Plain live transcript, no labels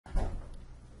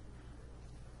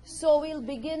So we'll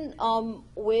begin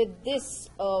with this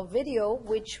video,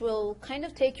 which will kind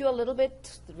of take you a little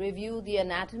bit, review the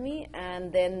anatomy,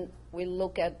 and then we'll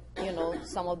look at,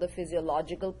 some of the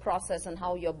physiological process and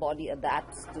how your body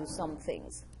adapts to some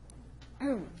things.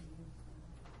 In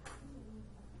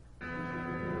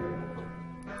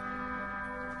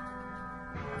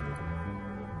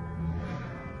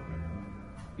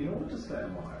order to stay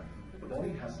alive, the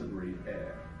body has to breathe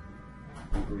air.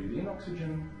 We breathe in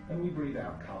oxygen and we breathe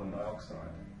out carbon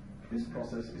dioxide. This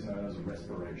process is known as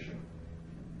respiration.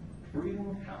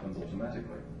 Breathing happens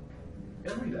automatically.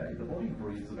 Every day, the body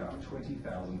breathes about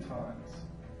 20,000 times.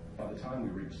 By the time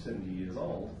we reach 70 years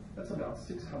old, that's about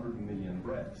 600 million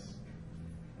breaths.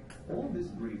 All of this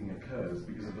breathing occurs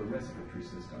because of the respiratory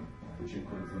system, which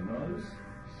includes the nose,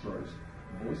 throat,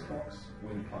 voice box,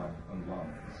 windpipe, and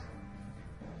lungs.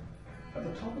 At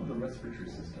the top of the respiratory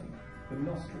system, the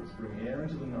nostrils bring air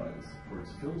into the nose, where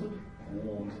it's filtered,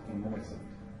 warmed, and moistened.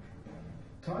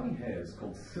 Tiny hairs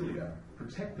called cilia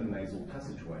protect the nasal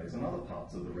passageways and other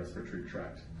parts of the respiratory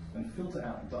tract and filter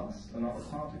out dust and other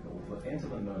particles that enter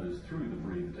the nose through the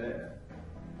breathed air.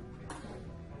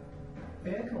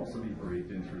 Air can also be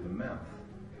breathed in through the mouth.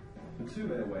 The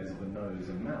two airways of the nose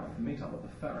and mouth meet up at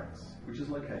the pharynx, which is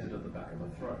located at the back of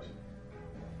the throat.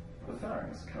 The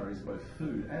pharynx carries both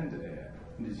food and air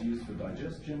and is used for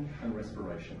digestion and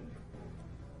respiration.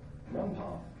 One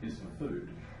path is for food.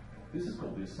 This is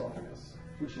called the esophagus,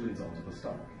 which leads onto the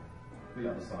stomach. The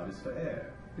other side is for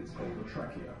air. It's called the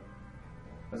trachea.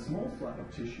 A small flap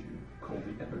of tissue, called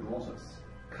the epiglottis,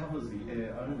 covers the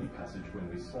air-only passage when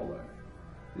we swallow.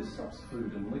 This stops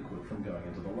food and liquid from going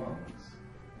into the lungs.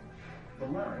 The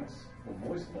larynx, or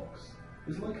voice box,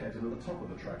 is located at the top of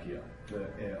the trachea, the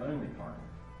air-only pipe.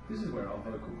 This is where our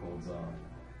vocal cords are.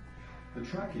 The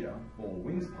trachea, or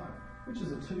windpipe, which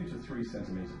is a 2 to 3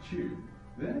 centimetre tube,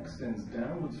 then extends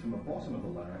downwards from the bottom of the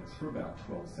larynx for about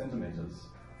 12 centimetres.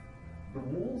 The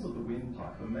walls of the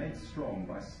windpipe are made strong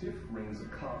by stiff rings of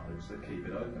cartilage that keep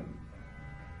it open.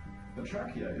 The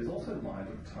trachea is also lined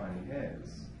with tiny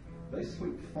hairs. They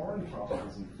sweep foreign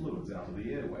particles and fluids out of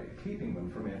the airway, keeping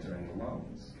them from entering the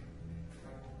lungs.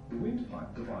 The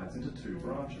windpipe divides into two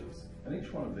branches, and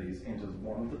each one of these enters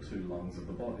one of the two lungs of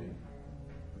the body.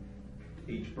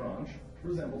 Each branch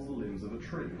resembles the limbs of a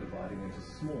tree, dividing into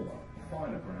smaller,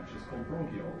 finer branches called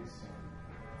bronchioles.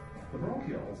 The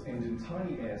bronchioles end in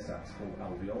tiny air sacs called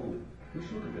alveoli,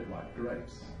 which look a bit like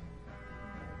grapes.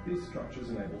 These structures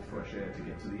enable fresh air to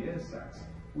get to the air sacs,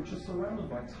 which are surrounded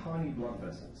by tiny blood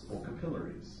vessels, or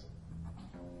capillaries.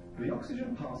 The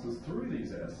oxygen passes through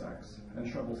these air sacs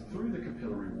and travels through the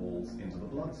capillary walls into the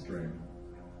bloodstream.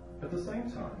 At the same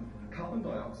time, carbon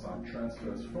dioxide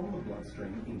transfers from the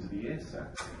bloodstream into the air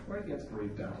sacs, where it gets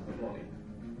breathed out of the body.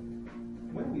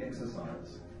 When we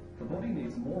exercise, the body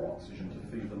needs more oxygen to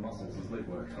feed the muscles as they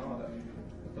work harder.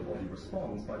 The body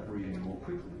responds by breathing more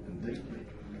quickly and deeply.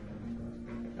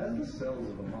 As the cells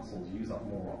of the muscles use up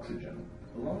more oxygen,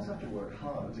 the lungs have to work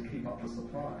harder to keep up the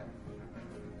supply.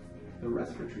 The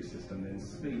respiratory system then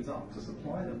speeds up to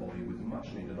supply the body with much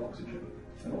needed oxygen,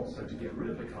 and also to get rid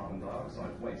of the carbon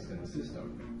dioxide waste in the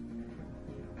system.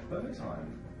 Over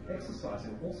time,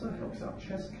 exercising also helps our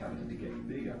chest cavity to get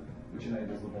bigger, which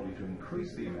enables the body to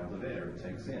increase the amount of air it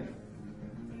takes in.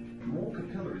 More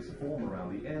capillaries form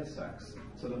around the air sacs,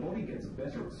 so the body gets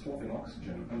better at swapping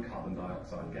oxygen and carbon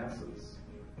dioxide gases.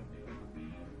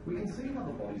 We can see how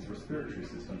the body's respiratory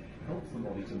system helps the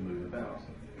body to move about,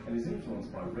 and is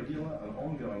influenced by regular and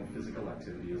ongoing physical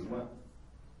activity as well.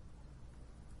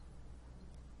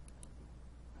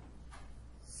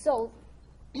 So,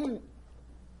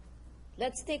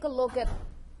 let's take a look at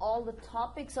all the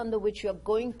topics under which you're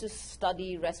going to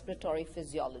study respiratory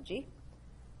physiology.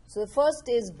 So the first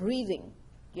is breathing.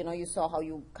 You saw how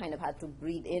you kind of had to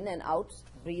breathe in and out,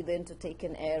 breathe in to take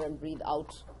in air and breathe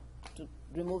out to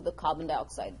remove the carbon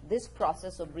dioxide. This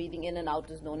process of breathing in and out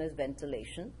is known as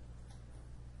ventilation.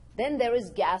 Then there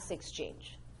is gas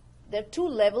exchange. There are two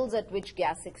levels at which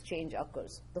gas exchange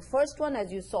occurs. The first one,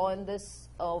 as you saw in this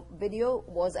video,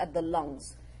 was at the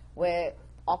lungs, where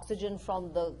oxygen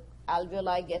from the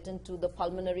alveoli get into the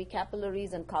pulmonary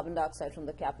capillaries and carbon dioxide from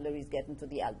the capillaries get into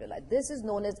the alveoli. This is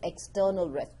known as external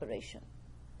respiration.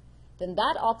 Then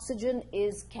that oxygen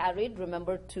is carried,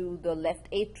 remember, to the left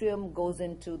atrium, goes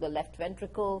into the left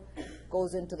ventricle,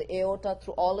 goes into the aorta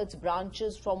through all its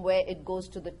branches, from where it goes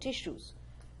to the tissues.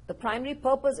 The primary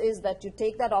purpose is that you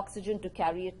take that oxygen to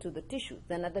carry it to the tissue.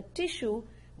 Then at the tissue,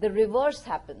 the reverse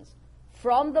happens.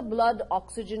 From the blood,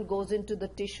 oxygen goes into the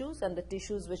tissues, and the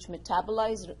tissues which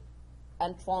metabolize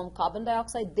and form carbon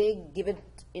dioxide, they give it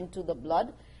into the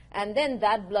blood. And then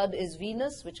that blood is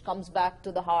venous, which comes back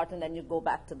to the heart, and then you go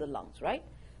back to the lungs, right?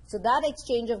 So that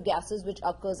exchange of gases which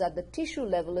occurs at the tissue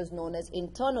level is known as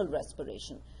internal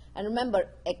respiration. And remember,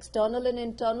 external and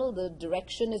internal, the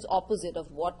direction is opposite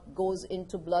of what goes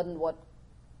into blood and what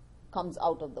comes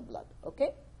out of the blood,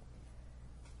 okay?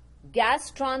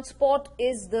 Gas transport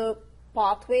is the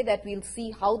pathway that we'll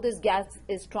see how this gas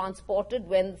is transported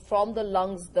when from the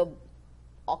lungs the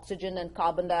oxygen and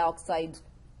carbon dioxide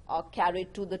are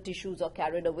carried to the tissues or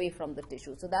carried away from the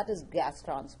tissue. So that is gas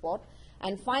transport.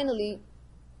 And finally,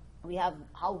 we have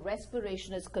how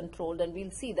respiration is controlled, and we'll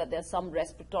see that there are some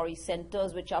respiratory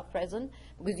centers which are present,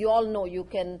 because you all know you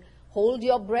can hold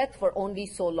your breath for only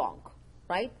so long,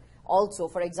 right? Also,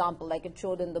 for example, like it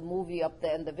showed in the movie up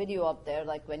there, in the video up there,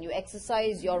 like when you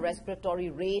exercise, your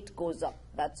respiratory rate goes up.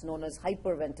 That's known as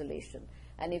hyperventilation.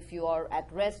 And if you are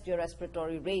at rest, your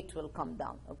respiratory rate will come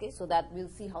down, okay? So that we'll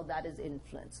see how that is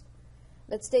influenced.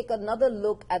 Let's take another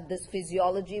look at this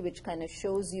physiology, which kind of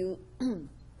shows you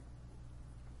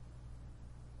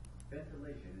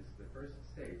ventilation is the first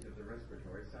stage of the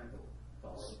respiratory cycle,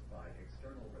 followed by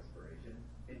external respiration,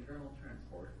 internal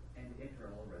transport, and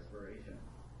internal respiration.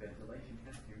 Ventilation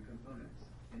has two components,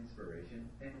 inspiration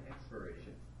and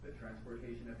expiration, the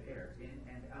transportation of air in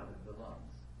and out of the lungs.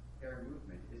 Air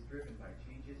movement is driven by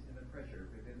changes in the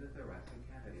pressure within the thoracic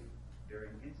cavity.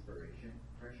 During inspiration,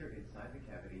 pressure inside the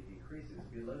cavity decreases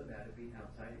below that of the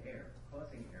outside air,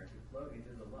 causing air to flow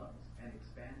into the lungs and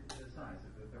expand the size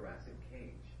of the thoracic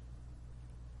cage.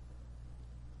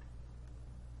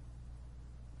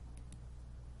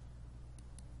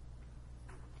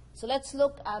 So let's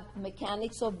look at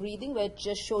mechanics of breathing, where it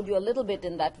just showed you a little bit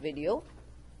in that video.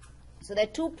 So there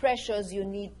are two pressures you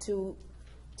need to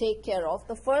take care of.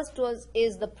 The first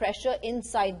is the pressure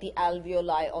inside the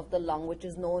alveoli of the lung, which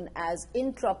is known as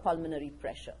intrapulmonary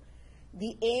pressure.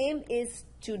 The aim is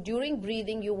to, during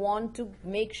breathing, you want to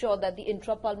make sure that the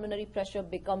intrapulmonary pressure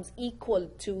becomes equal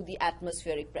to the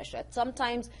atmospheric pressure. At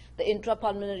sometimes the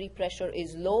intrapulmonary pressure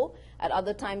is low, at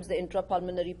other times the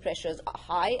intrapulmonary pressure is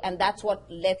high, and that's what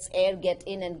lets air get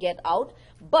in and get out.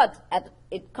 But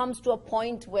it comes to a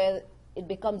point where it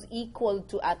becomes equal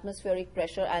to atmospheric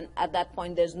pressure, and at that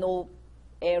point there's no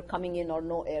air coming in or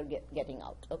no air getting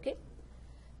out, okay?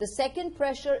 The second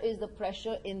pressure is the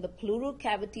pressure in the pleural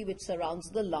cavity which surrounds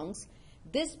the lungs.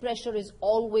 This pressure is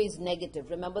always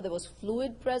negative. Remember, there was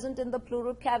fluid present in the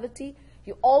pleural cavity.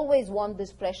 You always want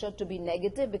this pressure to be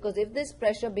negative, because if this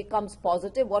pressure becomes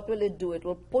positive, what will it do? It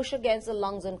will push against the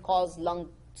lungs and cause lungs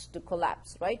to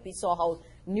collapse, right? We saw how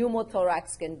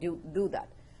pneumothorax can do that.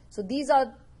 So these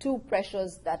are two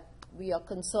pressures that we are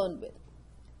concerned with.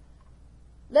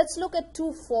 Let's look at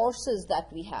two forces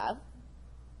that we have.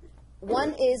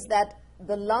 One is that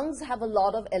the lungs have a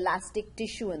lot of elastic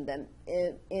tissue in them,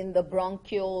 in the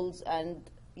bronchioles and,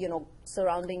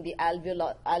 surrounding the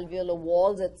alveolar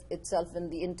walls itself. In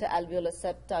the interalveolar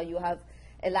septa, you have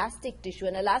elastic tissue.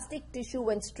 And elastic tissue,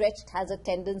 when stretched, has a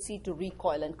tendency to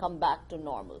recoil and come back to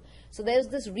normal. So there's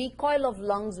this recoil of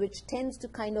lungs which tends to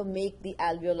kind of make the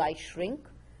alveoli shrink.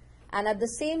 And at the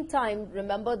same time,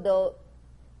 remember, the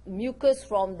mucus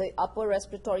from the upper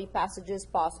respiratory passages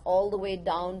pass all the way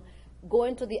down, go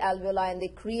into the alveoli, and they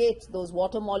create those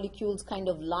water molecules kind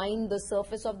of line the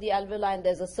surface of the alveoli, and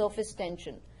there's a surface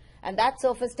tension. And that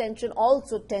surface tension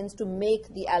also tends to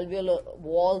make the alveolar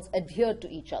walls adhere to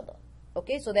each other.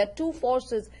 Okay, so there are two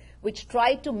forces which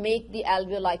try to make the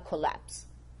alveoli collapse.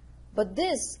 But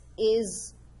this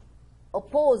is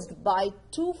opposed by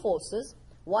two forces.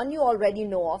 One you already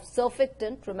know of,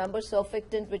 surfactant. Remember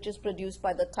surfactant, which is produced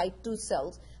by the type 2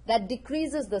 cells, that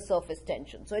decreases the surface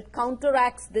tension. So it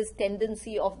counteracts this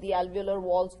tendency of the alveolar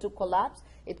walls to collapse.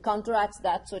 It counteracts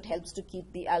that, so it helps to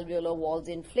keep the alveolar walls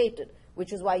inflated,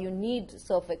 which is why you need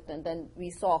surfactant. And we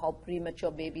saw how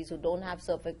premature babies who don't have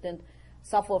surfactant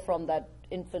suffer from that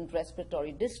infant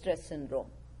respiratory distress syndrome.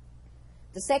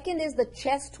 The second is the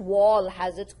chest wall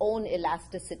has its own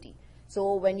elasticity.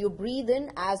 So when you breathe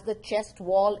in, as the chest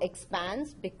wall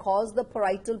expands, because the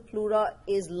parietal pleura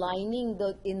is lining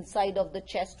the inside of the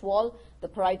chest wall, the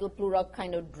parietal pleura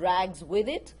kind of drags with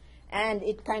it, and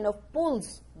it kind of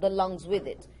pulls the lungs with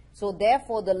it. So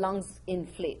therefore, the lungs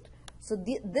inflate. So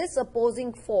this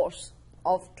opposing force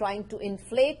of trying to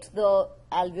inflate the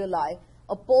alveoli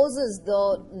opposes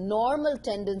the normal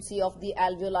tendency of the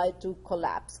alveoli to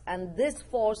collapse. And this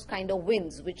force kind of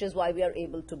wins, which is why we are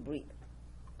able to breathe.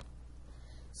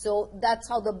 So that's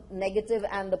how the negative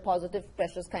and the positive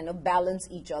pressures kind of balance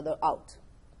each other out.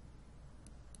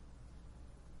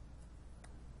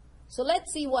 So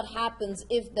let's see what happens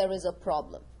if there is a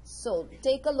problem. So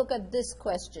take a look at this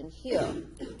question here,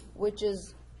 which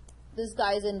is this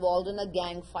guy is involved in a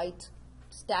gang fight,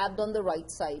 stabbed on the right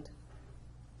side.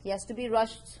 He has to be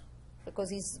rushed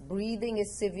because his breathing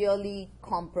is severely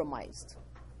compromised.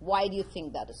 Why do you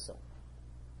think that is so?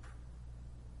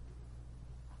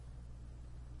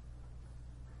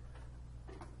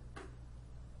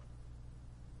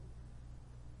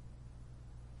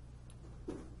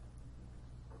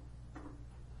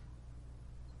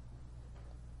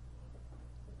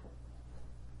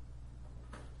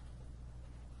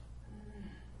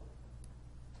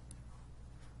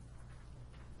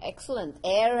 Excellent.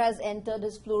 Air has entered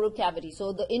his pleural cavity.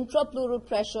 So the intrapleural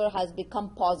pressure has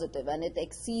become positive and it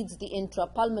exceeds the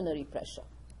intrapulmonary pressure.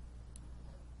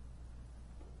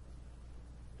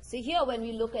 See here, when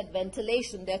we look at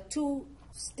ventilation, there are two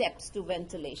steps to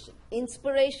ventilation.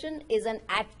 Inspiration is an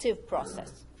active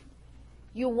process.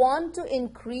 You want to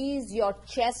increase your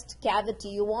chest cavity.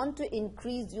 You want to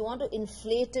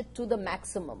inflate it to the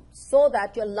maximum so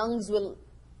that your lungs will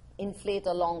inflate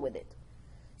along with it.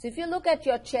 So if you look at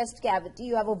your chest cavity,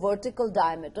 you have a vertical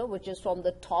diameter, which is from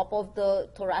the top of the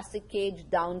thoracic cage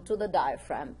down to the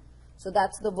diaphragm. So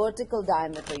that's the vertical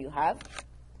diameter you have.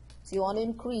 So you want to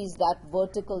increase that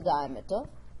vertical diameter.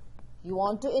 You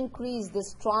want to increase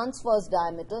this transverse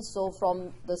diameter, so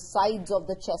from the sides of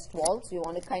the chest wall, so you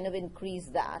want to kind of increase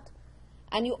that.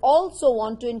 And you also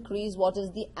want to increase what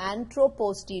is the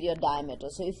anteroposterior diameter.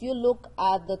 So if you look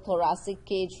at the thoracic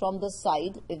cage from the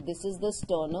side, if this is the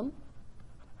sternum,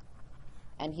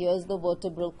 and here's the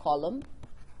vertebral column,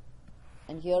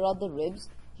 and here are the ribs.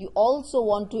 You also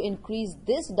want to increase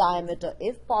this diameter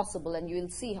if possible, and you will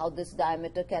see how this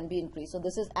diameter can be increased. So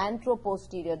this is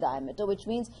anteroposterior diameter, which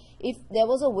means if there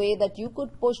was a way that you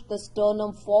could push the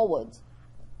sternum forwards,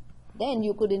 then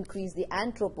you could increase the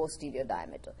anteroposterior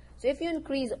diameter. So if you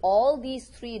increase all these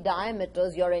three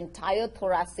diameters, your entire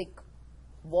thoracic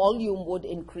volume would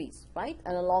increase, right?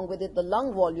 And along with it, the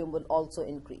lung volume will also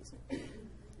increase.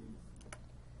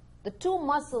 The two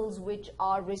muscles which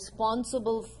are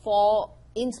responsible for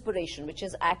inspiration, which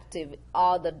is active,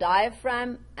 are the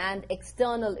diaphragm and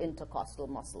external intercostal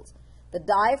muscles. The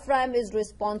diaphragm is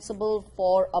responsible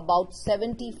for about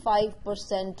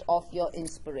 75% of your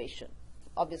inspiration.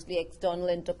 Obviously, external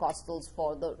intercostals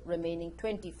for the remaining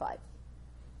 25%.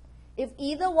 If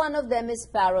either one of them is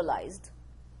paralyzed,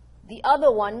 the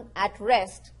other one at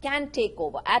rest can take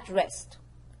over, at rest.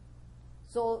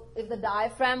 So if the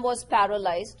diaphragm was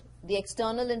paralyzed, the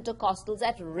external intercostals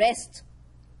at rest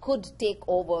could take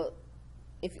over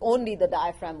if only the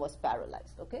diaphragm was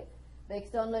paralyzed, okay? The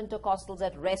external intercostals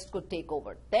at rest could take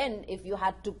over. Then, if you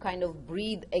had to kind of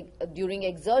breathe during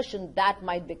exertion, that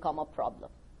might become a problem.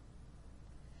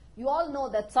 You all know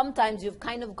that sometimes you've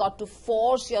kind of got to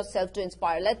force yourself to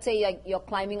inspire. Let's say you're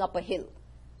climbing up a hill.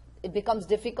 It becomes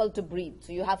difficult to breathe,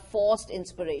 so you have forced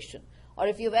inspiration. Or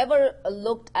if you've ever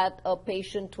looked at a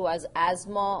patient who has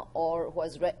asthma or who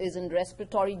is in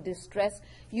respiratory distress,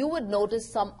 you would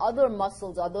notice some other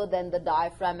muscles other than the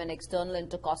diaphragm and external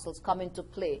intercostals come into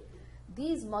play.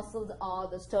 These muscles are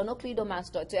the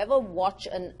sternocleidomastoids. So if you ever watch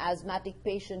an asthmatic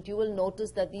patient, you will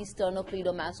notice that these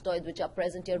sternocleidomastoids which are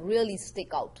present here really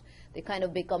stick out. They kind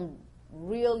of become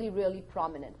really, really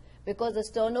prominent. Because the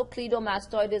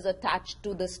sternocleidomastoid is attached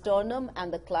to the sternum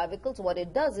and the clavicle, so what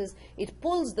it does is it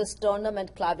pulls the sternum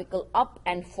and clavicle up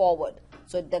and forward.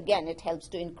 So again, it helps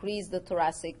to increase the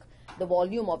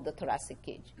volume of the thoracic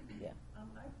cage. Yeah. I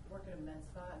work at a med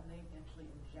spa and they actually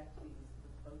inject these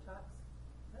with Botox.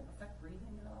 Does that affect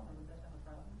breathing at all, or would that have a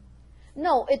problem?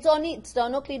 No, it's only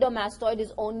sternocleidomastoid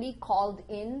is only called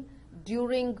in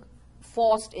during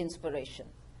forced inspiration.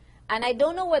 And I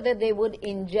don't know whether they would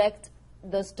inject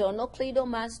the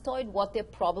sternocleidomastoid. What they're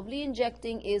probably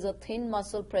injecting is a thin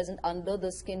muscle present under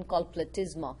the skin called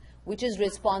platysma, which is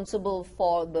responsible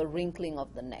for the wrinkling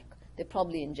of the neck. They're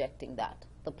probably injecting that,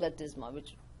 the platysma,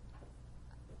 which,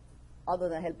 other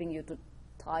than helping you to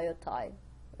tie a tie,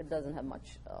 it doesn't have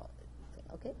much thing,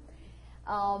 okay?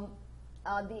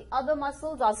 The other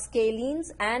muscles are scalenes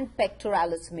and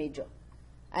pectoralis major.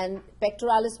 And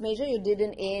pectoralis major you did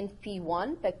in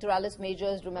A&P1. Pectoralis major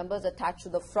is, remember, is attached to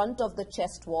the front of the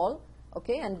chest wall,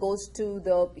 okay, and goes to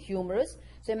the humerus.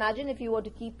 So imagine if you were to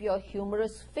keep your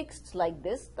humerus fixed like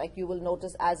this, like you will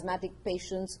notice asthmatic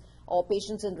patients or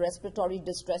patients in respiratory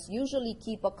distress usually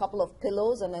keep a couple of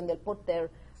pillows and then they'll put their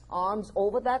arms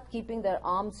over that, keeping their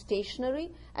arms stationary.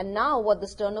 And now what the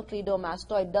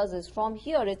sternocleidomastoid does is from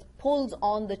here it pulls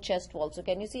on the chest wall. So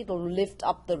can you see it will lift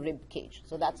up the rib cage.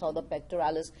 So that's how the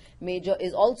pectoralis major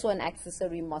is also an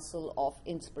accessory muscle of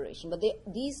inspiration. But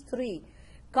these three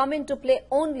come into play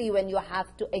only when you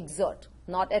have to exert,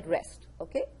 not at rest.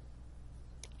 Okay?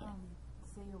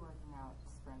 Say you're working out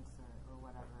sprints or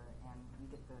whatever,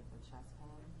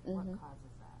 What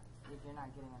causes that? If you're not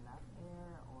getting enough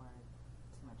air or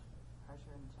too much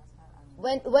pressure in the chest?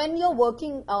 When you're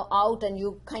working out and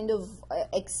you kind of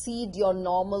exceed your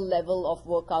normal level of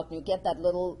workout and you get that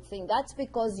little thing, that's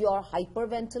because you're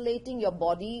hyperventilating. Your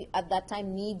body at that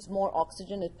time needs more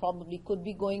oxygen. It probably could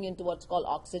be going into what's called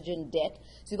oxygen debt.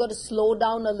 So you've got to slow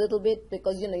down a little bit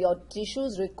because, you know, your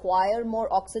tissues require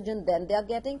more oxygen than they're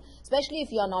getting, especially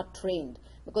if you're not trained.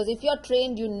 Because if you're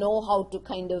trained, you know how to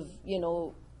kind of, you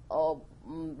know,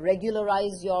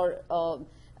 regularize your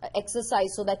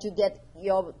exercise so that you get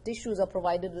your tissues are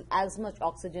provided with as much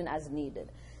oxygen as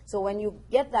needed. So when you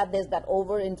get that, there's that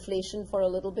overinflation for a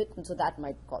little bit, and so that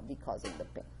might be causing the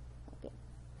pain. Okay.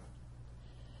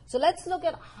 So let's look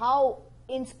at how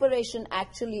inspiration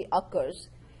actually occurs.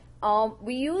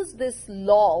 We use this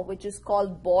law, which is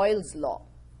called Boyle's law,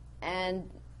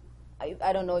 and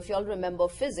I don't know if you all remember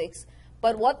physics,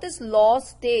 but what this law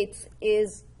states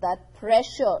is that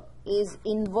pressure is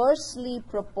inversely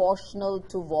proportional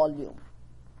to volume.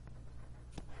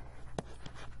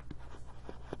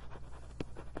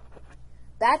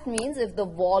 That means if the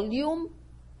volume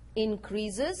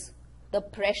increases, the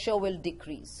pressure will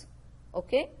decrease.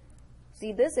 Okay?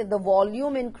 See this? If the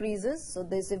volume increases, so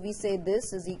this, if we say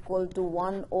this is equal to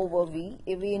 1 over V,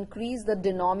 if we increase the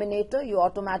denominator, you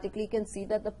automatically can see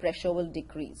that the pressure will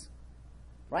decrease.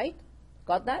 Right?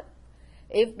 Got that?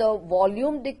 If the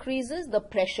volume decreases, the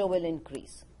pressure will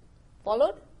increase.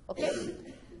 Followed? Okay.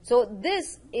 So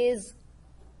this is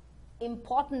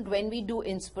important when we do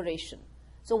inspiration.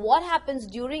 So what happens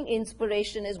during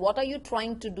inspiration is, what are you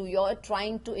trying to do? You're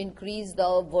trying to increase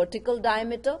the vertical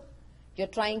diameter, you're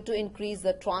trying to increase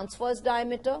the transverse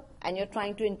diameter, and you're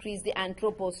trying to increase the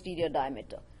anteroposterior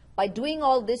diameter. By doing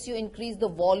all this, you increase the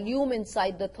volume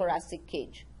inside the thoracic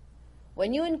cage.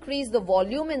 When you increase the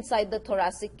volume inside the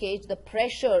thoracic cage, the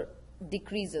pressure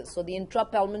decreases. So the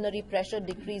intrapulmonary pressure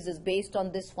decreases based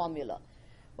on this formula.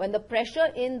 When the pressure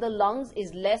in the lungs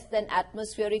is less than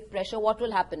atmospheric pressure, what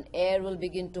will happen? Air will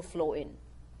begin to flow in.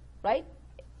 Right?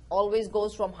 Always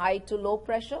goes from high to low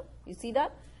pressure. You see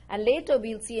that? And later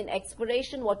we'll see in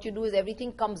expiration, what you do is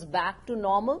everything comes back to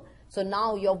normal. So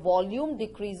now your volume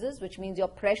decreases, which means your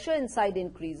pressure inside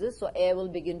increases, so air will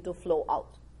begin to flow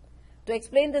out. To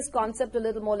explain this concept a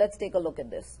little more, let's take a look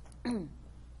at this.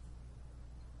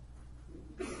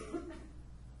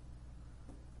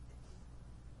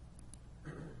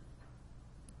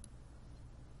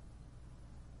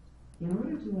 In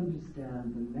order to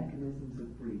understand the mechanisms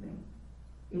of breathing,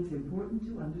 it's important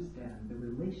to understand the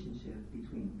relationship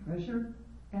between pressure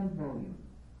and volume.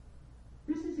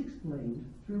 This is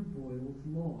explained through Boyle's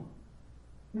law,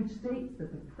 which states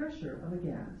that the pressure of a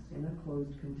gas in a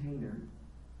closed container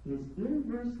is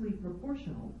inversely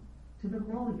proportional to the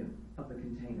volume of the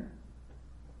container.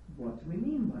 What do we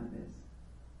mean by this?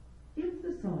 If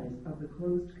the size of the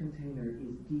closed container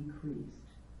is decreased,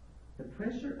 the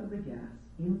pressure of the gas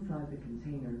inside the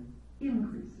container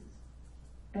increases.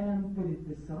 And that if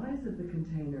the size of the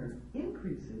container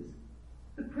increases,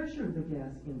 the pressure of the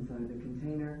gas inside the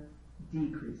container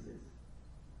decreases.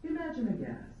 Imagine a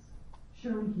gas,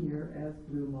 shown here as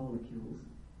blue molecules,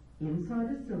 inside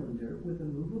a cylinder with a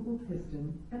movable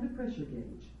piston and a pressure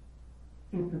gauge.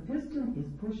 If the piston is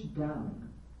pushed down,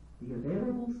 the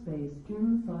available space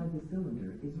inside the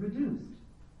cylinder is reduced,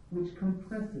 which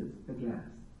compresses the gas.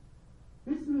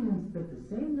 This means that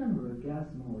the same number of gas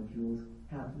molecules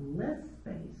have less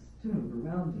space to move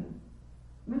around in,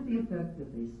 with the effect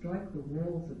that they strike the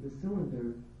walls of the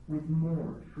cylinder with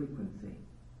more frequency.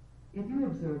 If you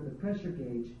observe the pressure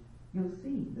gauge, you'll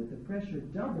see that the pressure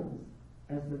doubles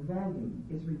as the volume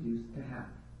is reduced to half.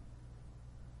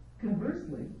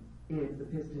 Conversely, if the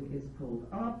piston is pulled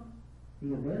up,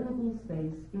 the available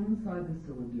space inside the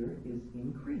cylinder is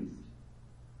increased.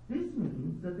 This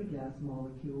means that the gas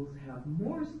molecules have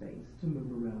more space to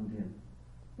move around in,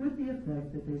 with the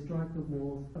effect that they strike the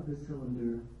walls of the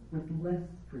cylinder with less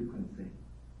frequency.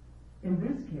 In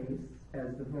this case,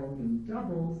 as the volume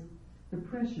doubles, the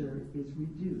pressure is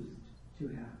reduced to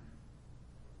half.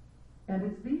 And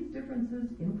it's these differences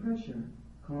in pressure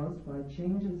caused by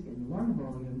changes in lung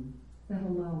volume that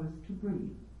allow us to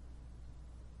breathe.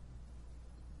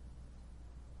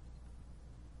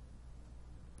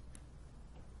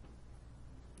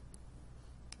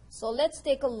 So let's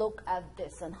take a look at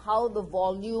this and how the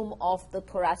volume of the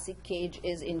thoracic cage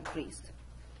is increased.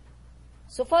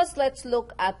 So first let's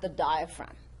look at the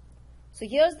diaphragm. So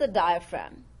here's the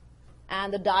diaphragm,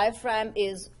 and the diaphragm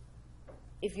is,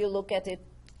 if you look at it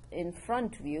in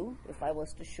front view, if I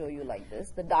was to show you like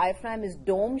this, the diaphragm is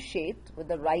dome-shaped, with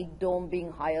the right dome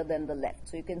being higher than the left.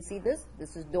 So you can see this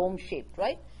is dome-shaped,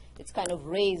 right? It's kind of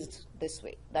raised this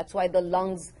way. That's why the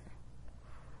lungs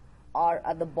are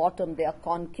at the bottom, they are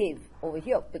concave over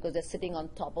here because they're sitting on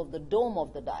top of the dome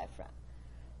of the diaphragm.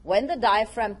 When the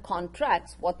diaphragm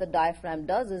contracts, what the diaphragm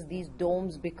does is these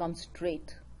domes become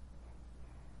straight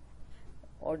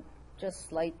or just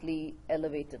slightly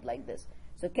elevated like this.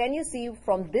 So can you see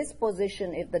from this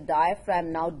position, if the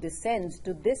diaphragm now descends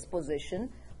to this position,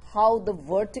 how the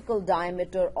vertical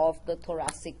diameter of the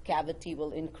thoracic cavity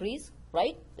will increase,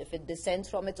 right? If it descends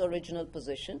from its original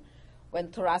position.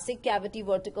 When thoracic cavity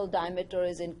vertical diameter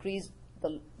is increased,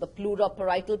 the pleura,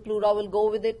 parietal pleura will go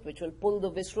with it, which will pull the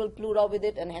visceral pleura with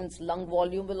it, and hence lung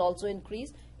volume will also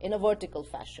increase in a vertical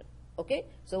fashion. Okay?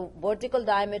 So vertical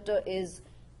diameter is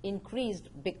increased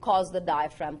because the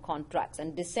diaphragm contracts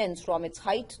and descends from its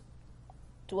height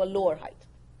to a lower height.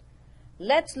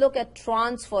 Let's look at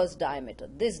transverse diameter,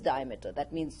 this diameter,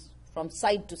 that means from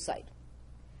side to side.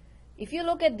 If you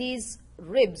look at these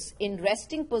ribs in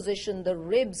resting position, the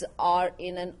ribs are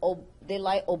they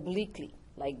lie obliquely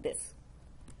like this.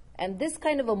 And this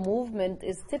kind of a movement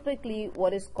is typically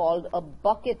what is called a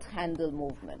bucket handle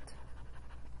movement.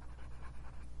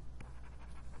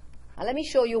 Now let me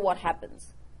show you what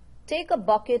happens. Take a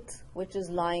bucket which is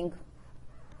lying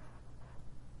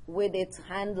with its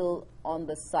handle on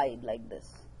the side like this.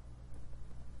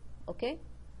 Okay?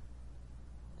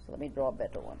 So let me draw a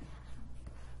better one.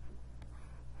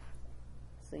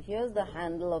 So here's the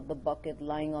handle of the bucket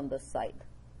lying on the side.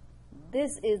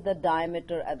 This is the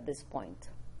diameter at this point.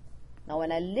 Now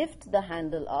when I lift the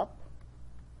handle up,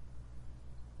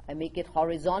 I make it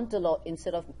horizontal or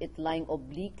instead of it lying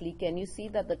obliquely, can you see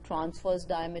that the transverse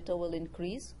diameter will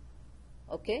increase?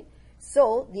 Okay?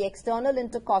 So the external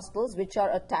intercostals, which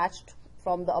are attached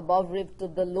from the above rib to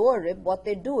the lower rib, what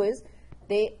they do is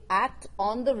they act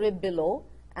on the rib below,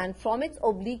 and from its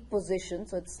oblique position,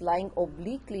 so it's lying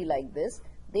obliquely like this,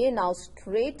 they now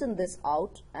straighten this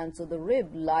out, and so the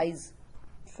rib lies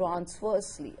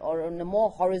transversely or in a more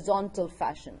horizontal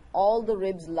fashion. All the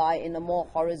ribs lie in a more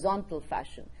horizontal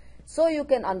fashion. So you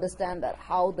can understand that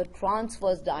how the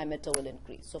transverse diameter will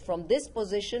increase. So from this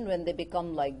position, when they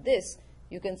become like this,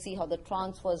 you can see how the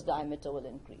transverse diameter will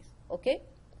increase. Okay?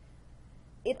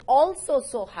 It also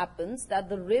so happens that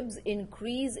the ribs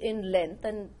increase in length,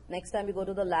 and next time we go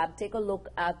to the lab, take a look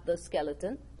at the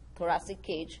skeleton, thoracic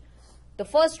cage. The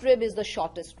first rib is the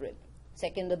shortest rib,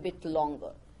 second a bit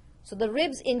longer. So the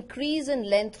ribs increase in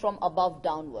length from above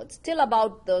downwards, till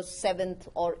about the 7th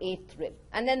or 8th rib,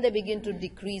 and then they begin to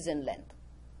decrease in length.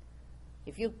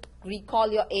 If you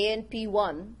recall your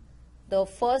ANP1, the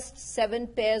first 7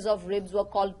 pairs of ribs were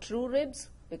called true ribs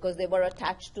because they were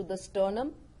attached to the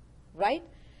sternum, right?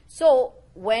 So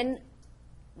when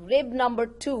rib number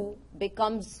 2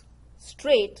 becomes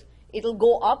straight, it'll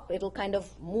go up, it'll kind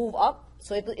of move up,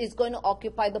 so it is going to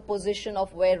occupy the position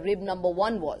of where rib number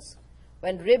 1 was.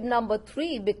 When rib number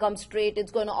 3 becomes straight, it's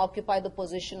going to occupy the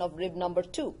position of rib number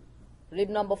 2. Rib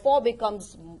number 4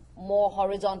 becomes more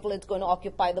horizontal, it's going to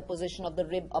occupy the position of the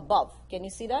rib above. Can you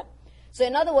see that? So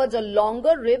in other words, a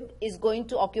longer rib is going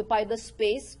to occupy the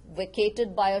space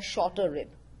vacated by a shorter rib.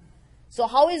 So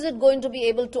how is it going to be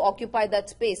able to occupy that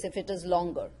space if it is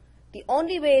longer? The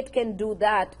only way it can do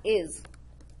that is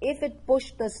if it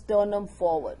pushed the sternum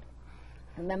forward.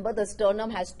 Remember, the sternum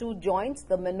has 2 joints,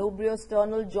 the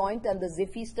manubriosternal joint and the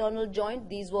xiphisternal joint.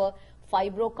 These were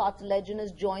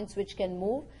fibrocartilaginous joints which can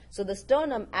move. So the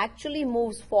sternum actually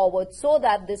moves forward so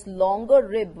that this longer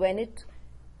rib, when it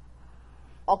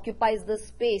occupies the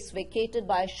space vacated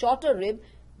by a shorter rib,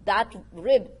 that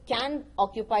rib can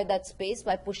occupy that space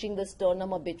by pushing the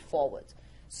sternum a bit forward.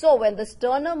 So when the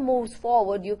sternum moves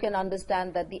forward, you can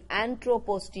understand that the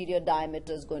anteroposterior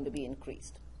diameter is going to be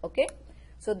increased. Okay?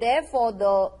 So therefore,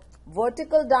 the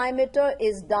vertical diameter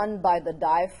is done by the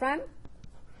diaphragm,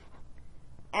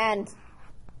 and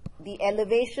the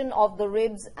elevation of the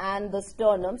ribs and the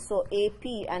sternum, so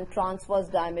AP and transverse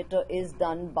diameter, is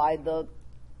done by the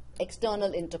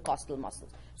external intercostal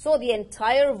muscles. So the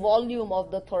entire volume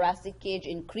of the thoracic cage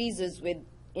increases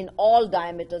in all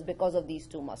diameters because of these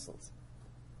 2 muscles.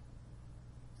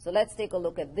 So let's take a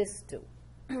look at this too.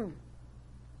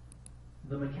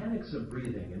 The mechanics of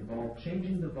breathing involve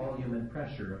changing the volume and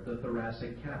pressure of the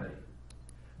thoracic cavity.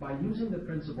 By using the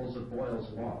principles of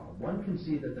Boyle's law, one can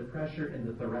see that the pressure in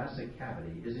the thoracic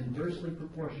cavity is inversely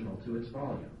proportional to its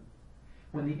volume.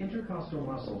 When the intercostal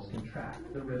muscles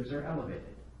contract, the ribs are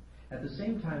elevated. At the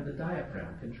same time, the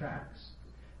diaphragm contracts.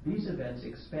 These events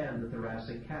expand the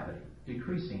thoracic cavity,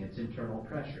 decreasing its internal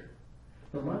pressure.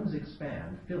 The lungs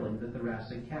expand, filling the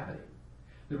thoracic cavity.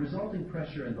 The resulting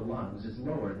pressure in the lungs is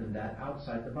lower than that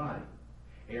outside the body.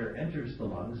 Air enters the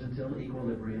lungs until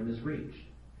equilibrium is reached.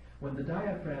 When the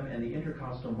diaphragm and the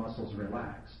intercostal muscles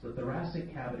relax, the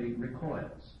thoracic cavity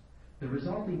recoils. The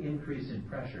resulting increase in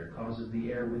pressure causes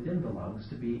the air within the lungs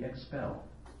to be expelled.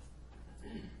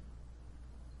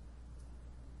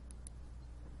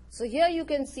 So here you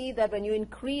can see that when you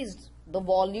increased the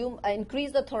volume,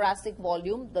 increase the thoracic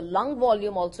volume, the lung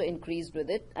volume also increased with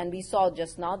it, and we saw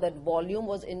just now that volume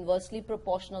was inversely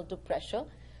proportional to pressure.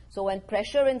 So when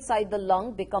pressure inside the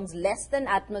lung becomes less than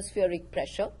atmospheric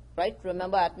pressure, right?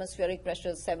 Remember, atmospheric pressure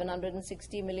is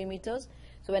 760 millimeters.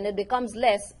 So when it becomes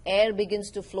less, air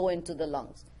begins to flow into the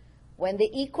lungs. When they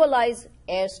equalize,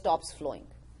 air stops flowing.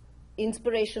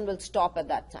 Inspiration will stop at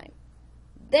that time.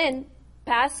 Then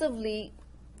passively,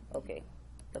 okay,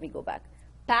 let me go back.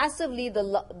 Passively,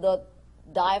 the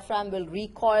diaphragm will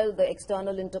recoil, the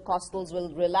external intercostals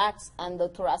will relax, and the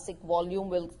thoracic volume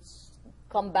will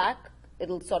come back.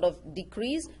 It'll sort of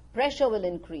decrease. Pressure will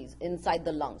increase inside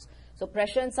the lungs. So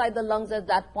pressure inside the lungs at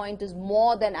that point is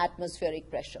more than atmospheric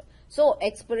pressure. So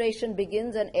expiration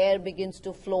begins and air begins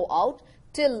to flow out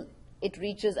till it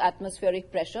reaches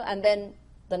atmospheric pressure, and then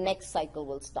the next cycle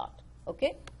will start.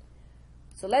 Okay?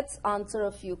 So let's answer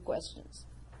a few questions.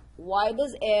 Why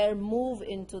does air move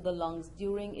into the lungs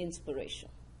during inspiration?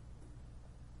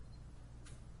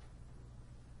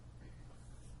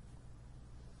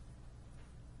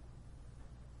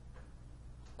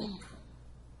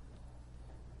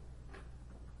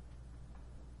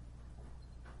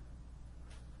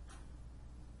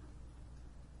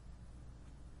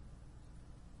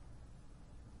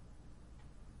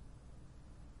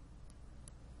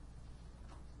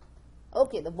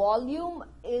 Okay, the volume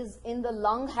is in the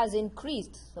lung has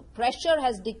increased. The pressure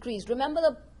has decreased. Remember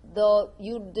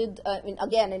you did,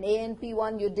 again, in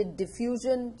ANP1, you did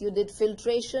diffusion, you did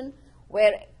filtration,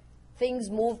 where things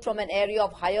moved from an area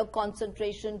of higher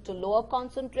concentration to lower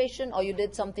concentration, or you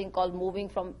did something called moving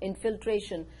from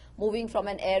infiltration, moving from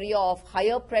an area of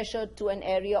higher pressure to an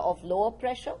area of lower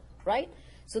pressure, right?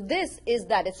 So this is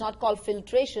that. It's not called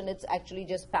filtration. It's actually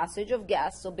just passage of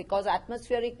gas. So because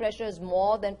atmospheric pressure is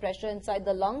more than pressure inside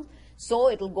the lungs, so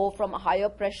it will go from a higher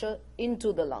pressure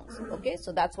into the lungs. Okay,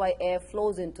 so that's why air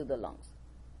flows into the lungs.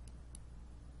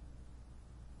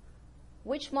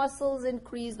 Which muscles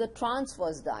increase the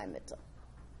transverse diameter?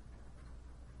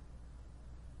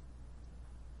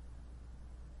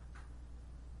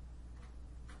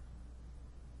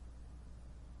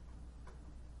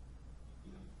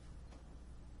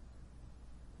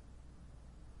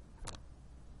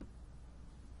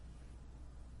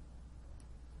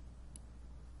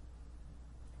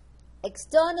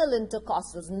 External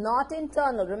intercostals, not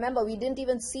internal. Remember, we didn't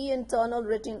even see internal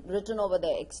written over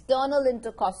there. External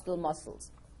intercostal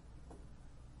muscles.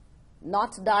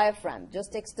 Not diaphragm,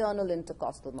 just external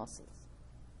intercostal muscles.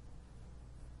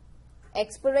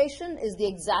 Expiration is the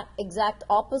exact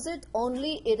opposite,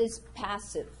 only it is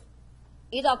passive.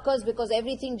 It occurs because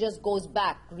everything just goes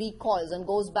back, recoils, and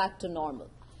goes back to normal.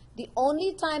 The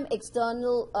only time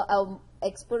external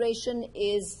expiration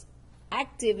is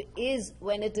active is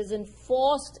when it is in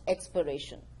forced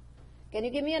expiration. Can you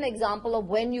give me an example of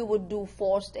when you would do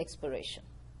forced expiration?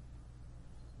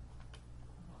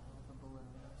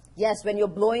 Yes, when you're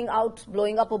blowing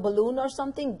up a balloon or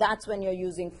something, that's when you're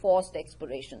using forced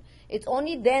expiration. It's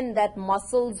only then that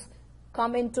muscles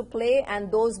come into play,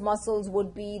 and those muscles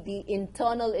would be the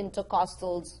internal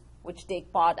intercostals which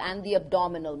take part, and the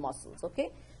abdominal muscles, okay?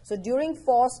 So during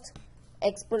forced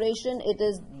expiration, it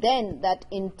is then that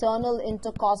internal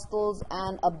intercostals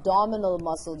and abdominal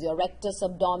muscles, your rectus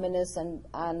abdominis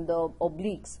and the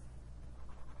obliques,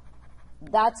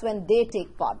 that's when they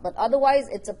take part. But otherwise,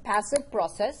 it's a passive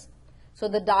process. So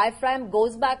the diaphragm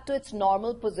goes back to its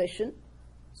normal position.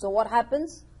 So what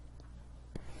happens?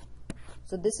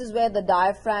 So this is where the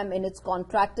diaphragm in its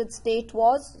contracted state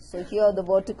was. So here the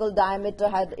vertical diameter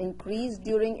had increased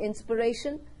during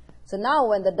inspiration. So now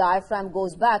when the diaphragm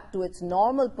goes back to its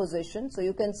normal position, so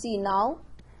you can see now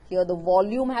here the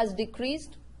volume has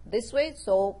decreased this way,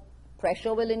 so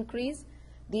pressure will increase.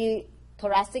 The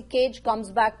thoracic cage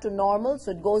comes back to normal,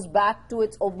 so it goes back to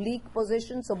its oblique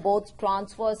position, so both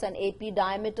transverse and AP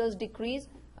diameters decrease,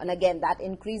 and again that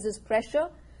increases pressure.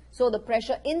 So the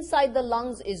pressure inside the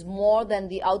lungs is more than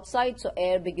the outside, so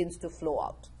air begins to flow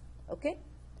out. Okay?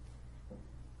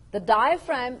 The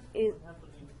diaphragm is...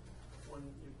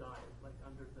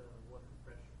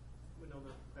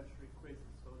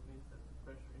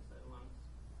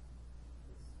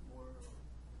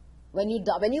 When you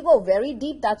go very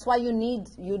deep, that's why you need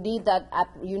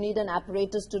an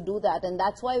apparatus to do that, and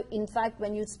that's why, in fact,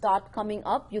 when you start coming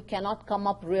up, you cannot come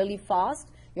up really fast.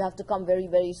 You have to come very,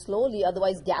 very slowly.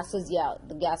 Otherwise,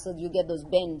 the gases, you get those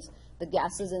bends. the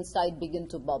gases inside begin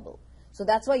to bubble. So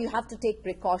that's why you have to take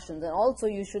precautions. And also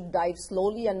you should dive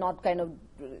slowly and not kind of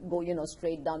go,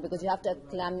 straight down, because you have to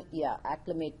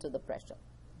acclimate to the pressure.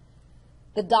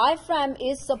 The diaphragm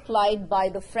is supplied by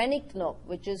the phrenic nerve,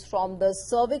 which is from the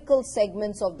cervical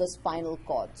segments of the spinal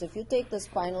cord. So if you take the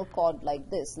spinal cord like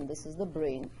this, and this is the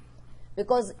brain,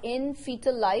 because in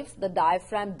fetal life, the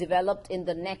diaphragm developed in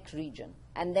the neck region,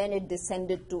 and then it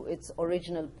descended to its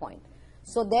original point.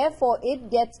 So therefore,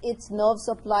 it gets its nerve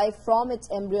supply from its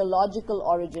embryological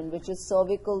origin, which is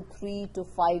cervical 3 to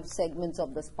 5 segments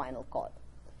of the spinal cord.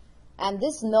 And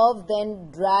this nerve then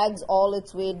drags all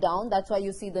its way down. That's why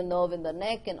you see the nerve in the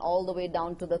neck and all the way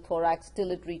down to the thorax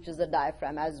till it reaches the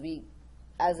diaphragm as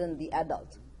in the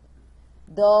adult.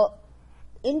 The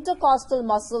intercostal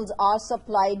muscles are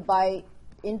supplied by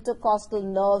intercostal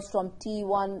nerves from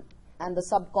T1 and the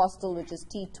subcostal, which is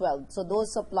T12. So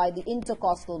those supply the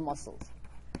intercostal muscles.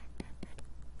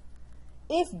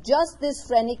 If just this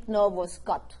phrenic nerve was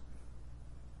cut,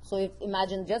 so if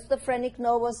imagine just the phrenic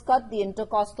nerve was cut, the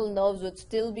intercostal nerves would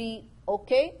still be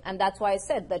okay, and that's why I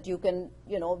said that you can,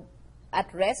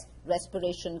 at rest,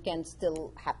 respiration can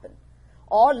still happen.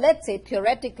 Or let's say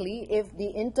theoretically, if the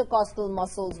intercostal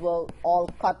muscles were all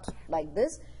cut like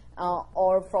this,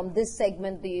 or from this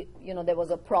segment, there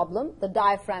was a problem, the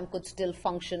diaphragm could still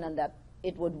function and that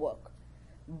it would work.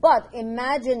 But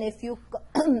imagine if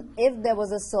if there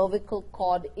was a cervical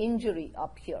cord injury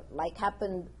up here, like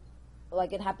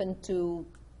it happened to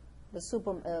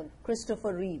the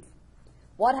Christopher Reeve.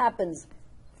 What happens?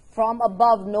 From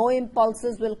above, no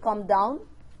impulses will come down,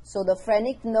 so the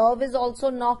phrenic nerve is also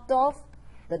knocked off.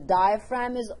 The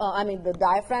diaphragm is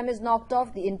knocked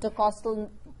off. The intercostal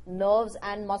nerves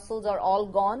and muscles are all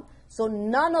gone. So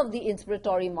none of the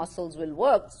inspiratory muscles will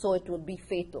work, so it would be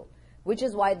fatal, which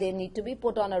is why they need to be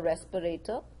put on a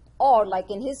respirator. Or like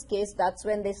in his case, that's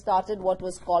when they started what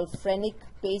was called phrenic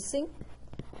pacing,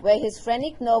 where his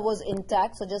phrenic nerve was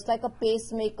intact. So just like a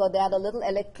pacemaker, they had a little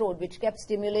electrode which kept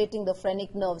stimulating the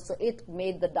phrenic nerve, so it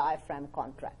made the diaphragm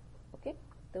contract. Okay?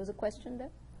 There was a question there?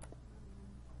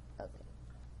 Okay.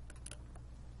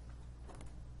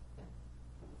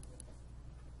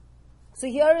 So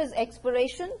here is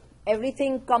expiration.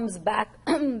 Everything comes back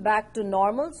to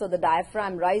normal. So the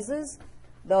diaphragm rises.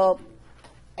 The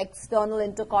external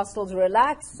intercostals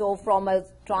relax. So from a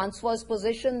transverse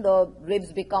position, the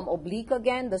ribs become oblique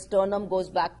again. The sternum goes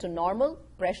back to normal.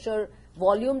 Pressure,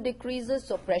 volume decreases,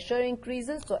 so pressure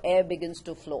increases, so air begins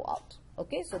to flow out.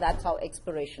 Okay, so that's how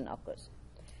expiration occurs.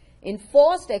 In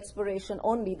forced expiration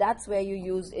only, that's where you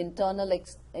use internal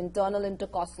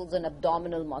intercostals and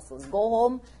abdominal muscles. Go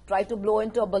home, try to blow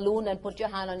into a balloon and put your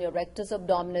hand on your rectus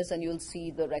abdominis and you'll see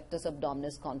the rectus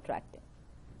abdominis contracting.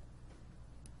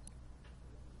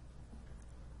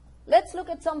 Let's look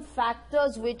at some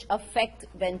factors which affect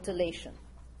ventilation.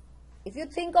 If you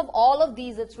think of all of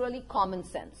these, it's really common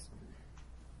sense.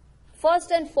 First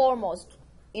and foremost,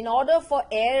 in order for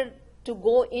air to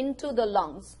go into the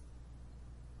lungs,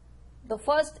 the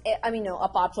first,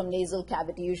 apart from nasal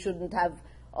cavity, you shouldn't have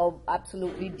an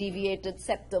absolutely deviated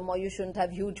septum, or you shouldn't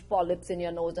have huge polyps in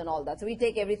your nose and all that. So we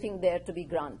take everything there to be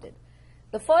granted.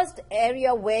 The first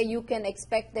area where you can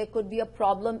expect there could be a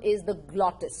problem is the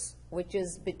glottis, which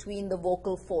is between the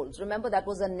vocal folds. Remember, that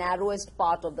was the narrowest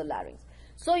part of the larynx.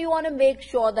 So you want to make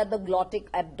sure that the glottic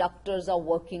abductors are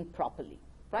working properly,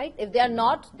 right? If they are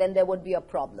not, then there would be a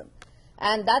problem.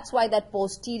 And that's why that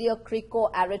posterior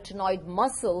cricoarytenoid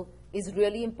muscle is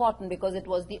really important, because it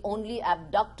was the only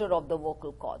abductor of the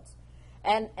vocal cords.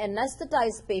 And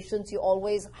anesthetized patients, you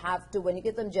always have to, when you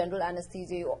give them general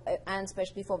anesthesia, and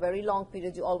especially for very long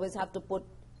periods, you always have to put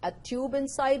a tube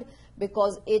inside,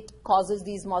 because it causes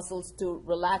these muscles to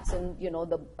relax, and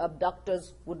the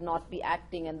abductors would not be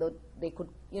acting, and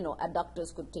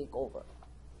adductors could take over.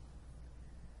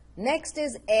 Next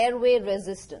is airway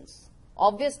resistance.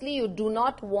 Obviously, you do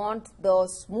not want the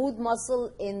smooth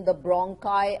muscle in the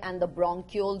bronchi and the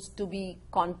bronchioles to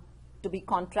be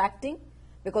contracting,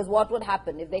 because what would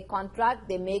happen? If they contract,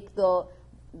 they make the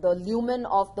lumen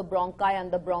of the bronchi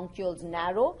and the bronchioles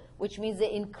narrow, which means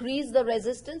they increase the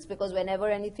resistance, because whenever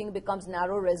anything becomes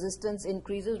narrow, resistance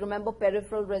increases. Remember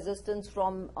peripheral resistance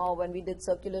from when we did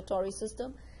circulatory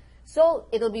system? So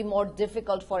it will be more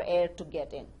difficult for air to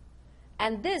get in.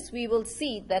 And this we will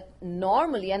see that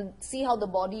normally, and see how the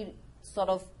body sort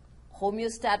of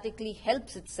homeostatically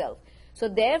helps itself. So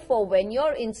therefore, when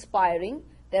you're inspiring,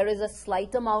 there is a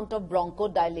slight amount of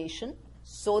bronchodilation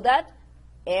so that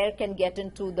air can get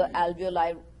into the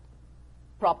alveoli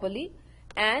properly.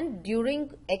 And during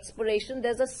expiration,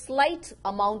 there's a slight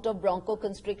amount of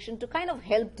bronchoconstriction to kind of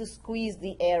help to squeeze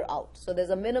the air out. So there's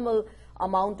a minimal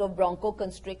amount of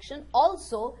bronchoconstriction.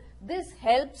 Also, this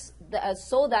helps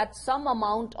so that some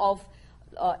amount of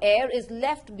air is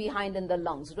left behind in the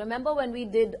lungs. Remember when we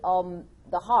did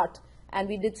the heart and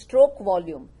we did stroke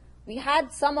volume, we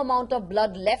had some amount of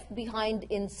blood left behind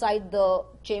inside the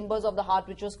chambers of the heart,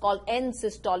 which was called end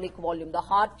systolic volume. The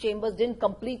heart chambers didn't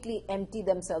completely empty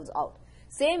themselves out.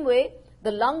 Same way,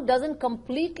 the lung doesn't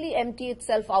completely empty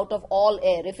itself out of all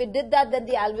air. If it did that, then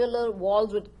the alveolar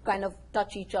walls would kind of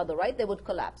touch each other, right? They would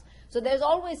collapse. So there's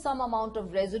always some amount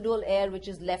of residual air which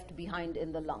is left behind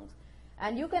in the lungs.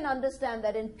 And you can understand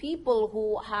that in people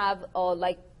who have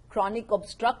like chronic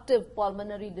obstructive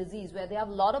pulmonary disease, where they have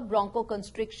a lot of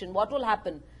bronchoconstriction, what will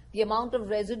happen? The amount of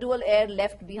residual air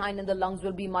left behind in the lungs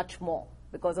will be much more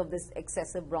because of this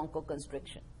excessive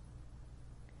bronchoconstriction.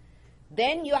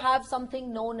 Then you have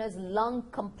something known as lung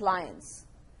compliance.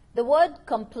 The word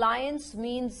compliance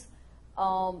means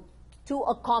to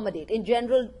accommodate. In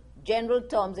general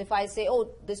terms, if I say,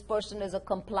 oh, this person is a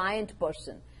compliant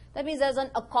person, that means there's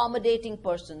an accommodating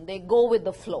person. They go with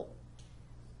the flow.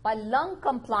 By lung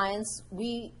compliance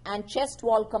and chest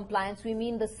wall compliance, we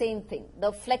mean the same thing.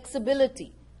 The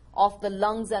flexibility of the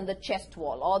lungs and the chest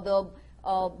wall, or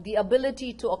the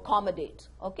ability to accommodate.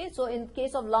 Okay, so in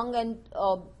case of lung and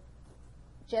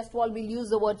chest wall, we'll use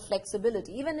the word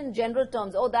flexibility. Even in general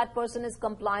terms, oh, that person is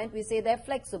compliant, we say they're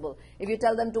flexible. If you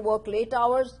tell them to work late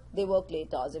hours, they work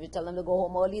late hours. If you tell them to go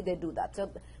home early, they do that. So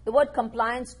the word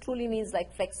compliance truly means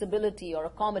like flexibility or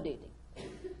accommodating.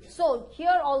 So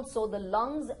here also the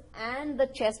lungs and the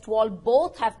chest wall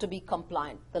both have to be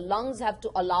compliant. The lungs have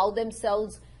to allow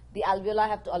themselves, the alveoli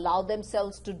have to allow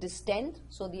themselves to distend.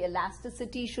 So the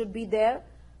elasticity should be there.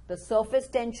 The surface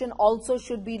tension also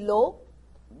should be low,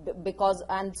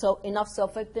 and so enough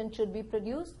surfactant should be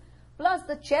produced. Plus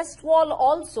the chest wall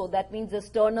also, that means the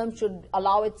sternum should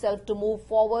allow itself to move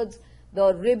forwards.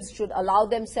 The ribs should allow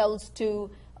themselves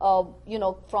to,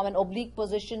 from an oblique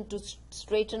position to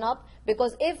straighten up.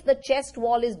 Because if the chest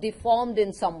wall is deformed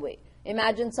in some way,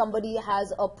 imagine somebody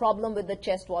has a problem with the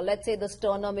chest wall. Let's say the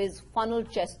sternum is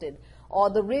funnel-chested,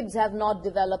 or the ribs have not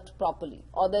developed properly,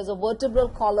 or there's a vertebral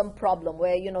column problem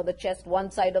where, the chest, one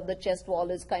side of the chest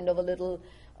wall is kind of a little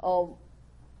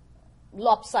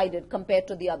lopsided compared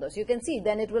to the others. You can see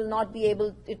then it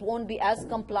won't be as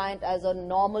compliant as a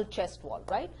normal chest wall,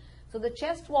 right? So the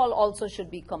chest wall also should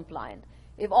be compliant.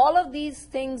 If all of these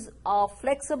things are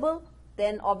flexible,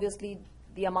 then obviously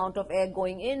the amount of air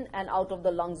going in and out of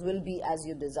the lungs will be as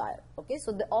you desire. Okay,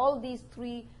 so all these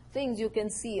three things you can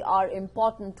see are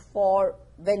important for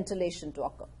ventilation to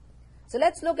occur. So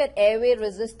let's look at airway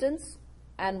resistance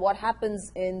and what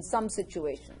happens in some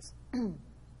situations.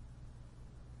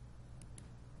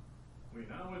 We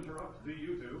now interrupt the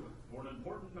YouTube for an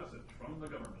important message from the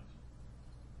government.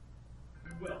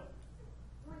 Well,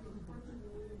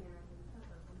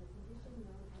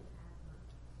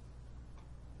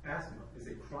 asthma is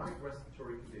a chronic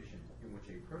respiratory condition in which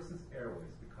a person's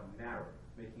airways become narrow,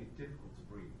 making it difficult to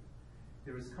breathe.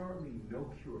 There is currently no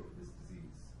cure for this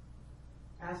disease.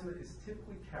 Asthma is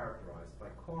typically characterized by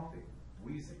coughing,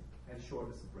 wheezing, and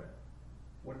shortness of breath.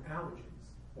 When allergens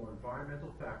or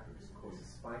environmental factors cause a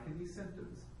spike in these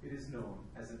symptoms, it is known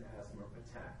as an asthma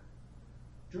attack.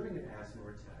 During an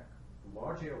asthma attack, the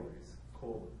large airways,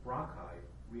 called bronchi,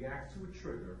 react to a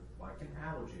trigger like an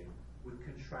allergen with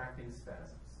contracting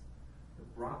spasms. The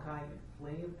bronchi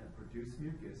inflame and produce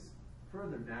mucus,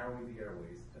 further narrowing the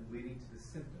airways and leading to the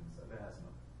symptoms of asthma.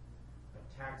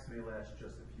 Attacks may last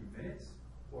just a few minutes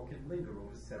or can linger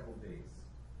over several days.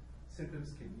 Symptoms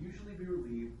can usually be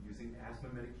relieved using asthma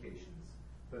medications,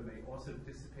 but may also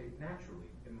dissipate naturally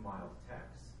in mild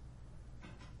attacks.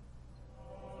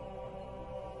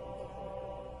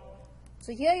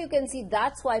 So here you can see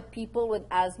that's why people with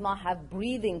asthma have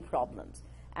breathing problems.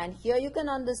 And here you can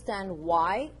understand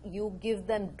why you give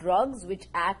them drugs which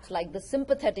act like the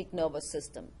sympathetic nervous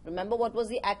system. Remember what was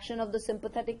the action of the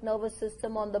sympathetic nervous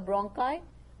system on the bronchi?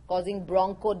 Causing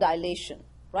bronchodilation,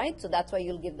 right? So that's why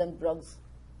you'll give them drugs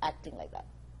acting like that.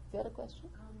 You had a question?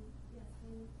 Yes,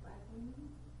 when patients,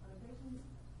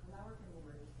 because I work in the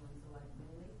emergency room, so like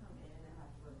when they come in and have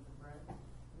shortness of breath,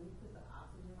 when you put the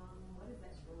oxygen on them, what is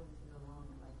that doing to the lung?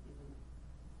 Like,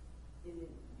 is it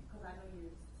because I know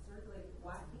you're circulating,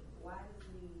 why does the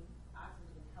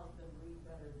oxygen help them breathe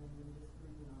better than just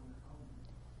breathing on their own?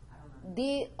 I don't know.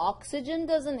 The oxygen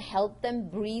doesn't help them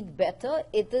breathe better.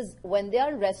 It is when they are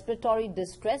in respiratory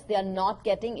distress, they are not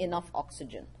getting enough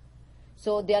oxygen.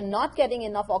 So they are not getting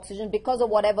enough oxygen because of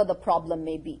whatever the problem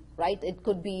may be, right? It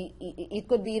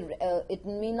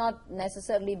may not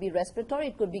necessarily be respiratory,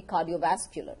 it could be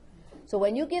cardiovascular. So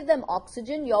when you give them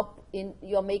oxygen,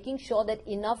 you're making sure that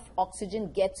enough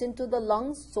oxygen gets into the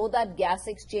lungs so that gas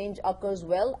exchange occurs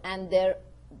well and their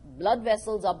blood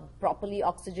vessels are properly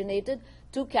oxygenated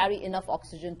to carry enough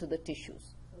oxygen to the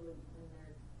tissues. So when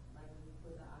they're, like when you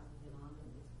put the oxygen on them,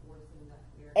 it's forcing that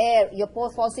air.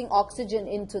 You're forcing oxygen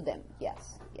into them.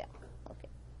 Yes, yeah, okay.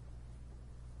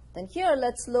 Then here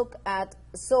let's look at,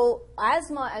 so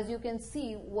asthma, as you can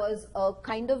see, was a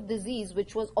kind of disease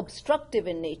which was obstructive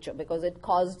in nature because it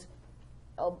caused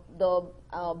the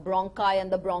bronchi and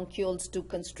the bronchioles to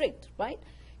constrict, right?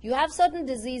 You have certain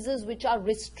diseases which are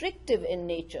restrictive in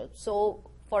nature. So,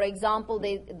 for example,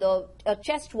 a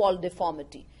chest wall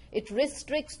deformity. It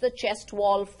restricts the chest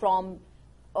wall from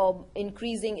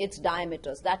increasing its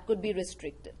diameters. That could be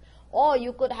restrictive. Or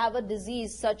you could have a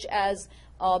disease such as,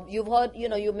 you've heard,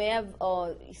 you may have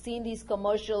seen these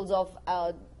commercials of,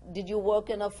 did you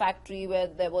work in a factory where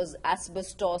there was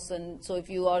asbestos? And so if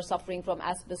you are suffering from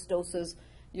asbestosis,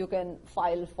 you can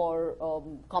file for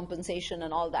compensation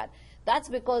and all that. That's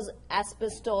because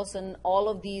asbestos and all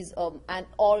of these,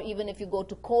 or even if you go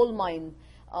to coal mine,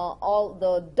 all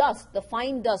the dust, the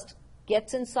fine dust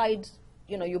gets inside,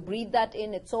 you breathe that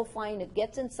in, it's so fine, it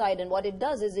gets inside, and what it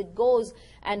does is it goes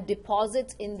and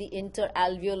deposits in the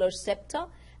interalveolar septa,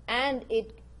 and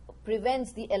it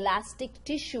prevents the elastic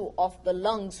tissue of the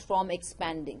lungs from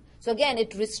expanding. So again,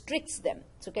 it restricts them.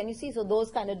 So can you see? So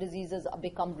those kind of diseases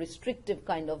become restrictive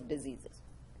kind of diseases.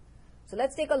 So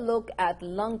let's take a look at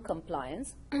lung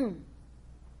compliance. Have you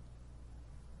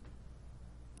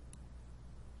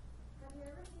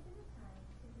ever taken the time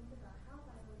to think about how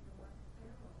vital your lungs play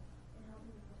a role in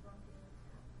helping with the bronchial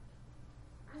attack?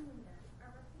 I'm Lena, a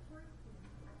respiratory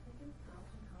student at Pickens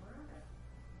College in Colorado.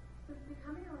 Since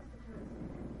becoming a respiratory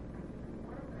student, I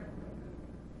want to learn more.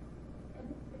 In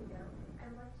this video,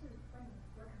 I'd like to explain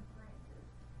what compliance is.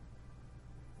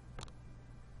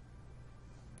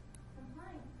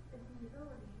 Compliance is the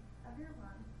ability of your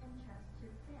lungs and chest to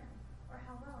expand, or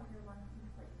how well your lungs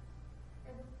inflate.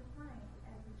 It is defined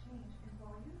as a change in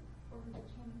volume over the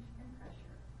change in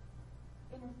pressure.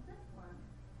 In a stiff lung,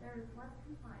 there is less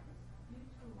compliance due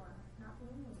to a lung not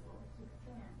being able to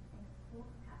expand in its full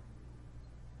capacity.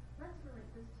 Let's relate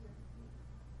this to a disease.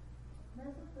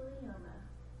 Mesothelioma,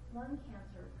 lung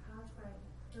cancer caused by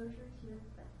exposure to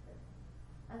asbestos.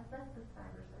 Asbestos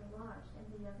fibers are lodged in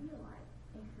the alveoli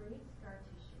and create scar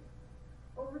tissue.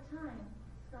 Over time,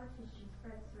 scar tissue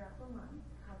spreads throughout the lungs,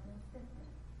 causing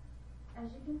stiffness. As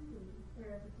you can see,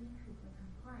 there is a decrease in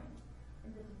compliance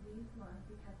in the diseased lung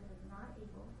because it is not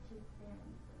able to expand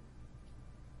easily.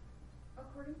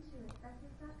 According to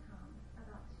asbestos.com,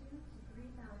 about 2,000 to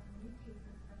 3,000 new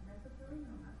cases of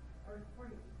mesothelioma are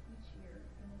reported each year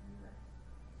in the U.S.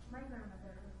 My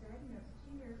grandmother was diagnosed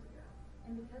 2 years ago,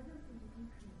 and because of the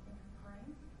decrease in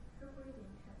compliance, her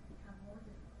breathing has become more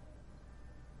difficult.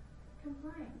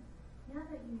 Compliance. Now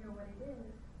that you know what it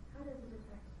is, how does it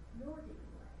affect your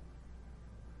daily life?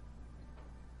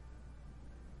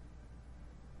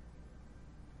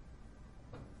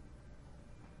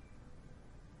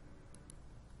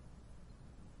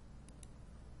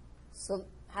 So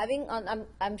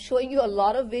I'm showing you a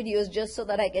lot of videos just so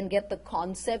that I can get the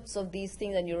concepts of these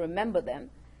things and you remember them.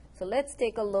 So let's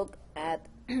take a look at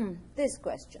this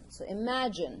question. So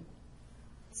imagine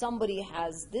somebody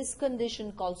has this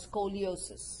condition called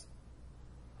scoliosis.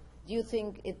 Do you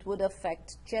think it would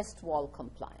affect chest wall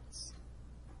compliance?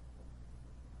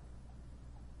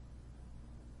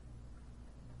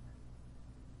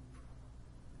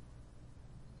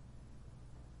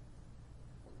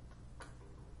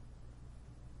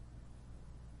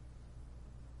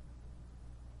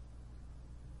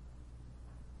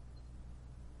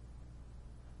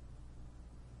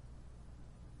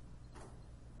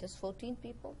 Just 14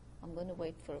 people? I'm going to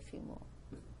wait for a few more.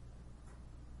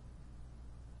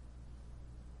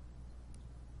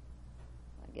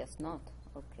 I guess not.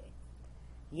 Okay.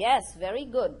 Yes, very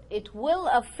good. It will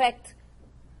affect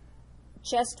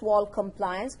chest wall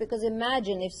compliance because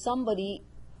imagine if somebody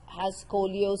has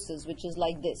scoliosis, which is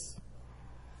like this.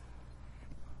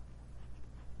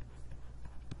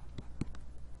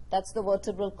 That's the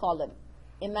vertebral column.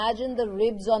 Imagine the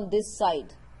ribs on this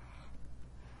side.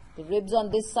 The ribs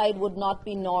on this side would not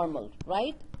be normal,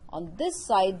 right? On this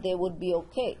side, they would be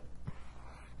okay.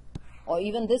 Or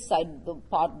even this side,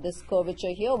 this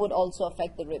curvature here would also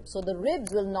affect the ribs. So the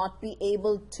ribs will not be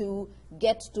able to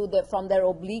get to from their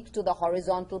oblique to the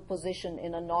horizontal position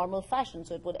in a normal fashion.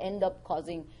 So it would end up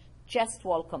causing chest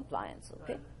wall compliance,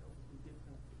 okay?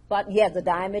 But yeah, the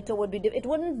diameter would be different. It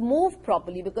wouldn't move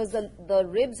properly because the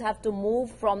ribs have to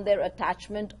move from their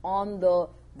attachment on the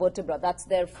vertebra. That's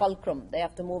their fulcrum. They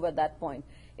have to move at that point.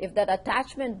 If that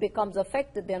attachment becomes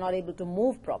affected, they're not able to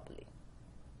move properly.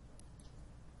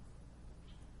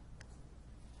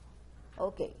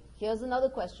 Okay, here's another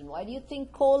question. Why do you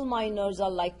think coal miners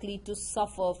are likely to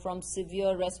suffer from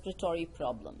severe respiratory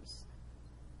problems?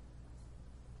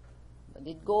 I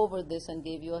did go over this and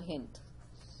gave you a hint.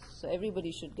 So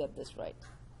everybody should get this right.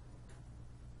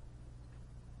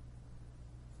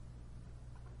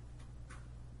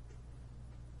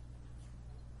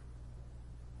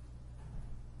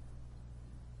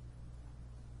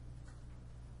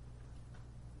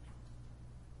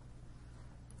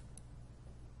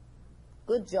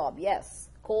 Good job, yes.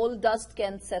 Coal dust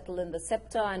can settle in the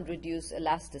septa and reduce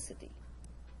elasticity.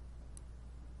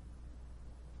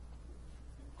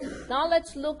 Now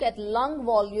let's look at lung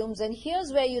volumes, and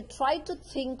here's where you try to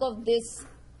think of this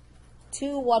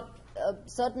to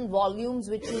certain volumes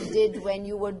which you did when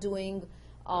you were doing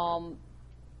the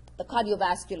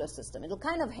cardiovascular system. It'll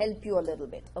kind of help you a little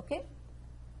bit, okay?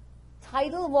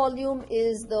 Tidal volume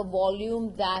is the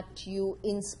volume that you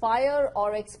inspire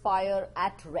or expire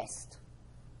at rest.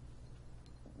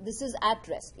 This is at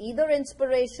rest, either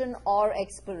inspiration or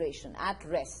expiration, at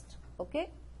rest,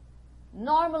 okay?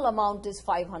 Normal amount is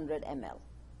 500 ml.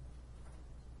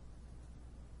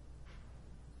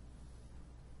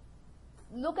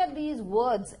 Look at these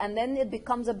words and then it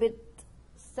becomes a bit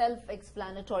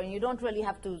self-explanatory. You don't really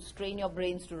have to strain your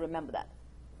brains to remember that.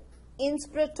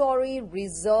 Inspiratory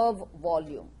reserve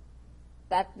volume.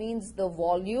 That means the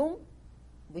volume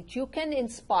which you can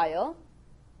inspire,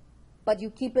 but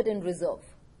you keep it in reserve.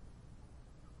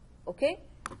 Okay?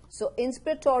 So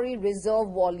inspiratory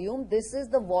reserve volume, this is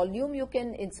the volume you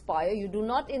can inspire. You do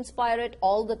not inspire it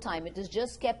all the time. It is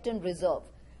just kept in reserve.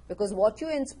 Because what you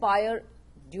inspire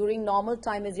during normal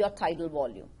time is your tidal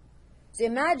volume. So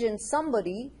imagine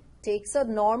somebody takes a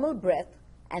normal breath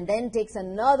and then takes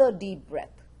another deep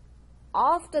breath.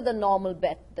 After the normal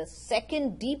breath, the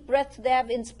second deep breath they have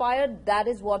inspired, that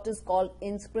is what is called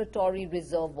inspiratory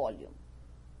reserve volume.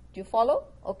 Do you follow?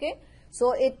 Okay?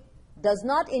 So it does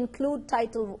not include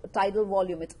tidal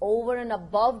volume. It's over and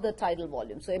above the tidal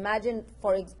volume. So imagine,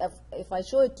 if I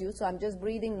show it to you, so I'm just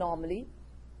breathing normally.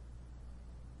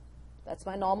 That's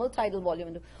my normal tidal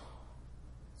volume.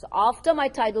 So after my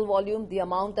tidal volume, the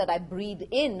amount that I breathe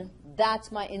in,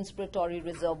 that's my inspiratory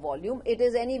reserve volume. It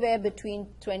is anywhere between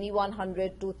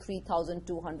 2100 to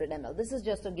 3200 ml. This is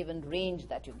just a given range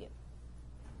that you give.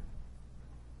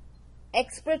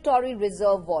 Expiratory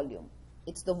reserve volume.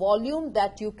 It's the volume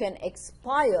that you can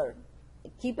expire.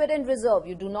 Keep it in reserve.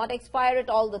 You do not expire it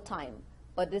all the time.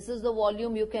 But this is the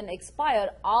volume you can expire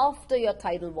after your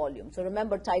tidal volume. So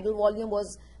remember, tidal volume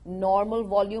was normal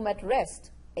volume at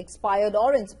rest, expired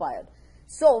or inspired.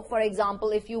 So, for example,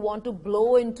 if you want to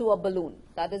blow into a balloon,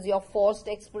 that is your forced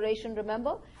expiration,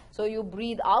 remember? So you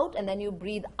breathe out and then you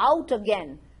breathe out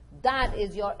again. That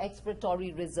is your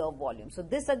expiratory reserve volume. So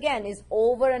this again is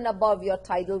over and above your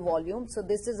tidal volume. So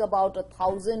this is about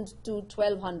 1000 to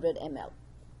 1200 ml.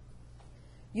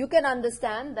 You can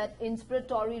understand that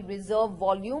inspiratory reserve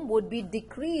volume would be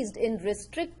decreased in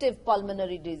restrictive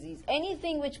pulmonary disease.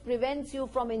 Anything which prevents you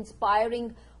from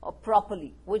inspiring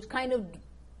properly, which kind of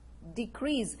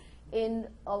decrease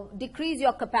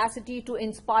your capacity to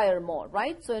inspire more,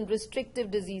 right? So in restrictive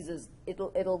diseases,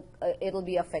 it'll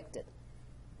be affected.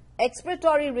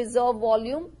 Expiratory reserve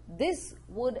volume, this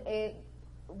would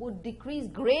decrease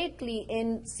greatly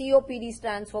in COPD,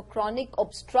 stands for chronic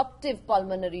obstructive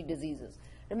pulmonary diseases.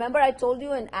 Remember I told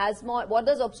you in asthma, what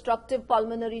does obstructive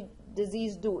pulmonary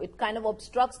disease do? It kind of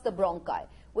obstructs the bronchi,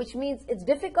 which means it's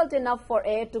difficult enough for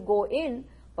air to go in,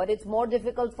 but it's more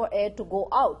difficult for air to go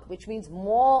out, which means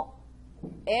more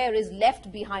air is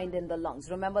left behind in the lungs.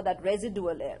 Remember that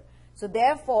residual air. So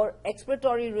therefore,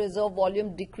 expiratory reserve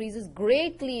volume decreases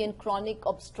greatly in chronic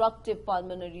obstructive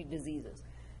pulmonary diseases.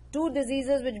 Two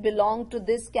diseases which belong to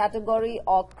this category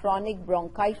are chronic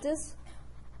bronchitis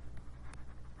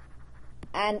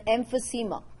and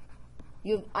emphysema.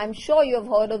 I'm sure you have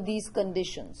heard of these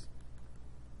conditions.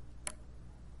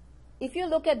 If you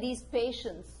look at these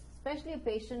patients, especially a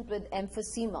patient with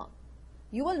emphysema,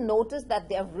 you will notice that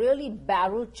they are really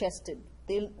barrel-chested.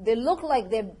 They look like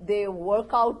they work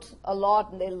out a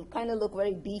lot and they'll kind of look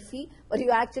very beefy, but you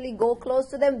actually go close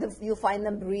to them, you find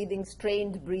them breathing,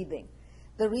 strained breathing.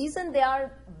 The reason they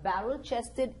are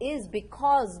barrel-chested is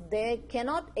because they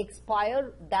cannot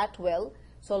expire that well,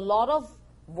 so a lot of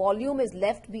volume is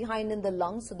left behind in the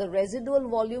lungs, so the residual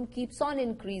volume keeps on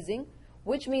increasing,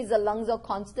 which means the lungs are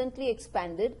constantly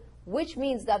expanded, which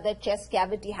means that their chest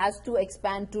cavity has to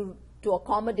expand to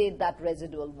accommodate that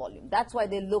residual volume. That's why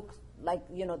they look like,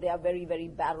 they are very, very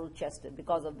barrel-chested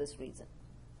because of this reason.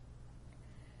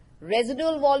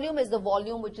 Residual volume is the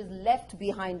volume which is left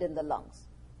behind in the lungs.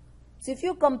 So if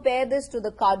you compare this to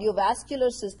the cardiovascular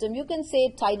system, you can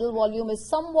say tidal volume is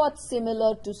somewhat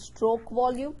similar to stroke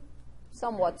volume,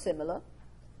 somewhat similar.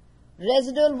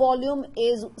 Residual volume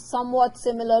is somewhat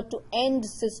similar to end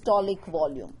systolic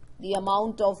volume, the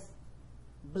amount of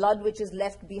blood which is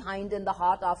left behind in the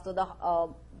heart after the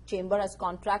chamber has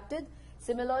contracted.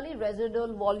 Similarly,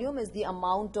 residual volume is the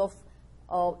amount of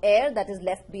air that is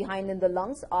left behind in the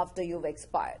lungs after you've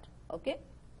expired. Okay?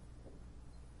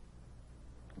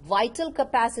 Vital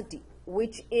capacity,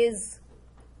 which is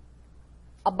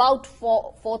about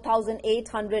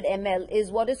 4,800 ml,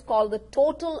 is what is called the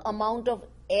total amount of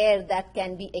air that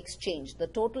can be exchanged, the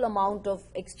total amount of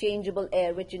exchangeable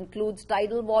air, which includes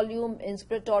tidal volume,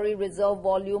 inspiratory reserve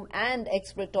volume, and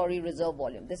expiratory reserve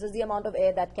volume. This is the amount of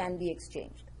air that can be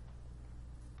exchanged.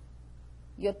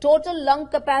 Your total lung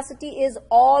capacity is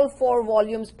all four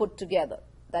volumes put together.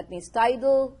 That means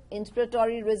tidal,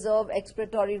 inspiratory reserve,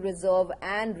 expiratory reserve,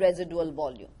 and residual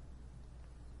volume.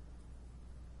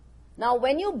 Now,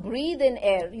 when you breathe in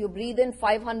air, you breathe in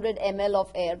 500 ml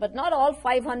of air, but not all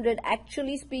 500,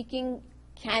 actually speaking,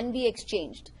 can be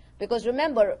exchanged. Because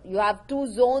remember, you have two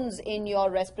zones in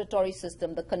your respiratory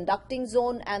system, the conducting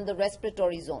zone and the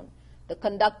respiratory zone. The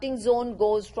conducting zone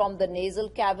goes from the nasal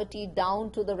cavity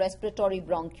down to the respiratory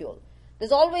bronchiole.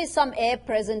 There's always some air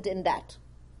present in that,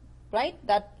 right?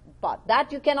 That part.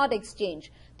 That you cannot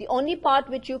exchange. The only part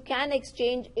which you can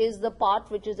exchange is the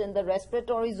part which is in the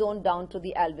respiratory zone down to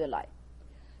the alveoli.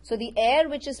 So the air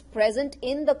which is present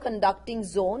in the conducting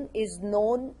zone is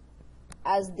known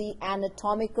as the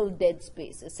anatomical dead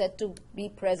space. It's said to be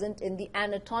present in the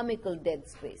anatomical dead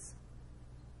space.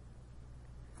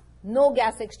 No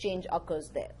gas exchange occurs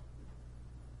there.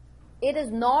 It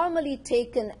is normally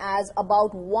taken as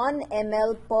about 1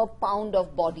 ml per pound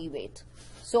of body weight.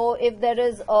 So if there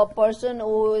is a person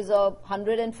who is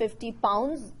 150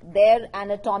 pounds, their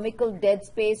anatomical dead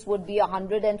space would be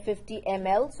 150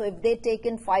 ml. So if they take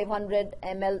in 500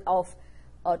 ml of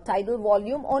tidal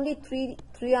volume, only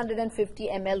 350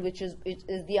 ml, which is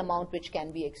the amount which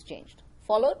can be exchanged.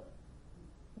 Followed?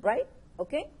 Right?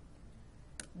 Okay?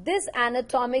 This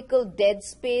anatomical dead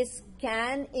space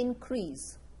can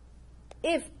increase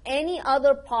if any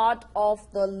other part of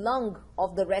the lung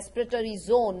of the respiratory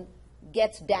zone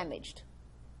gets damaged.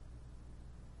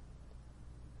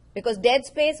 Because dead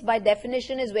space by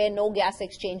definition is where no gas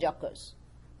exchange occurs.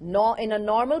 No, in a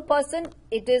normal person,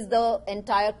 it is the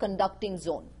entire conducting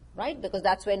zone, right? Because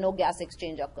that's where no gas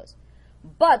exchange occurs.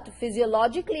 But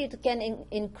physiologically it can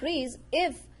increase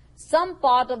if some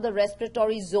part of the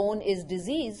respiratory zone is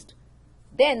diseased,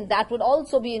 then that would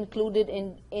also be included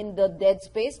in the dead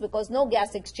space because no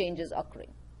gas exchange is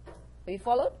occurring. Are you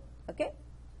followed? Okay.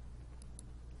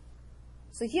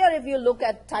 So here if you look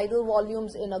at tidal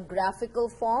volumes in a graphical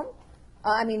form,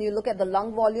 you look at the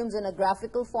lung volumes in a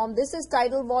graphical form, this is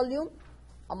tidal volume,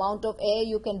 amount of air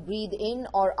you can breathe in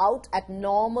or out at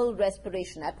normal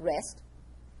respiration, at rest.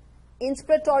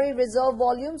 Inspiratory reserve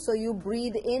volume, so you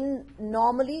breathe in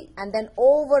normally and then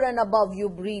over and above you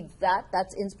breathe that,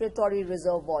 that's inspiratory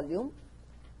reserve volume.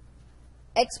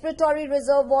 Expiratory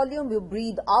reserve volume, you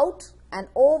breathe out and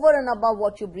over and above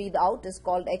what you breathe out is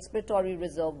called expiratory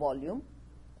reserve volume.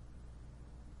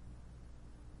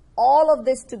 All of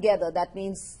this together, that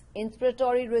means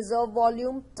inspiratory reserve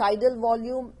volume, tidal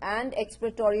volume and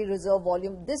expiratory reserve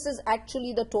volume, this is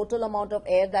actually the total amount of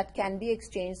air that can be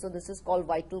exchanged, so this is called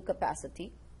vital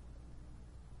capacity.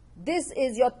 This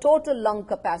is your total lung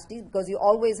capacity because you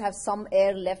always have some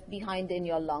air left behind in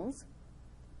your lungs.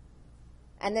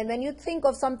 And then when you think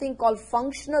of something called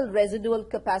functional residual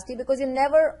capacity, because you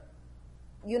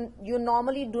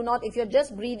normally do not, if you're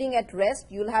just breathing at rest,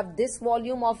 you'll have this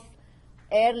volume of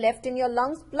air left in your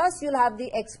lungs, plus you'll have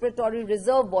the expiratory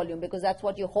reserve volume because that's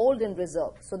what you hold in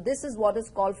reserve. So this is what is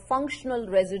called functional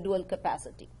residual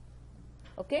capacity.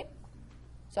 Okay?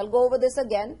 So I'll go over this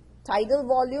again. Tidal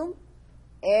volume,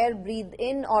 air breathed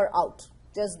in or out,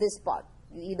 just this part.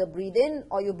 You either breathe in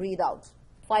or you breathe out,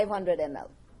 500 ml.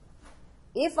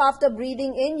 If after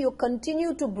breathing in you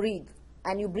continue to breathe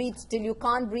and you breathe till you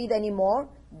can't breathe anymore,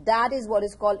 that is what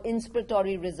is called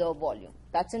inspiratory reserve volume.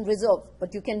 That's in reserve,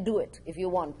 but you can do it if you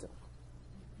want to.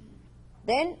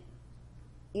 Then,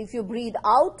 if you breathe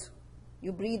out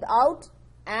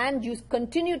and you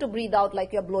continue to breathe out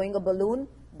like you're blowing a balloon,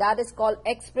 that is called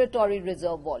expiratory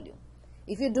reserve volume.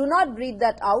 If you do not breathe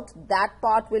that out, that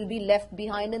part will be left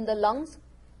behind in the lungs,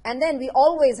 and then we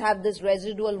always have this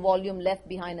residual volume left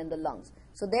behind in the lungs.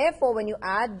 So therefore, when you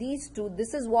add these two,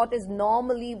 this is what is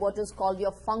normally what is called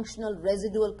your functional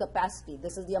residual capacity.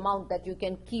 This is the amount that you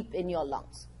can keep in your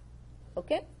lungs.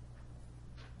 Okay?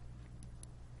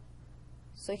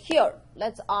 So here,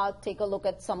 let's take a look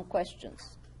at some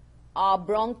questions. Are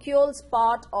bronchioles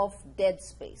part of dead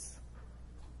space?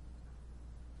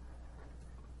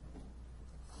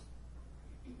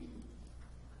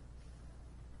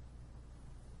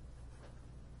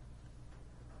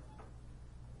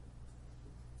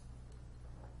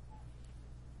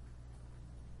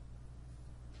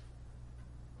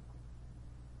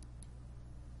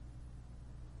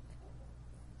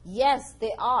 Yes,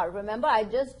 they are. Remember, I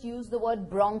just used the word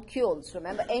bronchioles.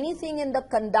 Remember, anything in the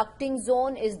conducting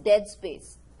zone is dead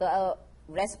space. The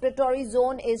respiratory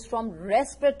zone is from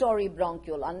respiratory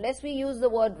bronchiole. Unless we use the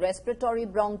word respiratory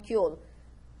bronchiole,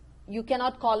 you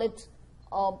cannot call it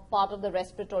part of the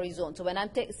respiratory zone. So when I'm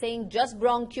saying just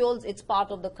bronchioles, it's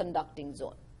part of the conducting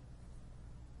zone.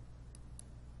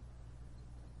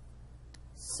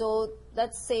 So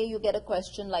let's say you get a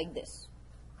question like this.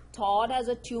 Todd has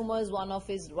a tumor as one of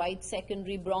his right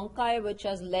secondary bronchi, which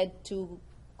has led to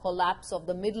collapse of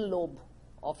the middle lobe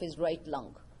of his right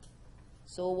lung.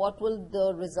 So what will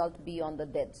the result be on the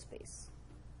dead space?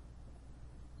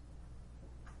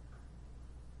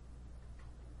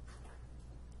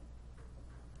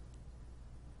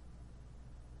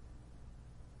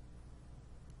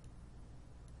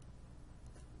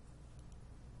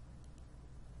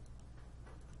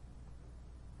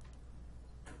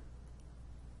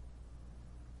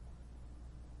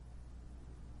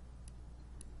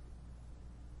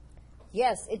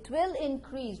 Yes, it will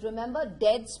increase. Remember,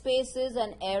 dead space is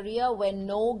an area where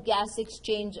no gas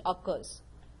exchange occurs.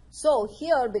 So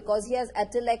here, because he has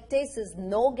atelectasis,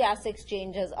 no gas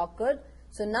exchange has occurred.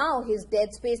 So now his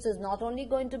dead space is not only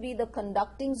going to be the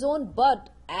conducting zone, but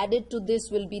added to this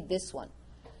will be this one.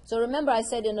 So remember, I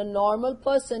said in a normal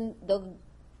person,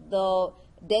 the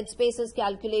dead space is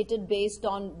calculated based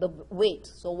on the weight.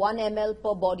 So 1 ml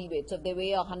per body weight. So if they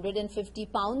weigh 150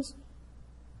 pounds,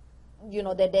 you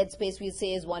know, their dead space we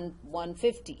say is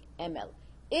 150 ml.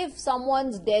 If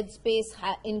someone's dead space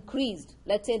increased,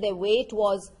 let's say their weight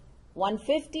was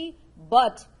 150,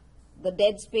 but the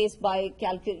dead space by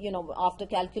after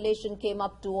calculation came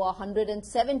up to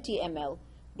 170 ml,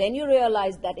 then you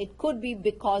realize that it could be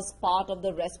because part of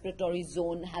the respiratory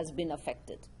zone has been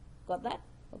affected. Got that?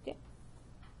 Okay.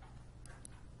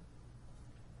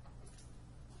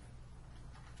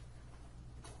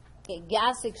 Okay,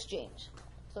 gas exchange.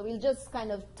 So we'll just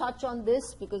kind of touch on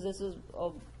this because this is a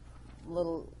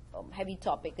little heavy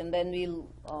topic, and then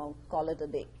we'll call it a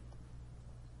day.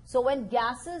 So when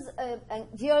gases, and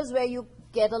here's where you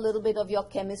get a little bit of your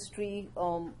chemistry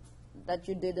that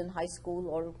you did in high school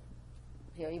or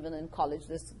here even in college,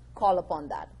 this call upon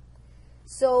that.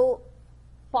 So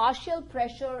partial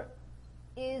pressure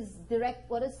is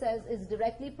what it says is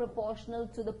directly proportional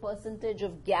to the percentage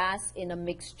of gas in a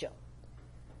mixture.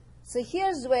 So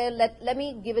here's where, let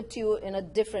me give it to you in a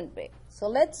different way. So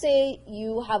let's say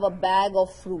you have a bag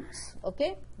of fruits,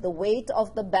 okay? The weight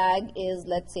of the bag is,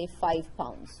 let's say, 5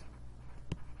 pounds.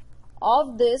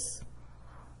 Of this,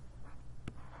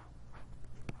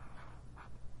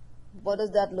 what does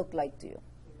that look like to you?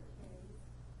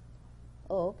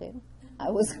 Oh, okay. I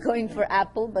was going for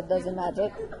apple, but doesn't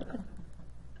matter.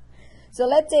 So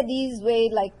let's say these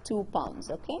weigh like 2 pounds,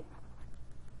 okay?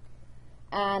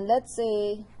 And let's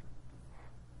say,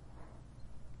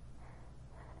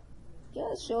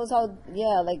 yeah, it shows how,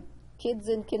 like kids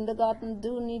in kindergarten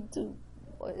do need to,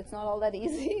 it's not all that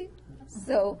easy.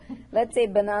 So let's say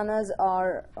bananas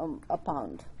are a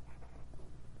pound.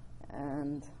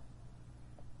 And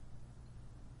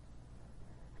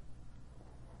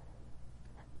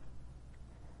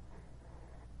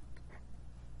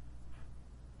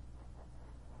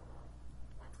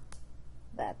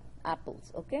that,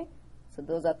 apples, okay? So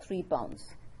those are 3 pounds.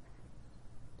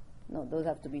 No, those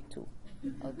have to be 2.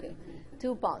 Okay,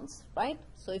 2 pounds, right?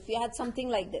 So if you had something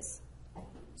like this.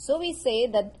 So we say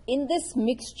that in this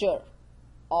mixture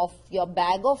of your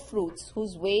bag of fruits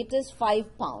whose weight is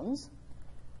 5 pounds,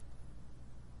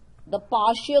 the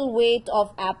partial weight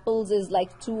of apples is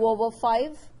like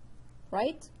 2/5,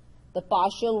 right? The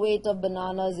partial weight of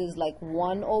bananas is like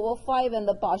 1/5, and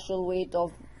the partial weight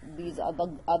of these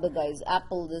other guys,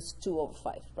 apples, is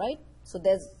 2/5, right? So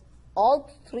there's all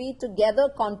 3 together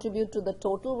contribute to the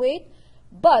total weight,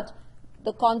 but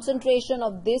the concentration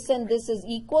of this and this is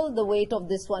equal, the weight of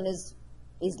this one is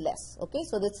less, okay?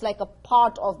 So that's like a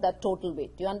part of that total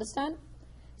weight. Do you understand?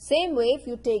 Same way, if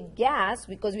you take gas,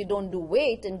 because we don't do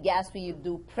weight, in gas we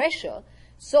do pressure.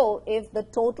 So if the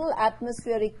total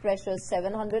atmospheric pressure is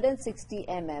 760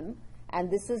 mm, and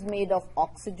this is made of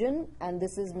oxygen, and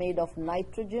this is made of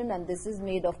nitrogen, and this is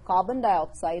made of carbon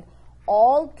dioxide,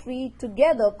 all 3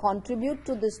 together contribute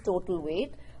to this total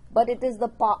weight, but it is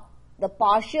the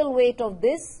partial weight of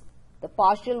this, the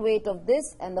partial weight of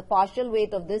this, and the partial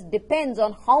weight of this depends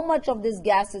on how much of this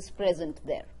gas is present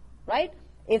there, right?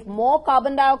 If more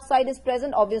carbon dioxide is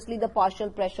present, obviously the partial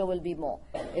pressure will be more.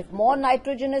 If more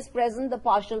nitrogen is present, the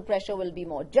partial pressure will be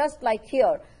more. Just like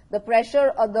here, the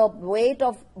pressure or the weight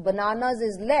of bananas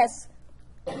is less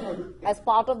as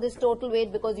part of this total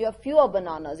weight because you have fewer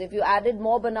bananas. If you added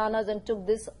more bananas and took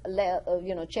this,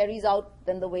 cherries out,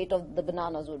 then the weight of the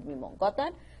bananas would be more. Got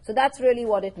that? So that's really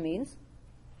what it means.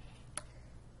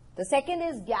 The second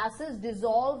is gases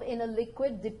dissolve in a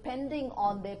liquid depending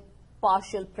on their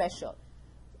partial pressure.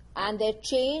 And their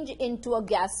change into a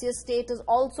gaseous state is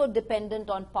also dependent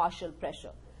on partial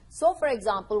pressure. So, for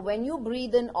example, when you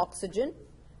breathe in oxygen,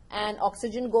 and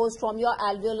oxygen goes from your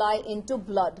alveoli into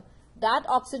blood, that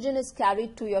oxygen is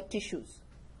carried to your tissues.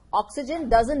 Oxygen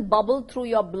doesn't bubble through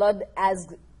your blood as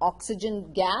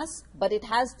oxygen gas, but it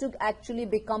has to actually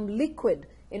become liquid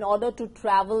in order to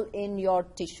travel in your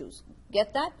tissues.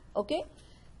 Get that? Okay?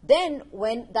 Then,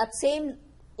 when that same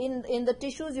in the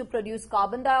tissues, you produce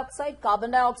carbon dioxide.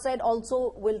 Carbon dioxide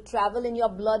also will travel in your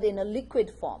blood in a liquid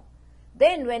form.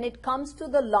 Then when it comes to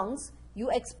the lungs,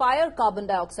 you expire carbon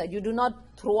dioxide. You do not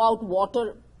throw out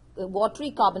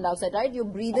watery carbon dioxide, right? You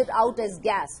breathe it out as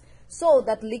gas. So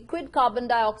that liquid carbon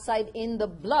dioxide in the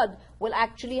blood will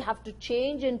actually have to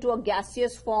change into a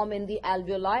gaseous form in the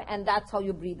alveoli, and that's how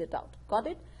you breathe it out. Got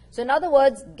it? So in other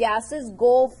words, gases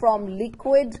go from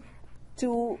liquid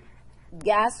to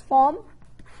gas form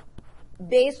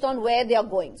based on where they are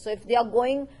going. So if they are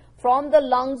going from the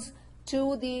lungs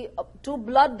to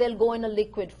blood, they'll go in a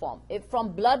liquid form. If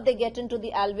from blood they get into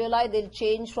the alveoli, they'll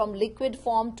change from liquid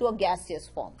form to a gaseous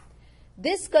form.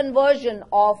 This conversion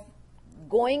of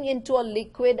going into a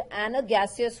liquid and a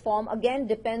gaseous form again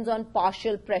depends on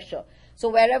partial pressure. So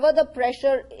wherever the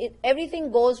pressure,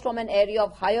 everything goes from an area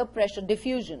of higher pressure,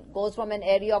 diffusion goes from an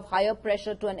area of higher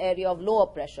pressure to an area of lower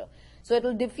pressure. So it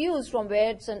will diffuse from where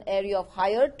it's an area of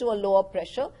higher to a lower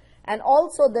pressure. And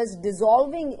also this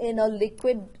dissolving in a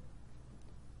liquid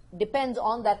depends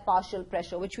on that partial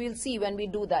pressure, which we'll see when we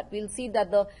do that. We'll see that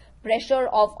the pressure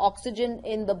of oxygen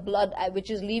in the blood,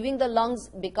 which is leaving the lungs,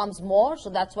 becomes more.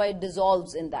 So that's why it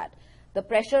dissolves in that. The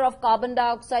pressure of carbon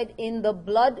dioxide in the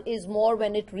blood is more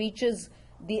when it reaches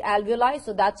the alveoli.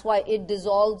 So that's why it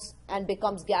dissolves and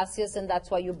becomes gaseous, and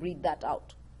that's why you breathe that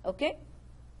out. Okay?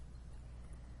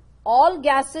 All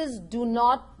gases do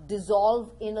not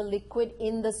dissolve in a liquid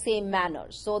in the same manner.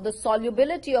 So the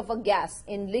solubility of a gas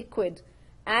in liquid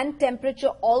and temperature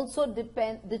also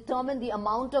determine the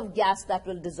amount of gas that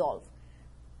will dissolve.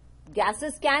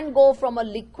 Gases can go from a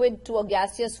liquid to a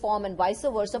gaseous form and vice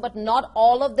versa, but not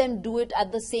all of them do it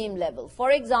at the same level.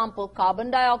 For example, carbon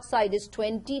dioxide is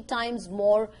 20 times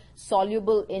more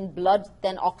soluble in blood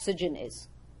than oxygen is.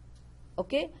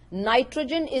 Okay?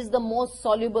 Nitrogen is the most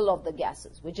soluble of the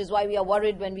gases, which is why we are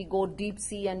worried when we go deep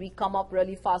sea and we come up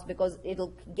really fast, because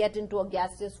it'll get into a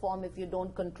gaseous form if you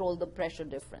don't control the pressure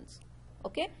difference.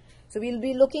 Okay? So we'll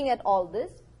be looking at all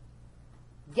this.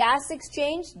 Gas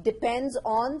exchange depends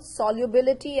on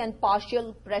solubility and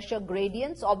partial pressure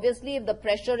gradients. Obviously, if the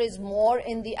pressure is more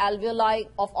in the alveoli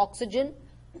of oxygen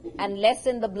and less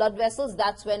in the blood vessels,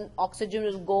 that's when oxygen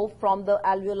will go from the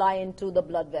alveoli into the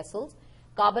blood vessels.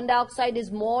 Carbon dioxide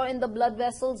is more in the blood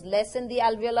vessels, less in the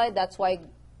alveoli. That's why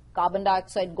carbon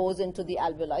dioxide goes into the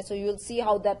alveoli. So you'll see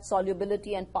how that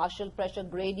solubility and partial pressure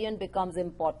gradient becomes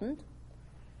important.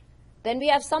 Then we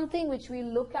have something which we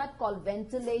look at called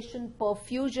ventilation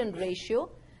perfusion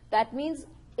ratio. That means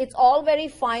it's all very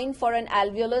fine for an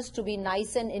alveolus to be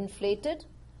nice and inflated,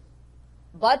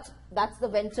 but that's the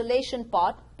ventilation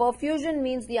part. Perfusion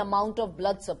means the amount of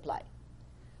blood supply.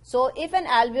 So if an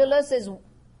alveolus is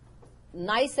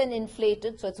nice and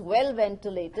inflated, so it's well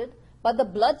ventilated, but the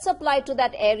blood supply to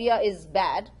that area is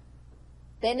bad,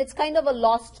 then it's kind of a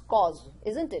lost cause,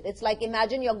 isn't it? It's like,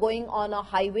 imagine you're going on a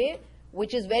highway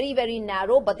which is very, very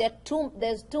narrow, but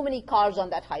there's too many cars on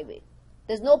that highway.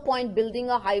 There's no point building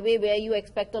a highway where you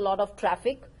expect a lot of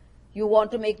traffic. You want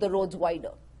to make the roads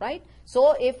wider, right?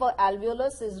 So if an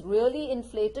alveolus is really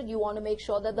inflated, you want to make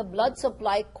sure that the blood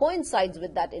supply coincides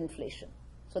with that inflation.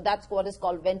 So that's what is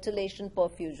called ventilation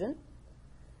perfusion.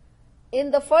 In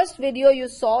the first video you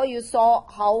saw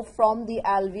how from the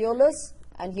alveolus,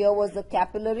 and here was the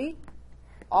capillary,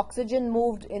 oxygen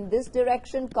moved in this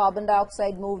direction, carbon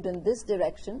dioxide moved in this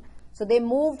direction. So they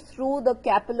moved through the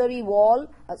capillary wall,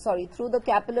 through the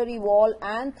capillary wall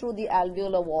and through the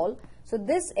alveolar wall. So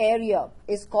this area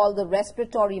is called the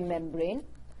respiratory membrane.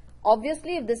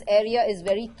 Obviously, if this area is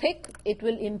very thick, it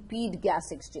will impede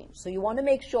gas exchange. So you want to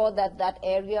make sure that that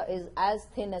area is as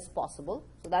thin as possible.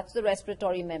 So that's the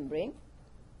respiratory membrane.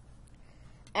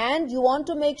 And you want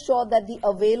to make sure that the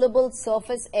available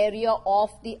surface area of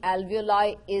the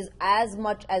alveoli is as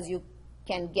much as you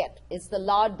can get. It's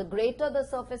the greater the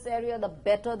surface area, the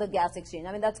better the gas exchange.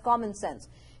 I mean, that's common sense.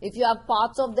 If you have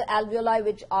parts of the alveoli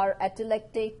which are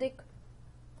atelectatic,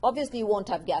 obviously you won't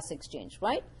have gas exchange,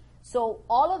 right? So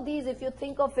all of these, if you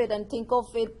think of it and think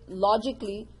of it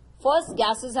logically, first,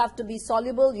 gases have to be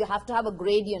soluble. You have to have a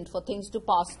gradient for things to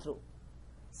pass through.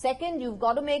 Second, you've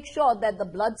got to make sure that the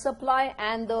blood supply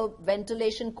and the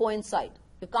ventilation coincide.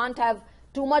 You can't have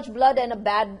too much blood and a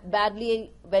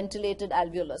badly ventilated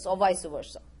alveolus, or vice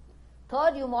versa.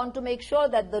 Third, you want to make sure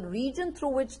that the region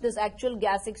through which this actual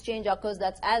gas exchange occurs,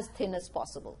 that's as thin as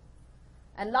possible.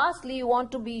 And lastly, you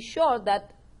want to be sure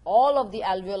that all of the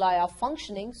alveoli are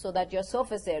functioning so that your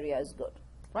surface area is good,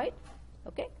 right?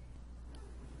 Okay?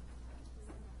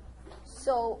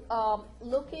 So,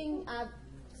 looking at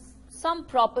some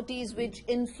properties which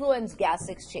influence gas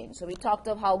exchange. So we talked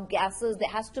of how gases, there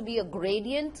has to be a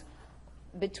gradient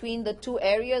between the two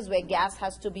areas where gas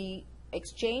has to be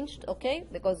exchanged, okay?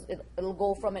 Because it'll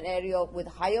go from an area with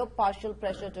higher partial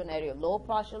pressure to an area of low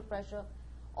partial pressure.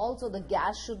 Also, the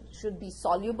gas should be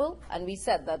soluble, and we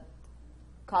said that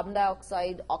carbon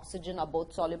dioxide, oxygen are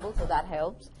both soluble, so that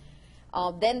helps.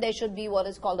 Then there should be what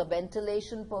is called a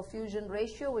ventilation-perfusion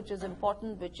ratio, which is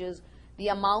important, which is the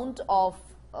amount of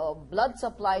blood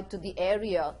supply to the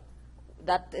area,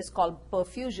 that is called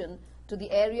perfusion, to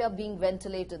the area being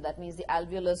ventilated. That means the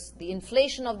alveolus, the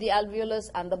inflation of the alveolus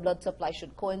and the blood supply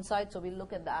should coincide, so we'll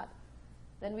look at that.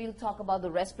 Then we'll talk about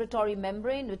the respiratory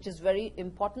membrane, which is very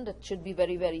important. It should be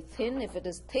very, very thin. If it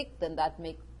is thick, then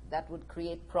that would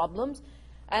create problems.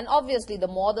 And obviously, the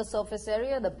more the surface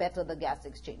area, the better the gas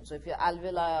exchange. So if your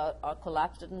alveoli are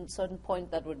collapsed at a certain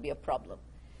point, that would be a problem.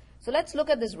 So let's look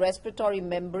at this respiratory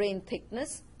membrane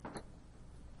thickness.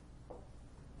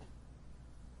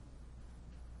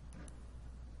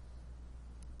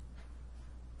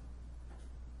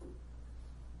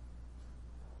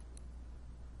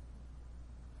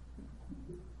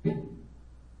 Okay.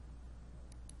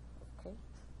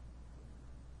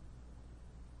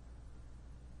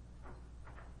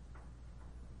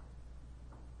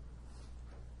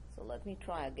 So let me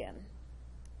try again.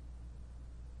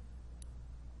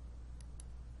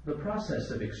 The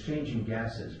process of exchanging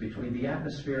gases between the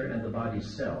atmosphere and the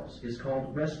body's cells is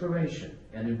called respiration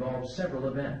and involves several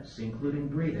events, including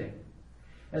breathing.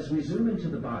 As we zoom into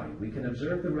the body, we can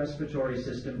observe the respiratory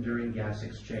system during gas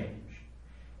exchange.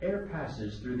 Air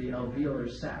passes through the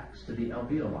alveolar sacs to the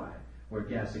alveoli, where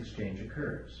gas exchange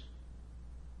occurs.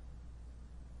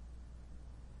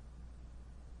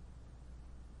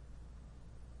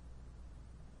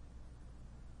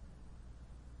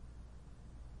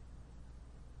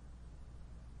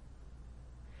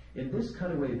 In this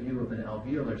cutaway view of an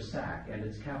alveolar sac and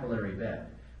its capillary bed,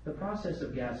 the process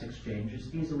of gas exchange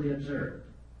is easily observed.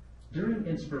 During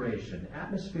inspiration,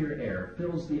 atmosphere air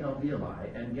fills the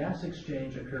alveoli and gas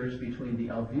exchange occurs between the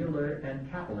alveolar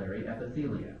and capillary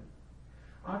epithelia.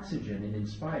 Oxygen in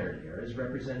inspired air is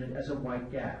represented as a white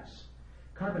gas.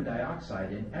 Carbon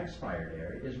dioxide in expired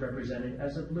air is represented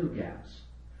as a blue gas.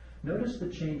 Notice the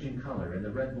change in color in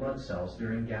the red blood cells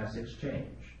during gas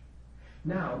exchange.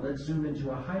 Now let's zoom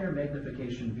into a higher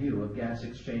magnification view of gas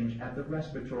exchange at the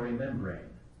respiratory membrane.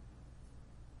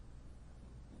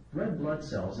 Red blood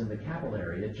cells in the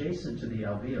capillary adjacent to the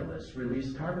alveolus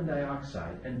release carbon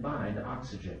dioxide and bind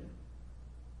oxygen.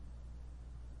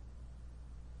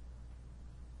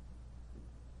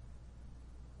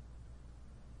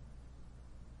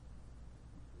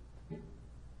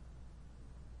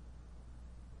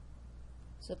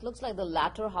 So it looks like the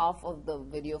latter half of the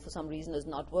video for some reason is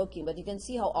not working, but you can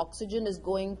see how oxygen is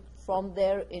going from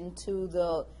there into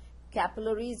the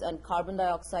capillaries and carbon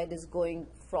dioxide is going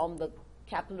from the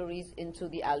capillaries into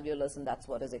the alveolus, and that's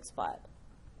what is expired.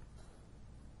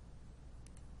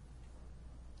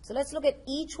 So let's look at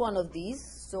each one of these.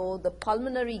 So the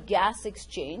pulmonary gas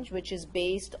exchange, which is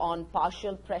based on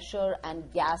partial pressure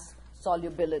and gas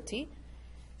solubility.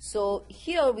 So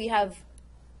here we have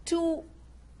two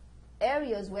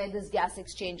areas where this gas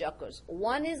exchange occurs.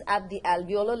 One is at the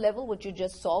alveolar level, which you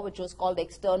just saw, which was called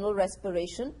external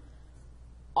respiration.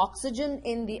 Oxygen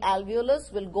in the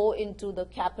alveolus will go into the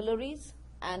capillaries,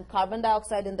 and carbon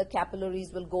dioxide in the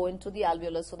capillaries will go into the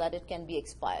alveolus so that it can be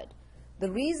expired.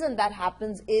 The reason that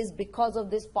happens is because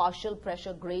of this partial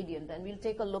pressure gradient, and we'll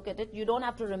take a look at it. You don't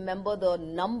have to remember the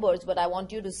numbers, but I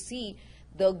want you to see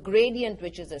the gradient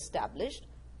which is established.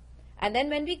 And then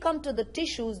when we come to the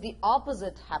tissues, the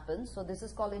opposite happens. So this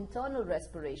is called internal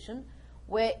respiration,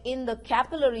 where in the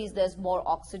capillaries there's more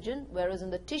oxygen, whereas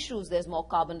in the tissues there's more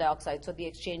carbon dioxide. So the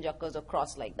exchange occurs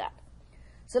across like that.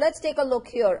 So let's take a look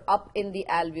here up in the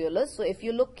alveolus. So if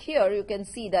you look here, you can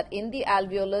see that in the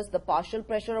alveolus, the partial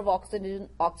pressure of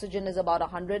oxygen is about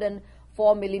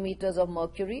 104 millimeters of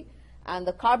mercury, and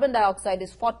the carbon dioxide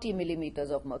is 40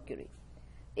 millimeters of mercury.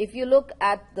 If you look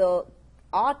at the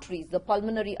arteries, the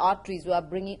pulmonary arteries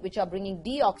which are bringing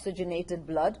deoxygenated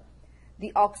blood,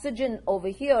 the oxygen over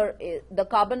here, the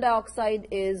carbon dioxide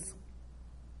is,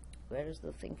 where is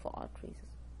the thing for arteries?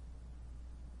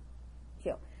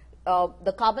 Here.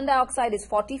 The carbon dioxide is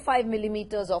 45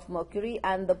 millimeters of mercury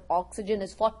and the oxygen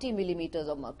is 40 millimeters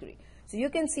of mercury. So you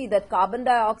can see that carbon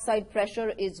dioxide pressure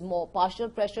is more, partial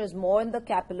pressure is more in the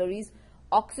capillaries,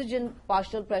 oxygen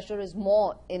partial pressure is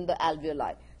more in the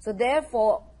alveoli. So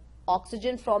therefore,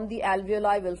 oxygen from the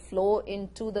alveoli will flow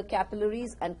into the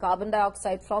capillaries and carbon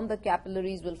dioxide from the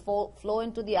capillaries will flow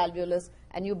into the alveolus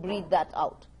and you breathe that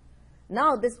out.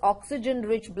 Now this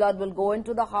oxygen-rich blood will go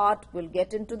into the heart, will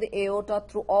get into the aorta,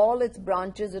 through all its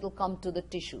branches it will come to the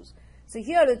tissues. So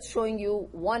here it's showing you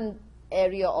one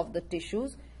area of the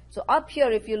tissues. So up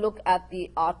here if you look at the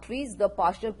arteries, the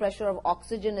partial pressure of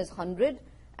oxygen is 100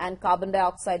 and carbon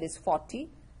dioxide is 40.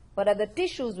 But at the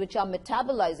tissues which are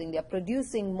metabolizing, they are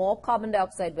producing more carbon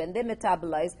dioxide when they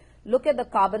metabolize. Look at the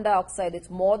carbon dioxide, it's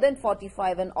more than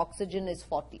 45 and oxygen is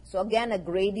 40. So again a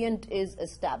gradient is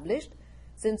established.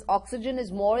 Since oxygen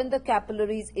is more in the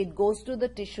capillaries, it goes to the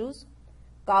tissues.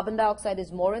 Carbon dioxide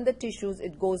is more in the tissues,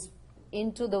 it goes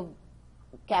into the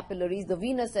capillaries, the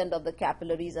venous end of the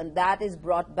capillaries, and that is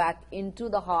brought back into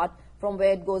the heart from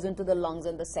where it goes into the lungs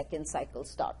and the second cycle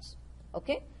starts.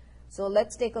 Okay? So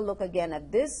let's take a look again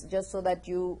at this, just so that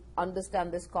you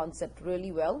understand this concept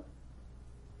really well.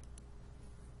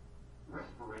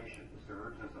 Respiration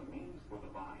serves as a means for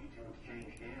the body to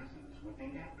exchange gases with the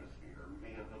atmosphere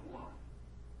via the blood.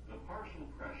 The partial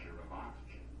pressure of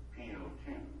oxygen, PO2,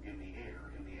 in the air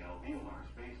in the alveolar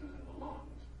spaces in the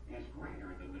lungs is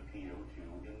greater than the PO2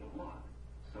 in the blood,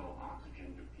 so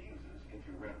oxygen diffuses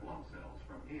into red blood cells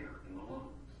from air in the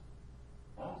lungs.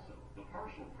 Also, the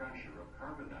partial pressure of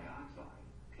carbon dioxide,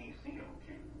 PCO2,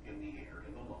 in the air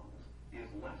in the lungs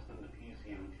is less than the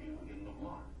PCO2 in the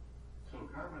blood, so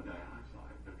carbon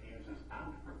dioxide diffuses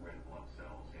out from red blood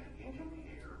cells and into the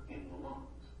air in the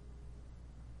lungs.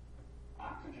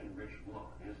 Oxygen-rich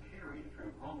blood is carried through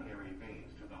pulmonary veins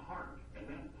to the heart and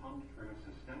then pumped through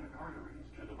systemic arteries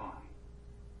to the body.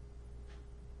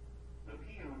 The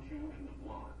PO2 in the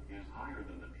blood is higher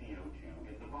than the PO2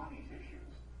 in the body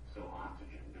tissues, so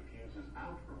oxygen diffuses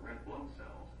out from red blood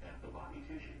cells at the body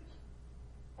tissues.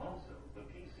 Also, the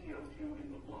PCO2 in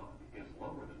the blood is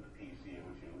lower than the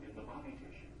PCO2 in the body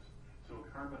tissues, so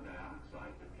carbon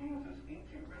dioxide diffuses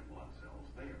into red blood cells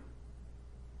there.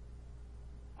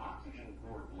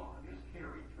 Oxygen-poor blood is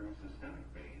carried through systemic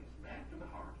veins back to the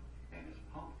heart and is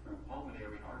pumped through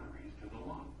pulmonary arteries to the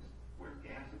lungs, where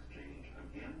gas exchange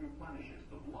again replenishes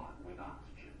the blood with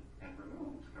oxygen and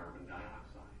removes carbon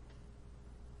dioxide.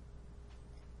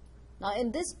 Now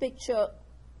in this picture,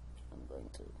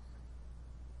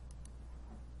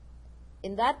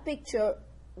 in that picture,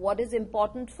 what is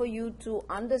important for you to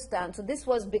understand, so this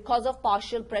was because of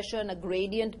partial pressure and a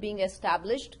gradient being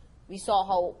established. We saw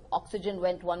how oxygen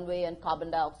went one way and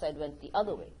carbon dioxide went the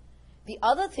other way. The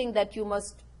other thing that you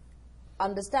must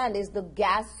understand is the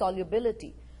gas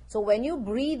solubility. So when you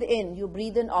breathe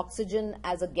in oxygen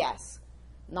as a gas.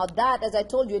 Now that, as I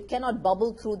told you, it cannot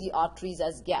bubble through the arteries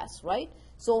as gas, right?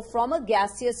 So from a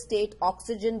gaseous state,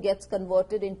 oxygen gets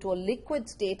converted into a liquid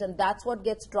state, and that's what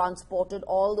gets transported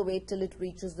all the way till it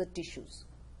reaches the tissues.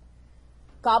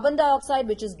 Carbon dioxide,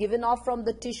 which is given off from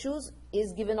the tissues,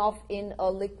 is given off in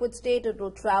a liquid state. It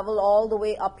will travel all the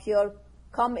way up here,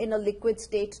 come in a liquid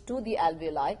state to the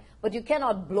alveoli, but you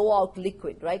cannot blow out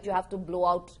liquid, right? You have to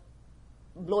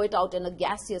blow it out in a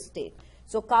gaseous state.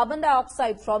 So carbon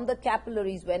dioxide from the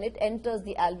capillaries, when it enters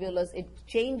the alveolus, it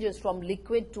changes from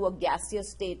liquid to a gaseous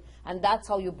state, and that's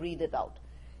how you breathe it out.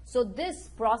 So this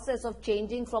process of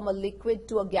changing from a liquid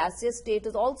to a gaseous state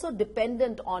is also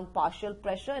dependent on partial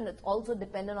pressure, and it's also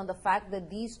dependent on the fact that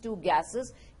these two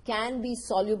gases can be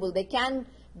soluble. They can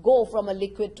go from a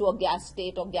liquid to a gas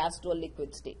state or gas to a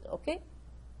liquid state, okay?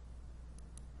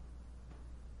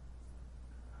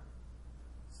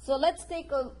 So let's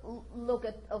take a look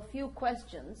at a few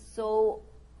questions. So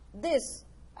this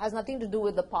has nothing to do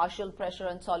with the partial pressure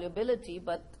and solubility,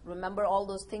 but remember all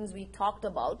those things we talked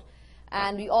about.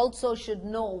 And we also should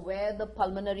know where the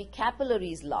pulmonary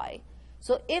capillaries lie.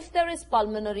 So if there is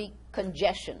pulmonary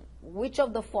congestion, which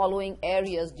of the following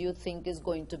areas do you think is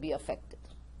going to be affected?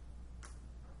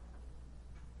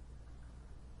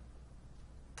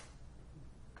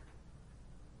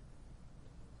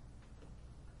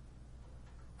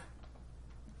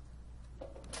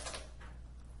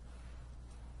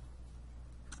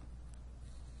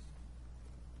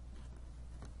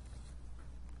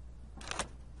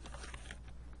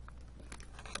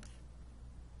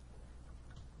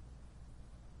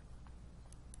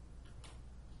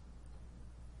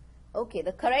 Okay,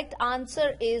 the correct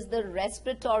answer is the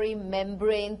respiratory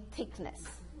membrane thickness.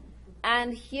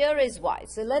 And here is why.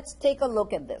 So let's take a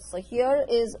look at this. So here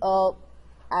is a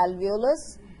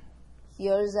alveolus,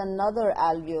 here is another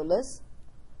alveolus,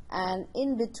 and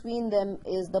in between them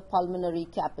is the pulmonary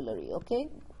capillary, okay?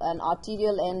 An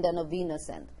arterial end and a venous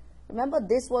end. Remember,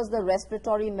 this was the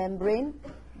respiratory membrane,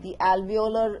 the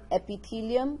alveolar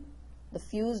epithelium, the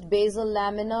fused basal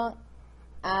lamina,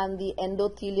 and the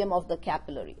endothelium of the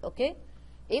capillary, okay?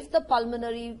 If the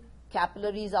pulmonary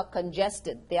capillaries are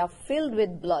congested, they are filled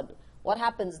with blood, what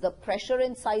happens? The pressure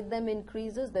inside them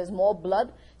increases, there's more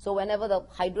blood, so whenever the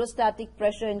hydrostatic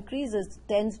pressure increases,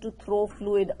 it tends to throw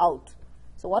fluid out.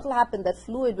 So what will happen? That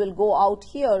fluid will go out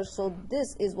here, so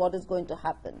this is what is going to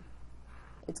happen.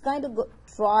 It's going to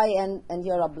try and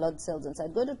here are blood cells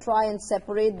inside, going to try and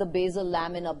separate the basal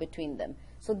lamina between them.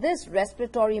 So this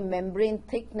respiratory membrane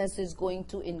thickness is going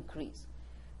to increase.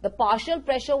 The partial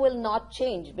pressure will not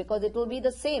change because it will be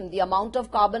the same. The amount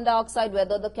of carbon dioxide,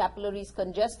 whether the capillary is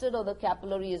congested or the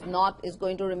capillary is not, is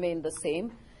going to remain the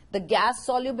same. The gas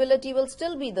solubility will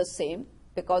still be the same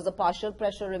because the partial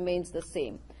pressure remains the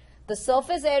same. The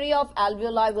surface area of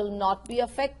alveoli will not be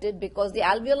affected because the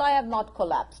alveoli have not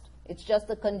collapsed. It's just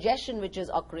the congestion which is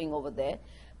occurring over there.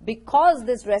 Because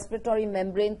this respiratory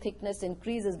membrane thickness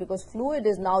increases, because fluid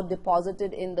is now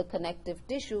deposited in the connective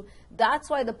tissue,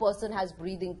 that's why the person has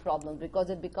breathing problems,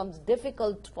 because it becomes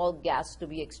difficult for gas to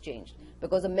be exchanged,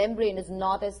 because the membrane is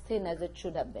not as thin as it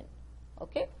should have been.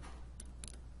 Okay?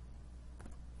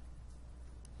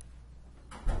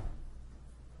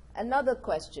 Another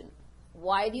question.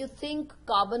 Why do you think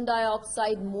carbon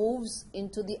dioxide moves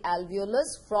into the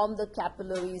alveolus from the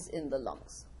capillaries in the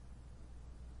lungs?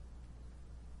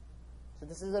 So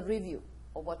this is a review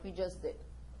of what we just did.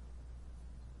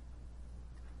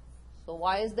 So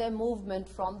why is there movement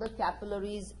from the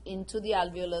capillaries into the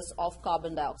alveolus of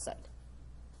carbon dioxide?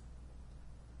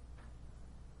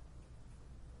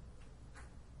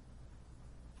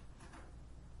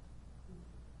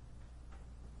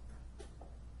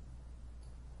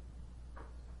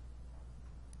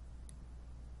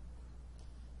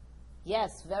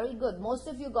 Yes, very good. Most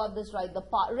of you got this right.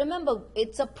 Remember,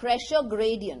 it's a pressure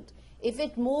gradient. If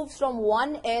it moves from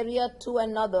one area to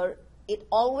another, it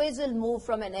always will move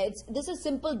from an edge. This is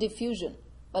simple diffusion,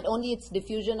 but only it's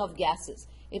diffusion of gases.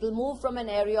 It will move from an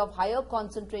area of higher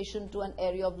concentration to an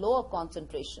area of lower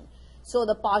concentration. So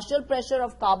the partial pressure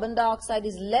of carbon dioxide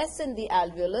is less in the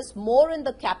alveolus, more in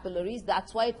the capillaries.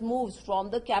 That's why it moves from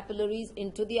the capillaries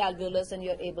into the alveolus and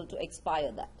you're able to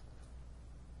expire that.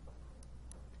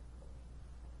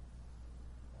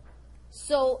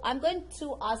 So I'm going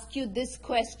to ask you this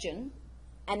question,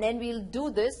 and then we'll do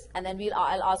this, and then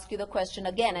I'll ask you the question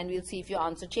again, and we'll see if your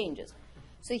answer changes.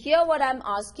 So here what I'm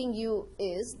asking you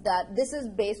is that this is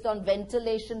based on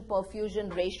ventilation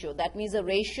perfusion ratio. That means a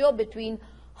ratio between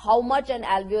how much an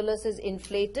alveolus is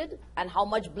inflated and how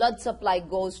much blood supply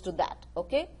goes to that,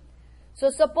 okay? So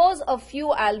suppose a few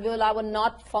alveoli were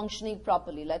not functioning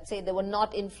properly. Let's say they were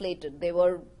not inflated. They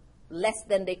were less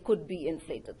than they could be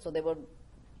inflated. So they were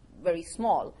very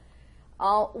small.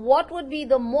 What would be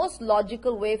the most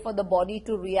logical way for the body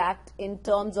to react in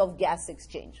terms of gas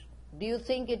exchange? Do you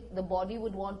think the body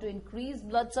would want to increase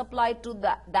blood supply to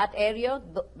that area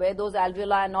where those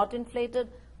alveoli are not inflated,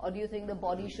 or do you think the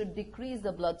body should decrease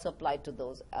the blood supply to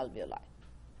those alveoli?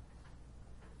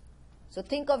 So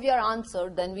think of your answer,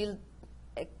 then we'll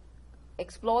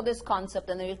explore this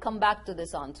concept, and then we'll come back to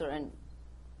this answer and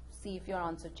see if your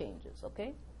answer changes,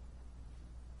 okay?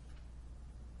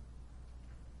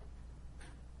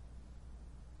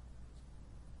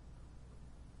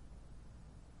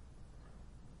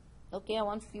 Okay, I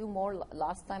want a few more.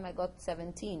 Last time I got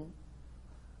 17.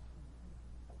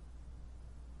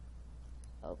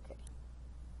 Okay.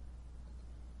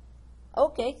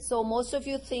 Okay, so most of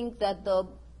you think that the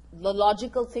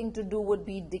logical thing to do would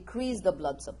be decrease the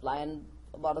blood supply, and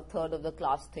about a third of the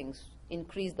class thinks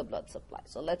increase the blood supply.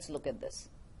 So let's look at this.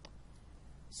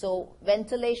 So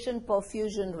ventilation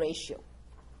perfusion ratio.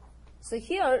 So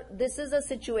here, this is a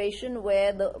situation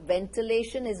where the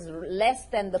ventilation is less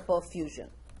than the perfusion.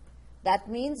 That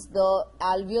means the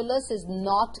alveolus is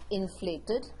not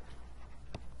inflated,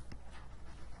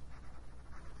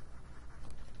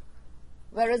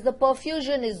 whereas the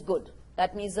perfusion is good.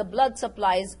 That means the blood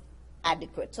supply is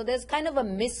adequate. So there's kind of a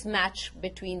mismatch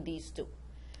between these two.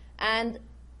 And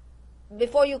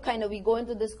before we go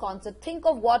into this concept, think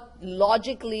of what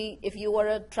logically, if you were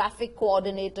a traffic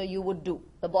coordinator, you would do.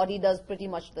 The body does pretty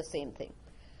much the same thing.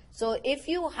 So if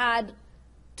you had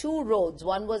two roads,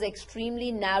 one was extremely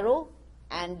narrow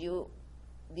and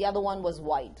the other one was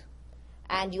wide,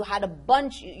 and you had a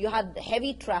bunch, you had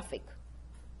heavy traffic,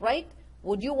 right?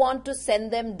 Would you want to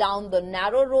send them down the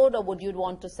narrow road, or would you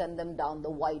want to send them down the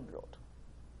wide road?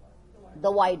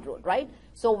 The wide road, right?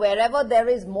 So wherever there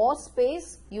is more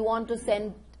space, you want to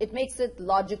send, it makes it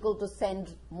logical to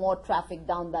send more traffic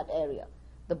down that area.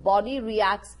 The body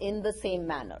reacts in the same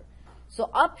manner. So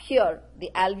up here, the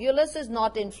alveolus is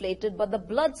not inflated, but the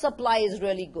blood supply is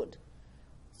really good.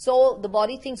 So the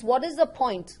body thinks, what is the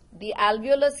point? The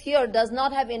alveolus here does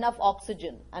not have enough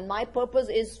oxygen, and my purpose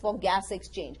is for gas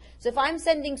exchange. So if I'm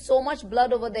sending so much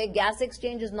blood over there, gas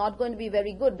exchange is not going to be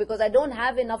very good because I don't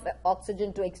have enough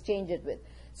oxygen to exchange it with.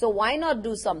 So why not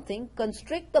do something?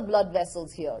 Constrict the blood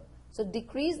vessels here. So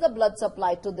decrease the blood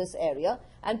supply to this area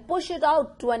and push it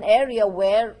out to an area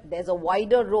where there's a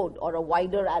wider road or a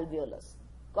wider alveolus.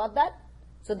 Got that?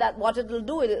 So that what it will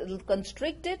do, it will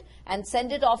constrict it and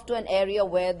send it off to an area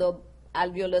where the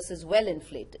alveolus is well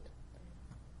inflated.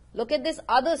 Look at this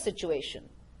other situation.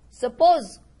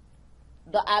 Suppose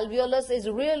the alveolus is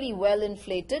really well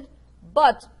inflated,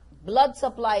 but blood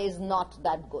supply is not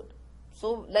that good.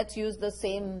 So let's use the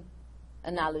same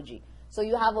analogy. So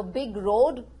you have a big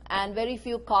road and very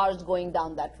few cars going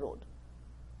down that road.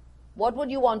 What would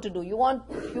you want to do? You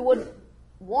would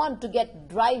want to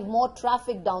drive more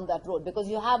traffic down that road because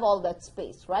you have all that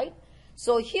space, right?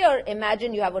 So here,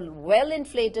 imagine you have a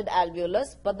well-inflated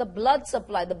alveolus, but the blood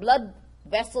supply, the blood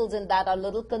vessels in that are a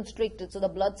little constricted, so the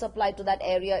blood supply to that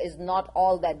area is not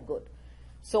all that good.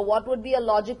 So what would be a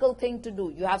logical thing to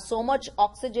do? You have so much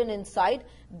oxygen inside,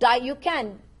 you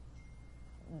can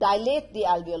dilate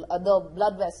the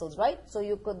blood vessels, right? So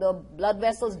the blood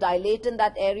vessels dilate in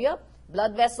that area.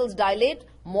 Blood vessels dilate,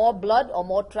 more blood or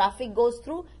more traffic goes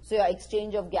through, so your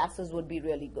exchange of gases would be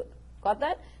really good. Got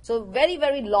that? So very,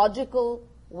 very logical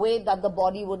way that the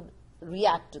body would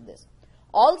react to this.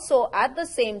 Also, at the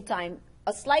same time,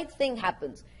 a slight thing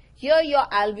happens. Here your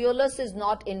alveolus is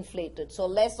not inflated, so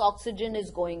less oxygen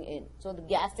is going in. So the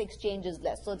gas exchange is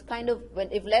less. So it's kind of,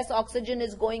 if less oxygen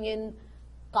is going in,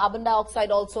 carbon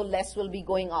dioxide also less will be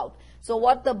going out. So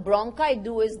what the bronchi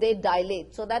do is they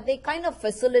dilate so that they kind of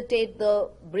facilitate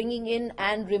the bringing in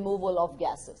and removal of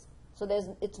gases. So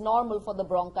it's normal for the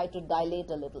bronchi to dilate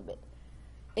a little bit.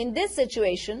 In this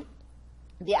situation,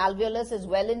 the alveolus is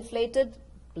well inflated,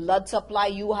 blood supply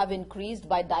you have increased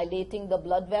by dilating the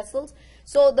blood vessels.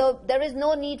 So there is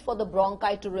no need for the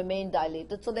bronchi to remain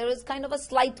dilated. So there is kind of a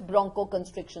slight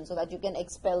bronchoconstriction so that you can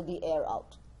expel the air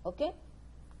out. Okay?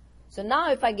 So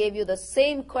now if I gave you the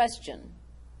same question,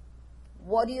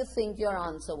 what do you think your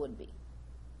answer would be?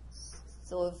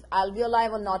 So if alveoli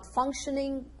were not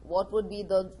functioning, what would be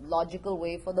the logical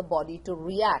way for the body to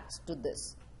react to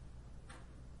this?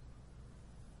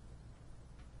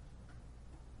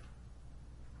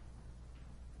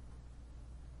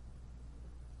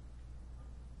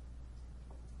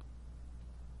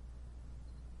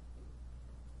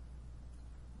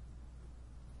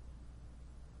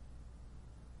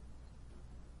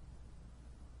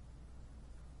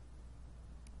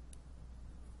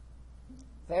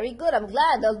 Very good. I'm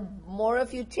glad the more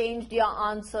of you changed your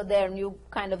answer there and you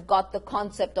kind of got the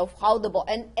concept of how the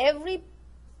body, and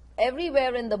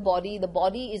everywhere in the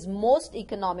body is most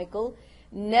economical,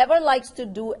 never likes to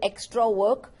do extra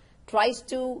work, tries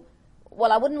to,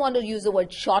 well, I wouldn't want to use the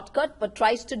word shortcut, but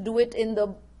tries to do it in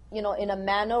in a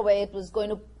manner where it was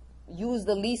going to use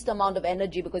the least amount of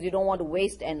energy because you don't want to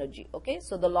waste energy. Okay?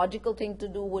 So the logical thing to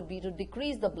do would be to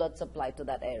decrease the blood supply to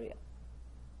that area.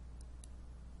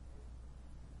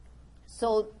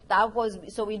 So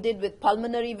we did with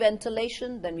pulmonary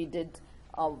ventilation, then we did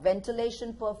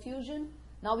ventilation perfusion.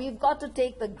 Now we've got to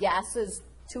take the gases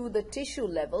to the tissue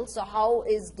level. So how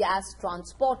is gas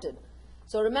transported?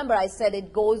 So remember I said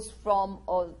it goes from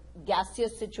a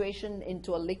gaseous situation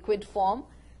into a liquid form.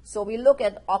 So we look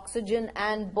at oxygen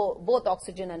and both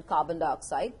oxygen and carbon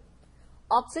dioxide.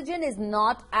 Oxygen is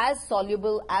not as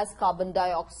soluble as carbon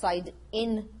dioxide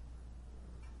in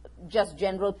just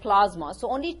general plasma. So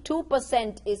only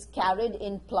 2% is carried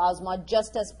in plasma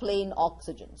just as plain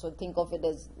oxygen. So think of it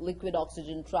as liquid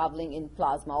oxygen traveling in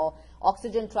plasma or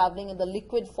oxygen traveling in the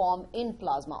liquid form in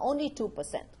plasma. Only 2%.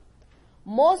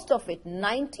 Most of it,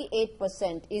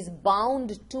 98%, is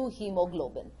bound to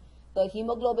hemoglobin. The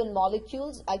hemoglobin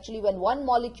molecules, actually when one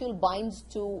molecule binds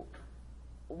to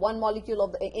one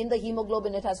molecule in the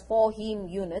hemoglobin, it has 4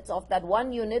 heme units. Of that,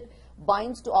 1 unit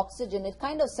binds to oxygen. It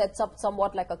kind of sets up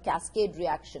somewhat like a cascade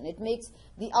reaction. It makes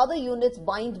the other units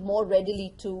bind more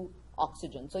readily to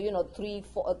oxygen. So, 3,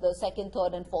 4, the second,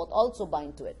 third, and fourth also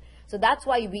bind to it. So that's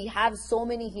why we have so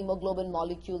many hemoglobin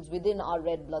molecules within our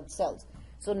red blood cells.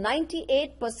 So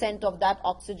 98% of that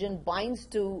oxygen binds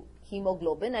to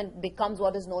hemoglobin and becomes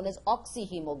what is known as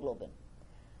oxyhemoglobin.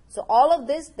 So all of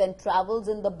this then travels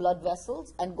in the blood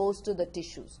vessels and goes to the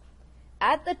tissues.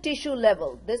 At the tissue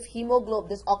level, this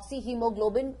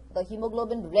oxyhemoglobin, the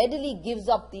hemoglobin readily gives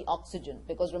up the oxygen,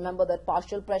 because remember that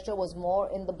partial pressure was more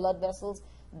in the blood vessels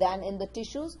than in the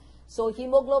tissues. So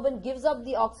hemoglobin gives up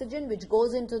the oxygen which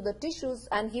goes into the tissues,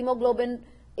 and hemoglobin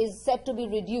is said to be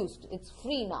reduced. It's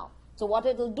free now. So what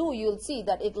it will do, you'll see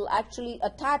that it will actually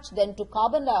attach then to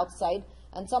carbon dioxide,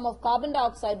 and some of carbon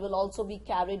dioxide will also be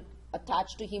carried,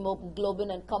 attached to hemoglobin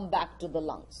and come back to the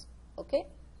lungs. Okay?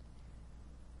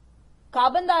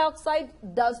 Carbon dioxide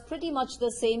does pretty much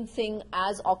the same thing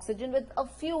as oxygen with a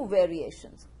few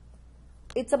variations.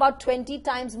 It's about 20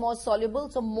 times more soluble,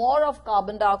 so more of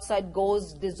carbon dioxide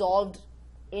goes dissolved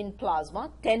in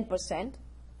plasma, 10%.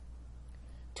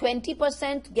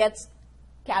 20% gets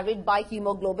carried by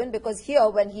hemoglobin, because here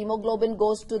when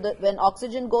when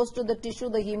oxygen goes to the tissue,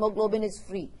 the hemoglobin is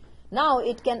free. Now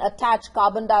it can attach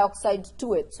carbon dioxide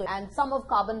to it. So, and some of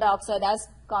carbon dioxide,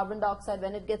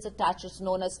 when it gets attached, is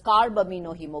known as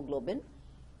carbaminohemoglobin.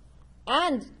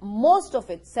 And most of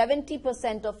it,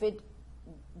 70% of it,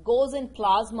 goes in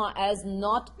plasma as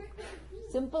not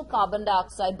simple carbon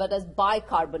dioxide, but as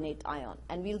bicarbonate ion.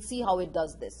 And we'll see how it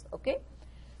does this, okay?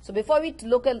 So before we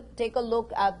take a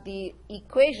look at the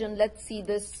equation, let's see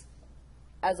this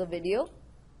as a video.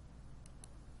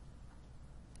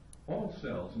 All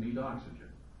cells need oxygen.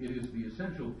 It is the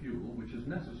essential fuel which is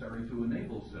necessary to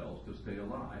enable cells to stay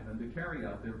alive and to carry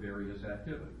out their various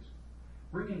activities.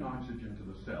 Bringing oxygen to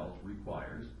the cells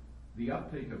requires the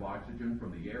uptake of oxygen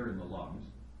from the air in the lungs,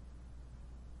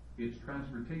 its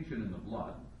transportation in the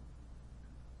blood,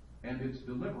 and its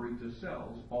delivery to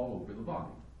cells all over the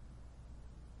body.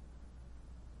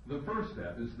 The first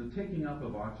step is the taking up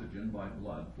of oxygen by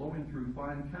blood flowing through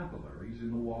fine capillaries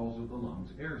in the walls of the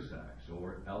lungs' air sacs,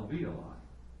 or alveoli.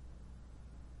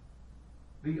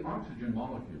 The oxygen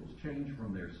molecules change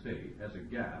from their state as a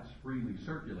gas freely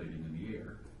circulating in the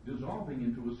air, dissolving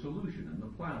into a solution in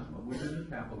the plasma within the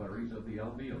capillaries of the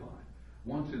alveoli.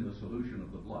 Once in the solution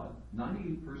of the blood,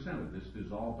 98% of this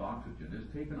dissolved oxygen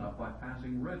is taken up by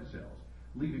passing red cells,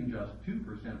 leaving just 2%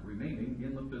 remaining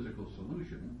in the physical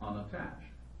solution unattached.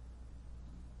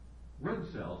 Red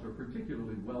cells are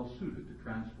particularly well suited to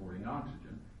transporting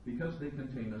oxygen because they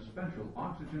contain a special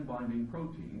oxygen-binding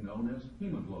protein known as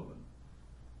hemoglobin.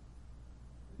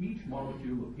 Each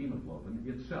molecule of hemoglobin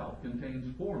itself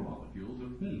contains 4 molecules of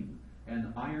heme,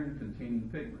 an iron-containing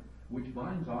pigment, which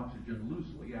binds oxygen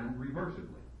loosely and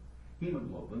reversibly.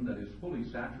 Hemoglobin that is fully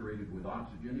saturated with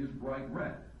oxygen is bright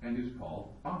red and is called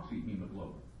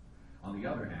oxyhemoglobin. On the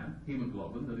other hand,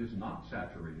 hemoglobin that is not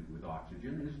saturated with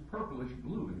oxygen is purplish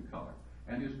blue in color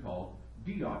and is called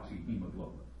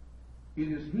deoxyhemoglobin. It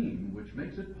is heme which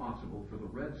makes it possible for the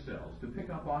red cells to pick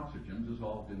up oxygen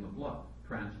dissolved in the blood,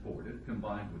 transport it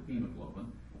combined with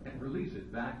hemoglobin, and release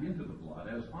it back into the blood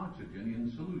as oxygen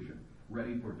in solution,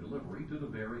 ready for delivery to the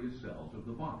various cells of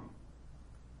the body.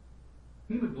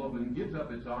 Hemoglobin gives up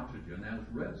its oxygen as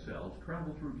red cells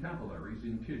travel through capillaries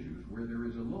in tissues where there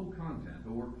is a low content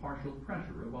or partial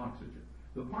pressure of oxygen.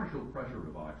 The partial pressure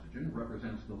of oxygen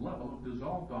represents the level of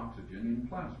dissolved oxygen in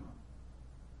plasma.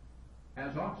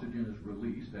 As oxygen is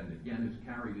released and again is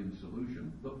carried in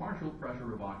solution, the partial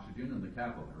pressure of oxygen in the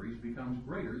capillaries becomes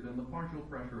greater than the partial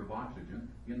pressure of oxygen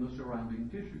in the surrounding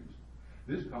tissues.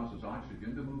 This causes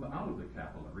oxygen to move out of the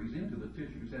capillaries into the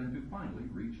tissues and to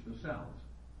finally reach the cells.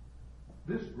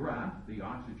 This graph, the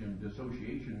oxygen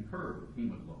dissociation curve of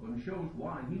hemoglobin, shows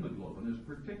why hemoglobin is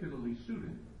particularly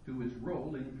suited to its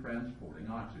role in transporting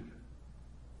oxygen.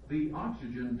 The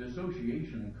oxygen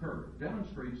dissociation curve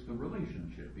demonstrates the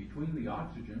relationship between the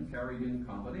oxygen carried in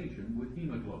combination with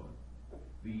hemoglobin,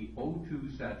 the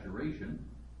O2 saturation,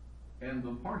 and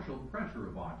the partial pressure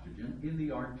of oxygen in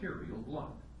the arterial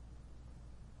blood.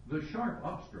 The sharp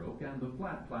upstroke and the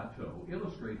flat plateau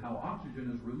illustrate how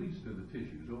oxygen is released to the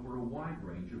tissues over a wide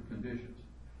range of conditions.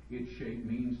 Its shape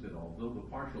means that although the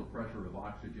partial pressure of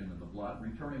oxygen in the blood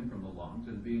returning from the lungs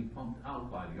and being pumped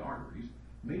out by the arteries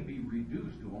may be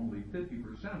reduced to only 50%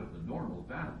 of the normal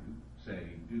value, say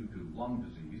due to lung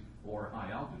disease or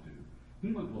high altitude,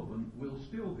 hemoglobin will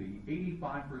still be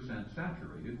 85%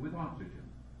 saturated with oxygen.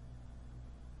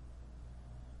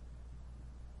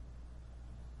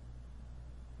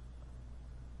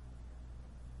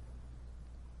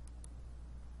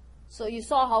 So you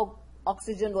saw how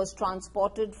oxygen was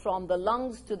transported from the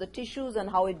lungs to the tissues and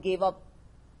how it gave up,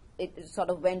 it sort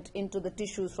of went into the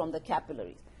tissues from the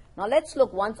capillaries. Now let's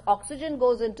look, once oxygen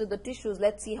goes into the tissues,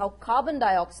 let's see how carbon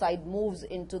dioxide moves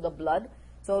into the blood.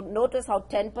 So notice how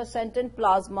 10% in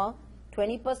plasma,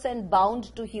 20%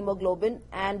 bound to hemoglobin,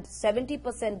 and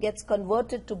 70% gets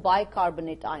converted to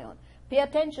bicarbonate ion. Pay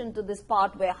attention to this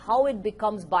part where how it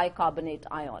becomes bicarbonate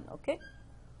ion, okay?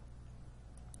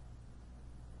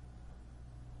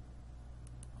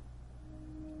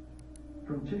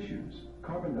 From tissues,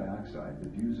 carbon dioxide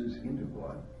diffuses into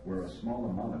blood where a small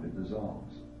amount of it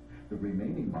dissolves. The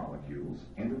remaining molecules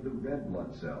enter the red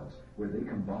blood cells where they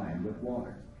combine with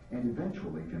water and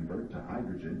eventually convert to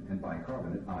hydrogen and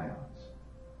bicarbonate ions.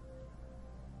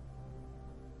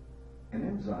 An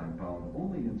enzyme found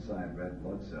only inside red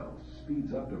blood cells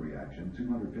speeds up the reaction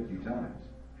 250 times.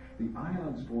 The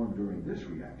ions formed during this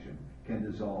reaction can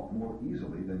dissolve more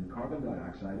easily than carbon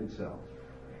dioxide itself.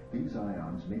 These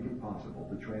ions make it possible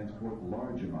to transport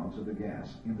large amounts of the gas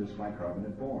in this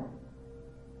bicarbonate form.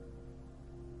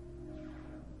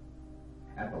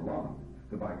 At the lung,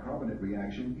 the bicarbonate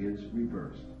reaction is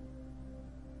reversed.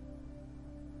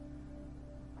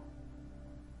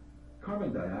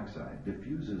 Carbon dioxide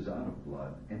diffuses out of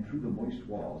blood and through the moist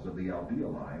walls of the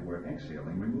alveoli where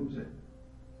exhaling removes it.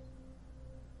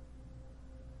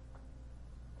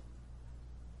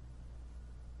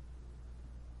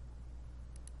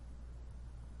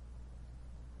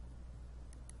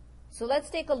 So let's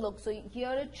take a look. So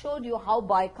here it showed you how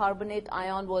bicarbonate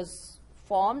ion was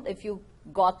formed. If you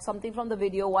got something from the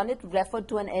video, one, it referred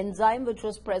to an enzyme which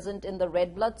was present in the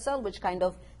red blood cell, which kind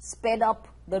of sped up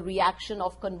the reaction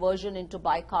of conversion into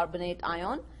bicarbonate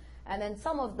ion. And then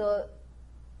some of the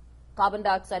carbon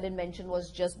dioxide it mentioned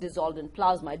was just dissolved in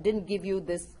plasma. It didn't give you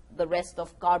the rest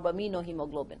of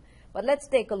carbaminohemoglobin. But let's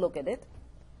take a look at it.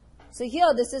 So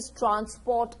here this is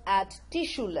transport at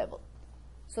tissue level.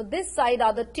 So this side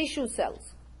are the tissue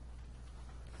cells.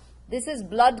 This is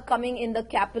blood coming in the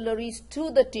capillaries to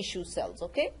the tissue cells,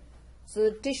 okay? So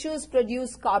the tissues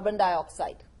produce carbon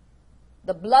dioxide.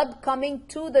 The blood coming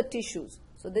to the tissues.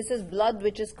 So this is blood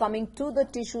which is coming to the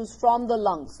tissues from the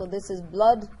lungs. So this is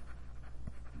blood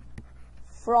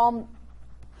from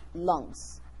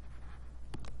lungs.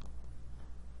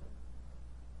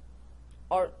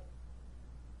 Or,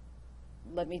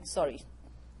 let me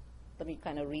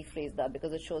kind of rephrase that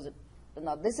because it shows it.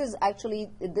 Now this is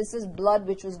blood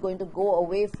which was going to go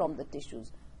away from the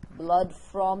tissues. Blood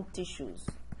from tissues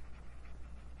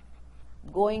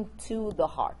going to the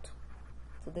heart.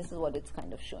 So this is what it's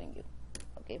kind of showing you.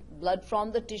 Okay, blood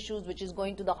from the tissues which is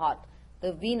going to the heart.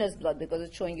 The venous blood, because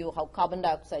it's showing you how carbon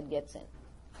dioxide gets in.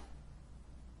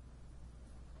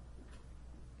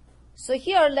 So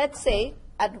here, let's say,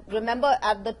 remember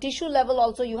at the tissue level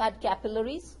also you had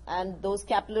capillaries, and those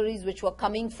capillaries which were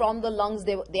coming from the lungs,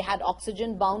 they had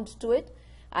oxygen bound to it,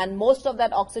 and most of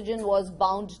that oxygen was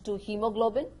bound to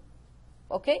hemoglobin.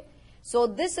 Okay, so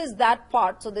this is that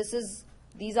part. So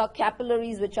these are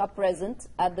capillaries which are present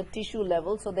at the tissue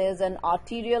level. So there's an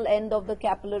arterial end of the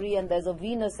capillary and there's a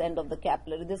venous end of the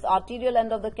capillary. This arterial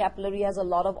end of the capillary has a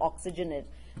lot of oxygen in it,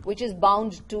 which is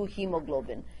bound to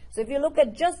hemoglobin. So if you look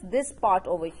at just this part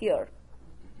over here,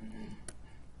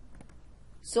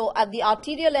 so at the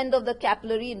arterial end of the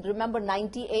capillary, remember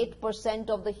 98%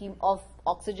 of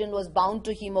oxygen was bound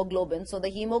to hemoglobin. So the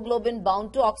hemoglobin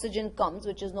bound to oxygen comes,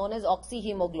 which is known as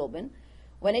oxyhemoglobin.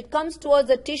 When it comes towards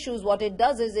the tissues, what it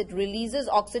does is it releases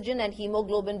oxygen and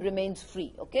hemoglobin remains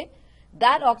free, okay?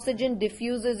 That oxygen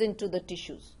diffuses into the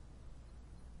tissues.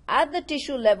 At the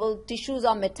tissue level, tissues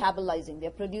are metabolizing. They're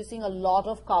producing a lot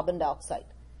of carbon dioxide.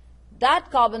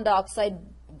 That carbon dioxide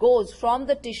goes from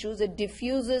the tissues, it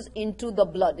diffuses into the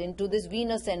blood, into this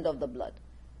venous end of the blood,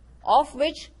 of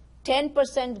which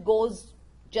 10% goes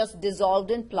just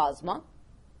dissolved in plasma.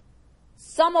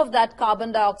 Some of that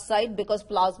carbon dioxide, because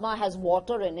plasma has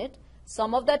water in it,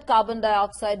 some of that carbon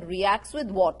dioxide reacts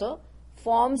with water,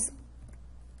 forms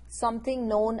something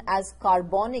known as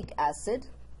carbonic acid.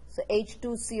 So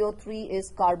H2CO3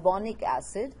 is carbonic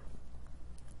acid.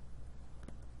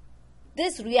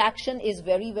 This reaction is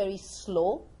very, very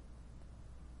slow.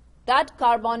 That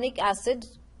carbonic acid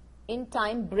in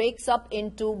time breaks up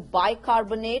into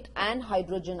bicarbonate and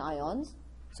hydrogen ions.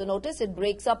 So notice it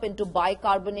breaks up into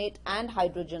bicarbonate and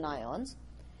hydrogen ions.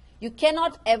 You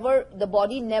cannot ever, the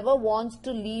body never wants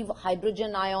to leave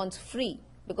hydrogen ions free,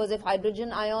 because if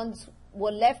hydrogen ions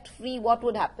were left free, what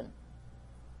would happen?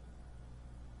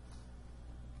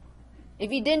 If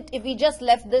we just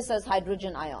left this as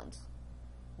hydrogen ions,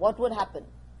 what would happen?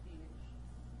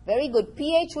 Very good.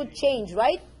 pH would change,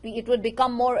 right? It would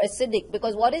become more acidic,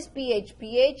 because what is pH?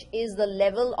 pH is the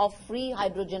level of free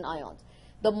hydrogen ions.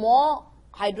 The more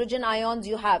hydrogen ions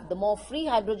you have, the more free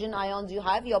hydrogen ions you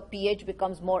have, your pH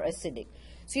becomes more acidic.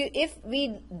 So if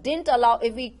we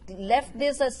left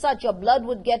this as such, your blood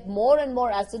would get more and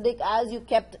more acidic as you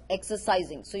kept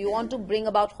exercising. So you want to bring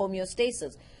about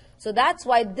homeostasis. So that's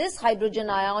why this hydrogen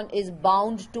ion is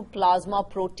bound to plasma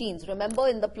proteins. Remember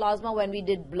in the plasma when we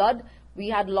did blood, we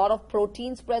had a lot of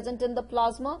proteins present in the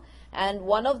plasma. And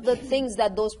one of the things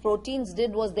that those proteins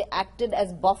did was they acted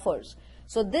as buffers.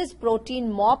 So this protein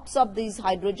mops up these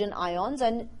hydrogen ions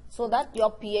and so that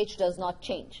your pH does not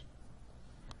change.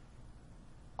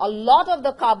 A lot of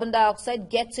the carbon dioxide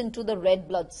gets into the red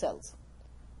blood cells.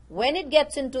 When it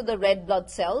gets into the red blood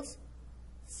cells,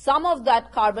 some of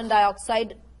that carbon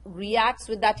dioxide reacts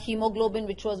with that hemoglobin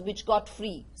which got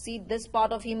free. See this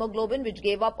part of hemoglobin which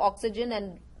gave up oxygen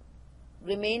and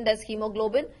remained as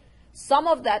hemoglobin. Some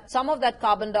of that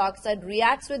carbon dioxide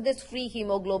reacts with this free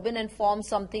hemoglobin and forms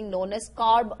something known as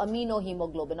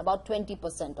carb-aminohemoglobin, about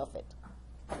 20% of it.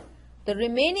 The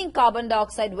remaining carbon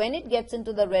dioxide, when it gets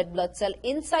into the red blood cell,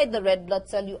 inside the red blood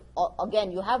cell,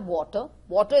 you have water.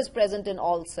 Water is present in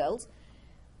all cells.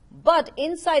 But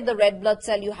inside the red blood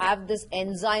cell, you have this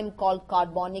enzyme called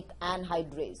carbonic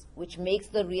anhydrase, which makes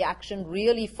the reaction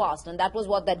really fast. And that was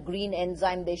what that green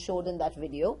enzyme they showed in that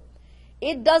video.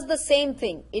 It does the same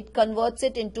thing. It converts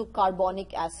it into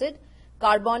carbonic acid.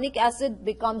 Carbonic acid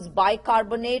becomes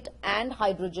bicarbonate and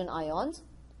hydrogen ions.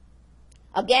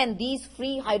 Again, these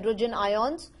free hydrogen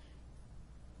ions,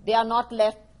 they are not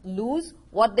left loose.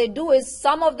 What they do is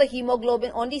some of the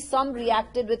hemoglobin, only some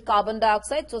reacted with carbon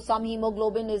dioxide, so some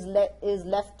hemoglobin is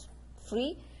left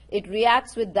free. It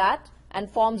reacts with that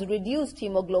and forms reduced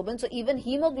hemoglobin. So even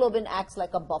hemoglobin acts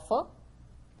like a buffer.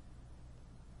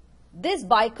 This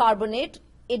bicarbonate,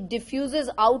 it diffuses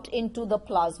out into the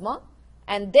plasma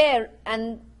and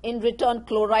in return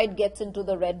chloride gets into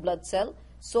the red blood cell.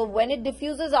 So when it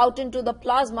diffuses out into the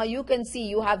plasma, you can see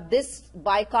you have this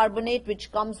bicarbonate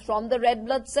which comes from the red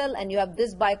blood cell and you have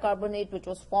this bicarbonate which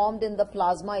was formed in the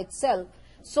plasma itself.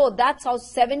 So that's how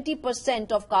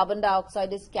 70% of carbon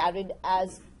dioxide is carried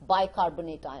as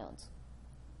bicarbonate ions.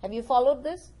 Have you followed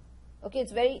this? Okay,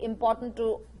 it's very important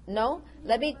to know.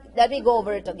 Let me go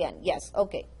over it again. Yes,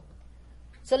 okay.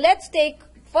 So let's take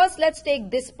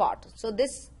this part. So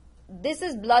this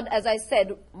is blood, as I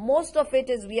said. Most of it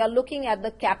is, we are looking at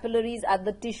the capillaries at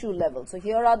the tissue level. So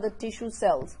here are the tissue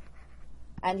cells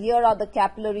and here are the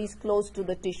capillaries close to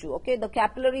the tissue. Okay, the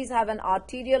capillaries have an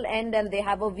arterial end and they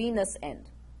have a venous end.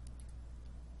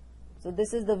 So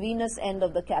this is the venous end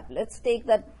of the capillary. Let's take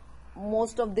that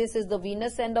most of this is the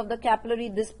venous end of the capillary.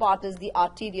 This part is the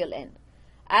arterial end.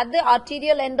 At the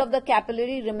arterial end of the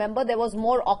capillary, remember there was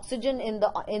more oxygen in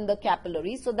the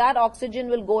capillary. So that oxygen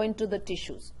will go into the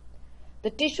tissues. The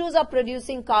tissues are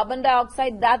producing carbon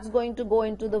dioxide. That's going to go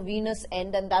into the venous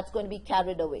end and that's going to be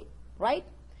carried away, right?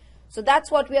 So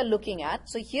that's what we are looking at.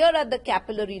 So here at the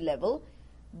capillary level,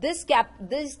 these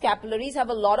capillaries have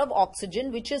a lot of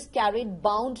oxygen which is carried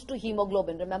bound to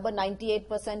hemoglobin. Remember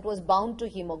 98% was bound to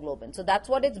hemoglobin. So that's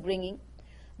what it's bringing.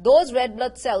 Those red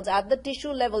blood cells at the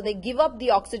tissue level, they give up the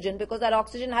oxygen because that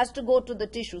oxygen has to go to the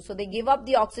tissue. So they give up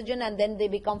the oxygen and then they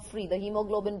become free. The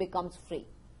hemoglobin becomes free.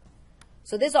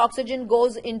 So this oxygen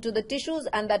goes into the tissues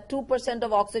and that 2%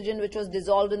 of oxygen which was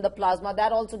dissolved in the plasma,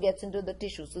 that also gets into the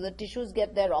tissues. So the tissues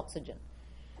get their oxygen.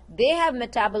 They have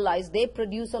metabolized, they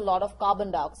produce a lot of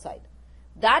carbon dioxide.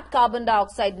 That carbon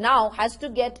dioxide now has to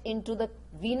get into the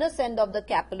venous end of the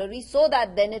capillary so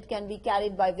that then it can be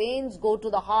carried by veins, go to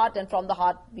the heart, and from the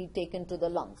heart be taken to the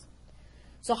lungs.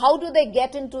 So how do they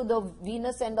get into the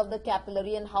venous end of the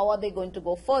capillary and how are they going to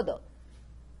go further?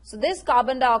 So this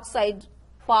carbon dioxide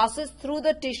passes through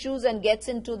the tissues and gets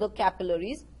into the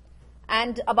capillaries,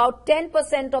 and about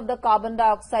 10% of the carbon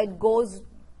dioxide goes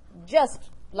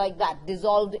just like that,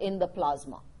 dissolved in the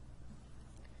plasma.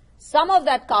 Some of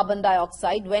that carbon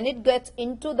dioxide, when it gets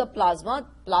into the plasma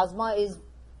is,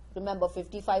 remember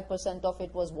 55% of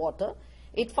it was water,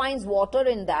 it finds water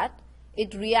in that,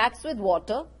 it reacts with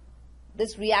water.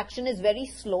 This reaction is very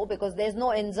slow because there's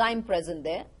no enzyme present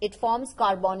there. It forms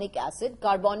carbonic acid.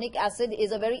 Carbonic acid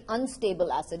is a very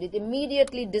unstable acid. It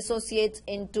immediately dissociates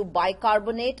into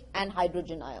bicarbonate and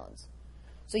hydrogen ions.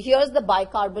 So here's the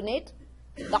bicarbonate.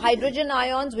 The hydrogen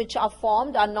ions which are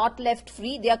formed are not left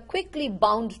free. They are quickly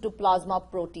bound to plasma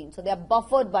protein. So they are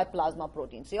buffered by plasma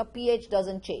protein. So your pH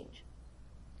doesn't change.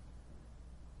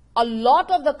 A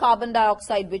lot of the carbon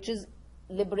dioxide which is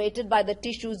liberated by the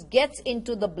tissues gets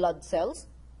into the blood cells,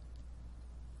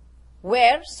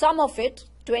 where some of it,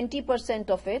 20%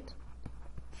 of it,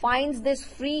 finds this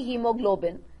free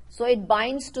hemoglobin. So it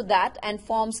binds to that and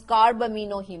forms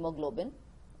carb-aminohemoglobin.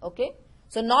 Okay?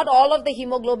 So not all of the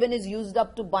hemoglobin is used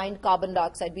up to bind carbon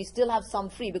dioxide. We still have some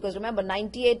free, because remember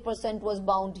 98% was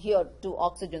bound here to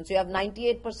oxygen. So you have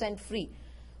 98% free.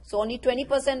 So only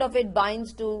 20% of it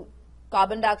binds to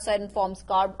carbon dioxide and forms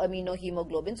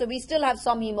carb-amino-hemoglobin. So we still have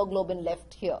some hemoglobin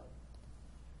left here.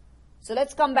 So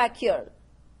let's come back here.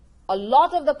 A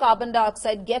lot of the carbon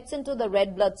dioxide gets into the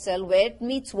red blood cell where it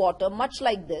meets water, much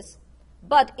like this.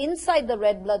 But inside the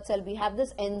red blood cell, we have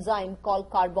this enzyme called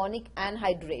carbonic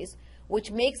anhydrase, which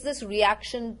makes this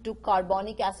reaction to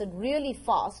carbonic acid really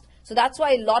fast. So that's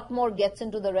why a lot more gets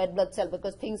into the red blood cell,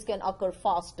 because things can occur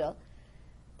faster.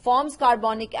 Forms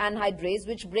carbonic anhydrase,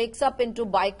 which breaks up into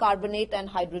bicarbonate and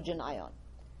hydrogen ion.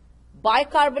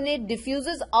 Bicarbonate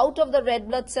diffuses out of the red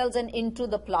blood cells and into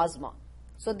the plasma.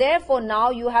 So therefore now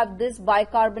you have this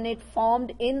bicarbonate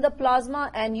formed in the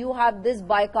plasma, and you have this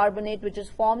bicarbonate which is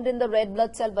formed in the red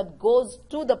blood cell but goes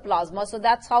to the plasma. So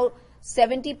that's how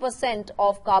 70%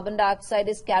 of carbon dioxide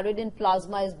is carried in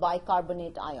plasma is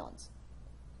bicarbonate ions.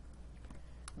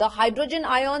 The hydrogen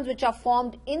ions which are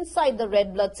formed inside the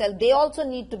red blood cell, they also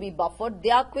need to be buffered. They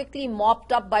are quickly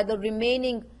mopped up by the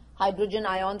remaining hydrogen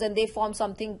ions, and they form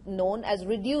something known as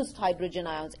reduced hydrogen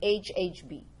ions,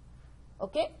 HHB.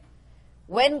 Okay?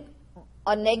 When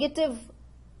a negative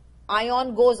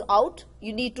ion goes out,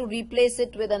 you need to replace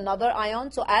it with another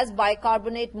ion. So as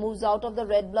bicarbonate moves out of the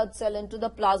red blood cell into the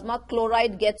plasma,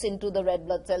 chloride gets into the red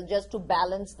blood cell just to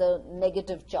balance the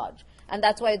negative charge. And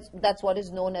that's what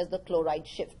is known as the chloride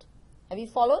shift. Have you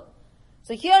followed?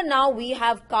 So here now we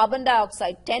have carbon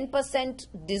dioxide, 10%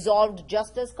 dissolved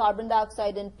just as carbon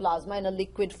dioxide in plasma in a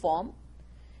liquid form.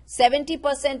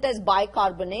 70% as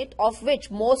bicarbonate, of which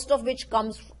most of which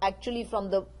comes actually from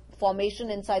the formation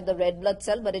inside the red blood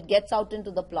cell, but it gets out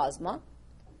into the plasma.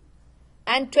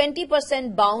 And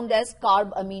 20% bound as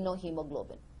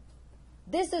carb-amino-hemoglobin.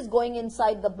 This is going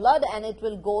inside the blood, and it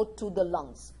will go to the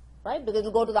lungs, right? Because it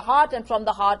will go to the heart, and from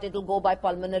the heart it will go by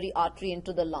pulmonary artery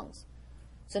into the lungs.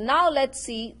 So now let's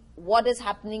see what is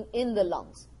happening in the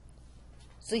lungs.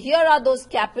 So here are those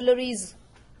capillaries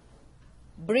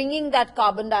bringing that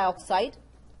carbon dioxide.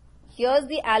 Here's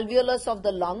the alveolus of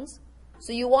the lungs.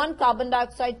 So you want carbon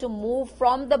dioxide to move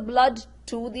from the blood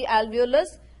to the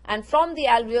alveolus, and from the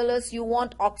alveolus you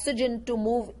want oxygen to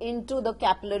move into the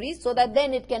capillaries so that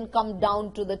then it can come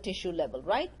down to the tissue level,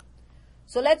 right?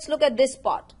 So let's look at this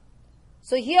part.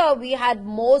 So here we had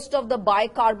most of the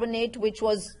bicarbonate which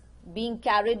was being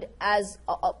carried as,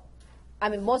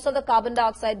 most of the carbon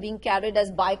dioxide being carried as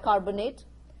bicarbonate.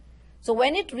 So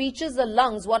when it reaches the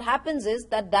lungs, what happens is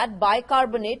that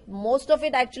bicarbonate, most of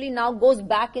it actually now goes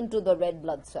back into the red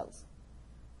blood cells.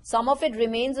 Some of it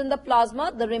remains in the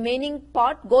plasma. The remaining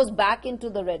part goes back into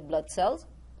the red blood cells.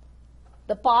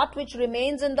 The part which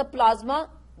remains in the plasma,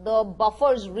 the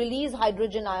buffers release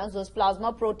hydrogen ions. Those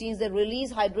plasma proteins, they release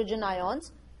hydrogen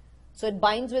ions. So it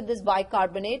binds with this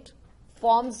bicarbonate,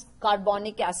 forms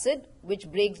carbonic acid,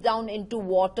 which breaks down into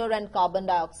water and carbon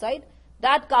dioxide.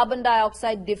 That carbon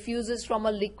dioxide diffuses from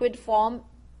a liquid form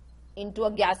into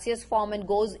a gaseous form and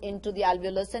goes into the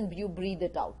alveolus, and you breathe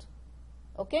it out.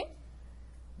 Okay?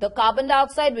 The carbon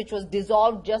dioxide which was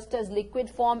dissolved just as liquid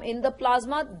form in the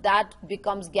plasma, that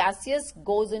becomes gaseous,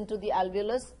 goes into the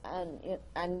alveolus,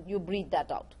 and you breathe that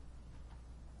out.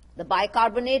 The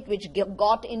bicarbonate which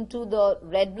got into the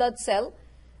red blood cell,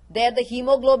 there the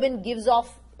hemoglobin gives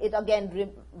off, it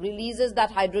again releases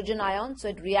that hydrogen ion, so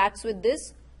it reacts with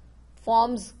this,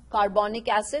 forms carbonic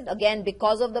acid. Again,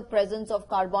 because of the presence of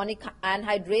carbonic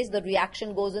anhydrase, the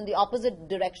reaction goes in the opposite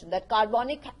direction. That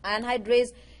carbonic anhydrase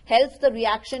helps the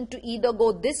reaction to either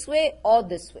go this way or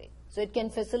this way. So it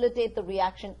can facilitate the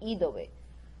reaction either way.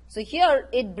 So here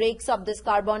it breaks up, this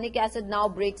carbonic acid now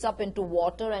breaks up into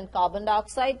water and carbon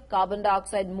dioxide. Carbon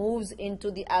dioxide moves into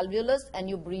the alveolus and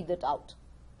you breathe it out.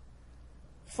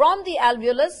 From the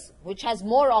alveolus, which has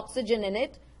more oxygen in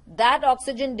it, that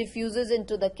oxygen diffuses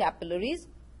into the capillaries.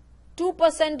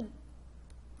 2%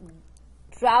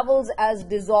 travels as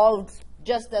dissolved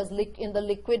just as in the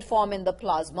liquid form in the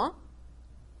plasma.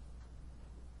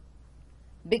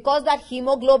 Because that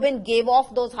hemoglobin gave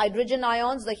off those hydrogen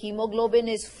ions, the hemoglobin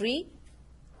is free.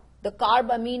 The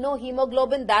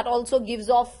carb-amino-hemoglobin, that also gives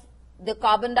off the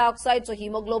carbon dioxide, so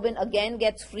hemoglobin again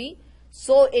gets free.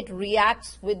 So it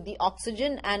reacts with the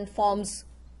oxygen and forms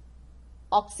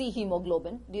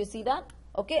oxyhemoglobin. Do you see that?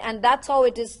 Okay, and that's how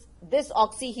it is. This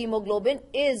oxyhemoglobin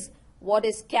is what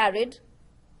is carried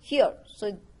here.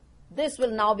 So this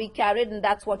will now be carried, and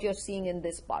that's what you're seeing in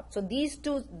this part. So these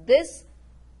two, this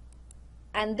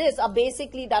and this, are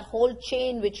basically that whole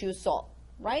chain which you saw,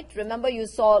 right? Remember, you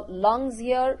saw lungs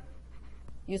here,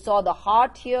 you saw the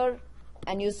heart here,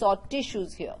 and you saw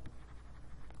tissues here.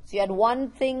 So you had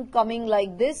one thing coming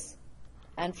like this,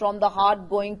 and from the heart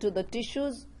going to the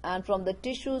tissues, and from the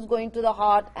tissues going to the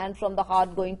heart, and from the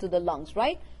heart going to the lungs,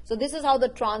 right? So this is how the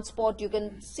transport, you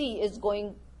can see, is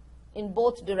going in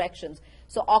both directions.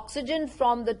 So oxygen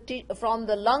from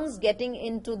the lungs getting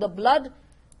into the blood,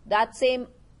 that same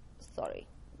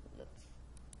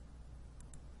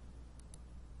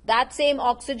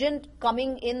oxygen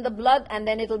coming in the blood, and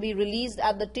then it will be released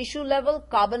at the tissue level.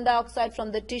 Carbon dioxide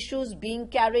from the tissues being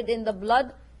carried in the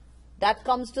blood, that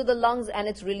comes to the lungs and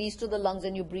it's released to the lungs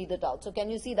and you breathe it out. So can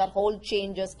you see that whole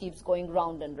chain just keeps going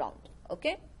round and round?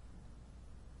 Okay?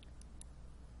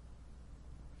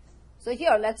 So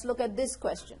here, let's look at this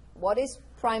question. What is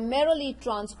primarily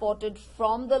transported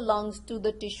from the lungs to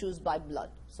the tissues by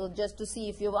blood? So just to see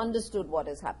if you've understood what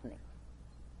is happening.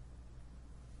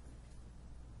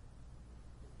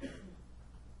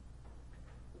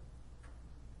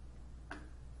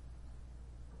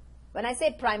 When I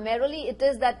say primarily, it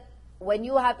is that when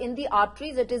you have in the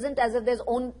arteries, it isn't as if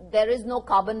there is no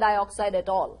carbon dioxide at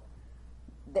all.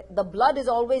 The blood is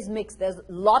always mixed. There's a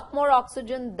lot more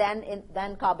oxygen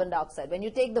than carbon dioxide. When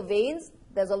you take the veins,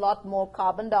 there's a lot more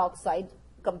carbon dioxide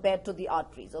compared to the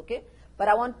arteries, okay? But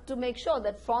I want to make sure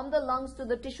that from the lungs to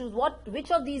the tissues,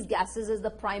 which of these gases is the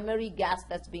primary gas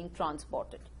that's being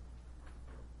transported?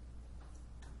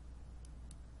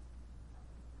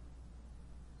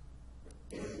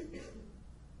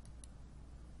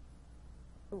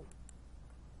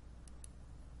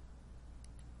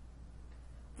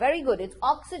 Very good. It's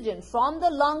oxygen. From the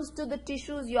lungs to the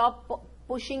tissues, you're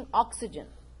pushing oxygen.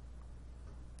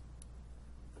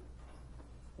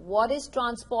 What is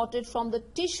transported from the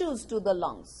tissues to the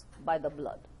lungs by the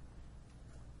blood?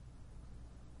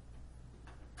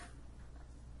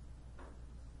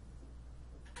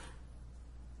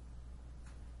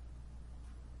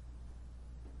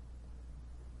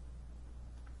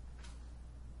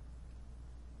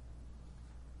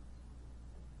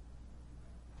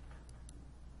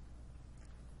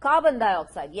 Carbon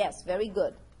dioxide, yes, very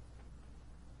good.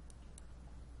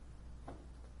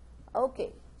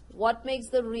 Okay, what makes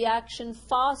the reaction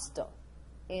faster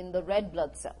in the red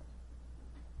blood cell?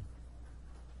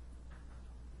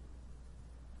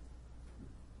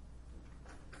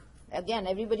 Again,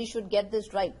 everybody should get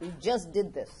this right. We just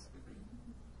did this.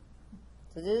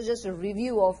 So this is just a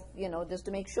review of, just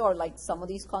to make sure, like, some of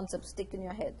these concepts stick in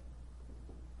your head.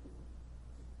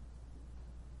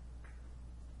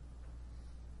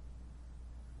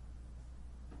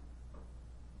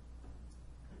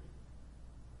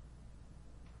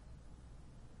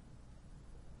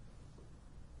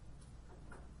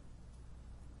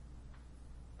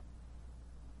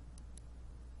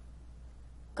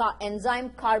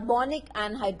 Enzyme carbonic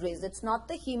anhydrase. It's not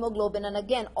the hemoglobin. And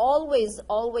again, always,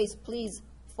 please,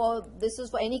 this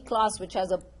is for any class which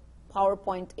has a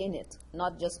PowerPoint in it,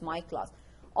 not just my class.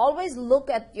 Always look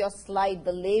at your slide,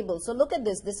 the label. So look at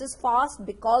this. This is fast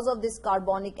because of this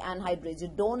carbonic anhydrase.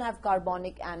 You don't have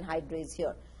carbonic anhydrase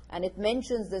here. And it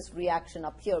mentions this reaction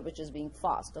up here, which is being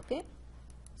fast, okay?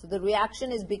 So the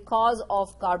reaction is because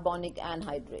of carbonic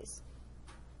anhydrase.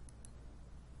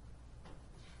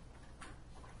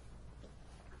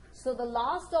 So the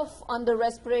last on the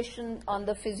respiration, on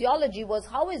the physiology, was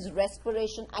how is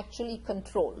respiration actually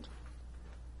controlled?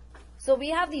 So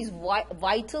we have these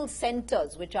vital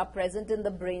centers which are present in the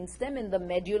brainstem, in the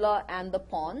medulla and the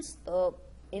pons.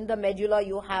 In the medulla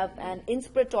you have an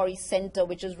inspiratory center,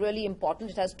 which is really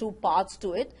important. It has two parts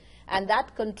to it, and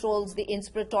that controls the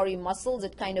inspiratory muscles.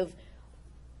 It kind of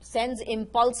sends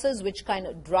impulses which kind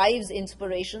of drives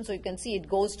inspiration. So you can see it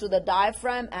goes to the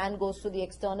diaphragm and goes to the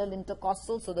external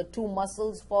intercostal, so the two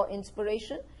muscles for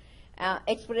inspiration.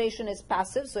 Expiration is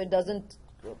passive, so it doesn't,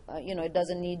 it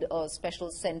doesn't need a special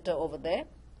center over there.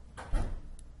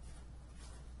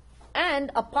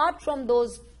 And apart from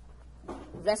those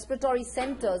respiratory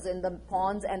centers in the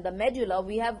pons and the medulla,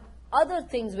 we have other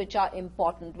things which are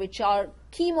important, which are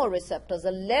chemoreceptors,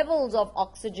 the levels of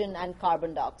oxygen and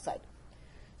carbon dioxide.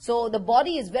 So the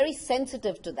body is very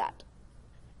sensitive to that.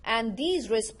 And these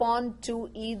respond to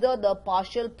either the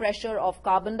partial pressure of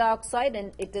carbon dioxide,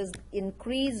 and it is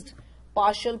increased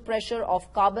partial pressure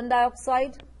of carbon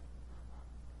dioxide,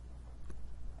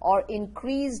 or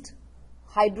increased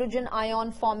hydrogen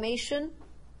ion formation,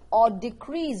 or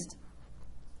decreased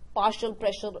partial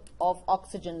pressure of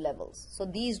oxygen levels. So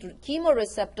these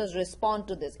chemoreceptors respond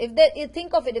to this.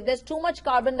 Think of it, if there's too much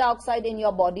carbon dioxide in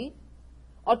your body,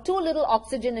 or too little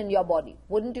oxygen in your body,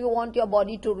 wouldn't you want your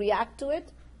body to react to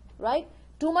it, right?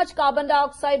 Too much carbon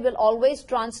dioxide will always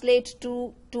translate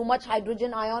to too much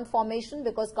hydrogen ion formation,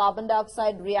 because carbon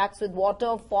dioxide reacts with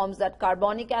water, forms that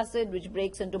carbonic acid, which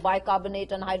breaks into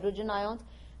bicarbonate and hydrogen ions.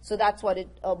 So that's what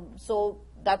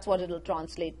it'll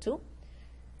translate to.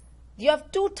 You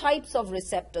have two types of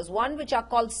receptors. One which are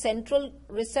called central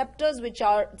receptors, which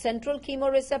are central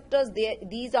chemoreceptors.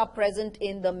 These are present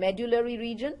in the medullary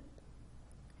region.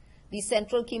 These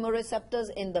central chemoreceptors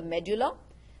in the medulla.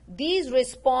 These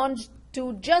respond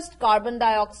to just carbon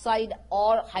dioxide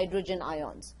or hydrogen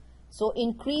ions. So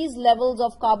increased levels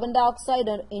of carbon dioxide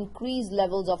and increased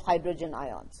levels of hydrogen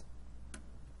ions,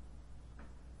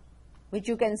 which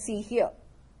you can see here.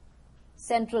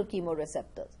 Central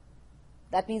chemoreceptors.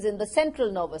 That means in the central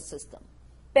nervous system.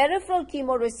 Peripheral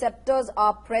chemoreceptors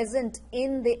are present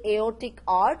in the aortic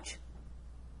arch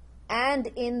and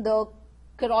in the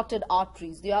carotid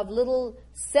arteries. You have little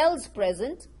cells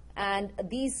present, and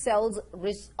these cells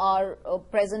are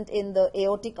present in the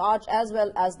aortic arch as well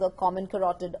as the common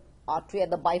carotid artery at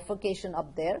the bifurcation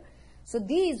up there. So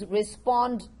these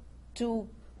respond to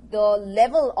the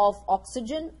level of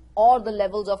oxygen or the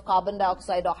levels of carbon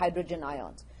dioxide or hydrogen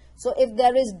ions. So if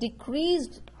there is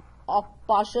decreased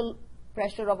partial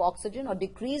pressure of oxygen or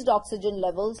decreased oxygen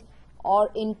levels or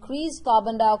increased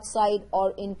carbon dioxide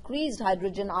or increased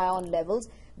hydrogen ion levels,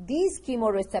 these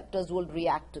chemoreceptors will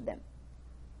react to them.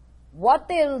 What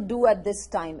they'll do at this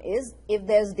time is, if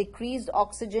there's decreased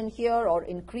oxygen here or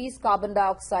increased carbon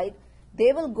dioxide,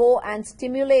 they will go and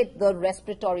stimulate the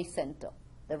respiratory center.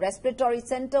 The respiratory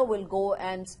center will go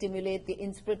and stimulate the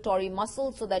inspiratory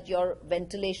muscle so that your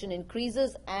ventilation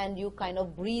increases and you kind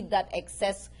of breathe that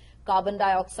excess carbon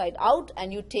dioxide out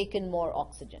and you take in more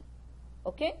oxygen.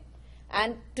 Okay?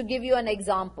 And to give you an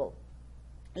example,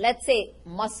 let's say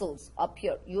muscles up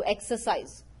here, you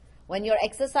exercise. When you're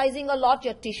exercising a lot,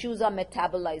 your tissues are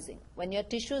metabolizing. When your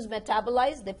tissues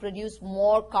metabolize, they produce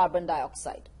more carbon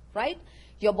dioxide, right?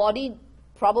 Your body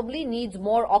probably needs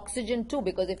more oxygen too,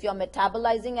 because if you're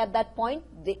metabolizing at that point,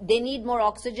 they need more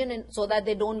oxygen so that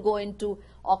they don't go into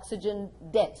oxygen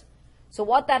debt. So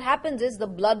what that happens is the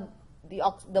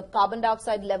carbon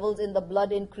dioxide levels in the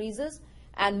blood increases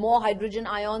and more hydrogen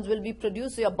ions will be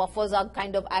produced, so your buffers are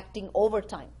kind of acting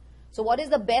overtime. So what is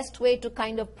the best way to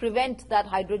kind of prevent that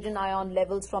hydrogen ion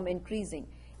levels from increasing?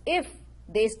 If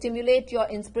they stimulate your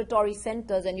inspiratory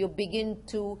centers and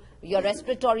your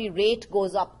respiratory rate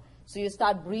goes up, so you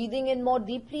start breathing in more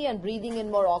deeply and breathing in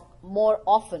more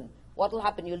often. What will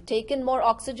happen? You'll take in more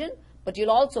oxygen, but you'll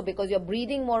also, because you're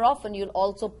breathing more often, you'll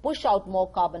also push out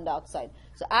more carbon dioxide.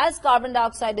 So as carbon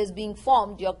dioxide is being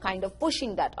formed, you're kind of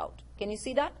pushing that out. Can you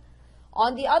see that?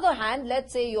 On the other hand,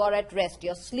 let's say you are at rest,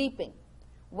 you're sleeping,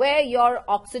 where your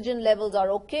oxygen levels are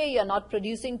okay, you're not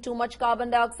producing too much carbon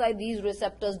dioxide, these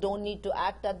receptors don't need to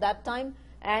act at that time,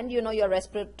 and your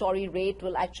respiratory rate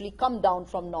will actually come down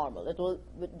from normal.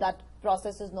 That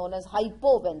process is known as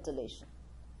hypoventilation.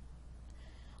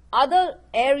 Other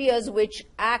areas which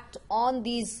act on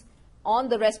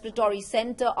the respiratory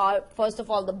center are, first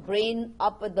of all, the brain.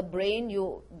 Up at the brain,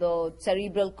 the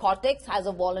cerebral cortex has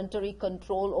a voluntary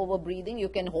control over breathing. You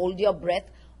can hold your breath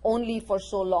only for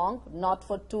so long, not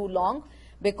for too long,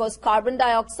 because carbon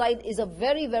dioxide is a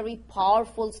very, very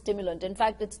powerful stimulant. In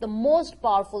fact, it's the most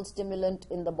powerful stimulant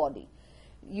in the body.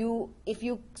 If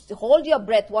you hold your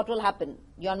breath, what will happen?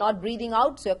 You're not breathing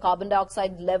out, so your carbon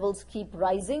dioxide levels keep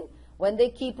rising. When they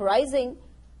keep rising,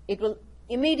 it will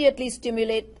immediately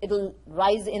stimulate, it will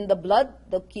rise in the blood.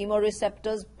 The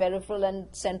chemoreceptors, peripheral and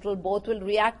central, both will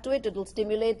react to it. It will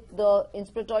stimulate the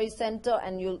inspiratory center,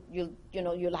 and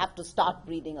you'll have to start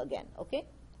breathing again. Okay?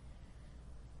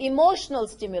 Emotional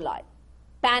stimuli,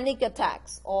 panic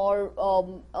attacks, or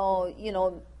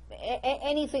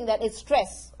anything that is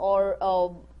stress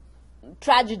or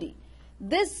tragedy.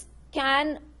 This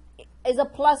is a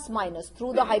plus minus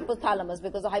through the hypothalamus,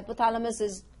 because the hypothalamus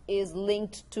is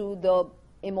linked to the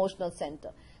emotional center.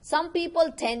 Some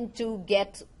people tend to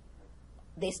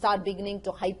they start beginning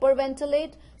to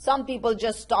hyperventilate. Some people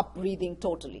just stop breathing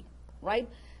totally, right?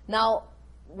 Now,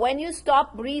 when you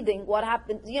stop breathing, what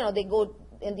happens, they go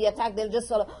in the attack, they'll just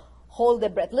sort of hold their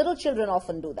breath. Little children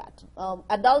often do that.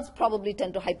 Adults probably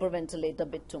tend to hyperventilate a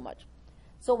bit too much.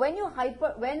 So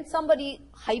when somebody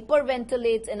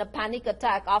hyperventilates in a panic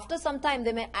attack, after some time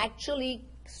they may actually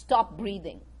stop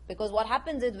breathing. Because what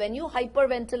happens is, when you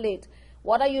hyperventilate,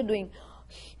 what are you doing?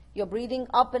 You're breathing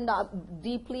up and down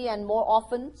deeply and more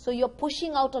often, so you're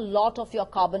pushing out a lot of your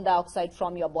carbon dioxide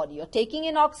from your body. You're taking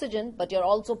in oxygen, but you're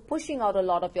also pushing out a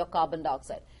lot of your carbon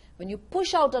dioxide. When you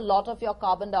push out a lot of your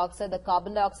carbon dioxide, the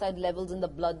carbon dioxide levels in the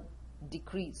blood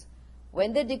decrease.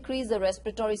 When they decrease, the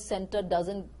respiratory center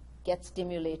doesn't get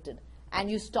stimulated, and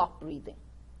you stop breathing.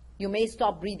 You may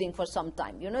stop breathing for some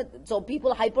time. So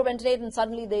people hyperventilate and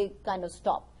suddenly they kind of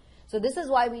stop. So this is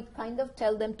why we kind of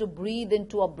tell them to breathe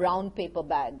into a brown paper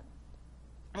bag.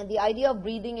 And the idea of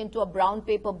breathing into a brown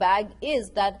paper bag is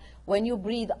that when you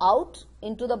breathe out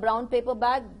into the brown paper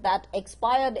bag, that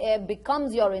expired air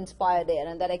becomes your inspired air,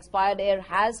 and that expired air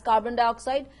has carbon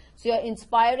dioxide. So you're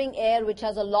inspiring air which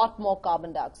has a lot more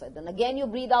carbon dioxide. Then again you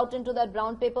breathe out into that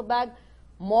brown paper bag,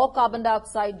 more carbon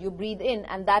dioxide you breathe in,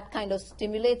 and that kind of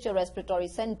stimulates your respiratory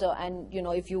center. And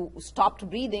if you stopped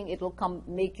breathing, it will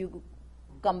make you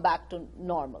come back to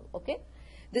normal. Okay.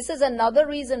 This is another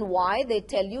reason why they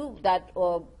tell you that,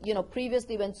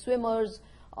 previously when swimmers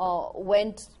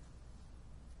went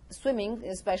swimming,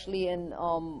 especially in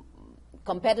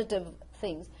competitive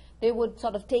things, they would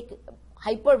sort of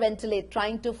hyperventilate,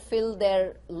 trying to fill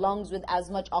their lungs with as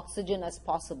much oxygen as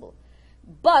possible.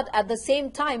 But at the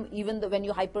same time, even when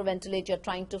you hyperventilate, you're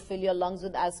trying to fill your lungs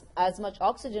with as much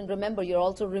oxygen. Remember, you're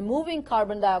also removing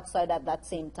carbon dioxide at that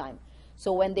same time.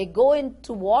 So when they go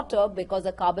into water, because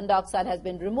the carbon dioxide has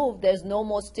been removed, there's no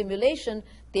more stimulation,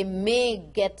 they may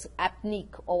get apneic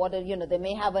or whatever, they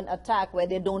may have an attack where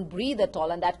they don't breathe at all,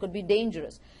 and that could be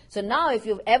dangerous. So now if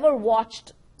you've ever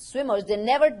watched swimmers, they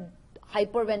never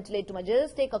hyperventilate too much. They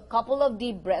just take a couple of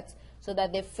deep breaths so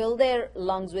that they fill their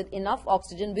lungs with enough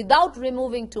oxygen without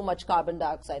removing too much carbon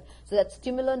dioxide. So that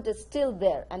stimulant is still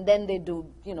there, and then they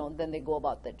then they go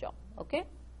about their job. Okay?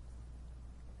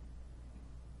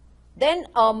 Then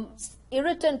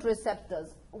irritant receptors.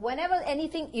 Whenever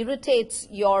anything irritates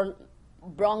your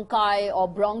bronchi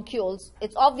or bronchioles,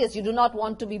 it's obvious you do not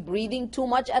want to be breathing too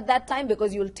much at that time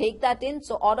because you'll take that in.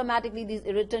 So automatically these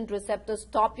irritant receptors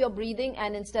stop your breathing,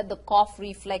 and instead the cough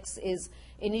reflex is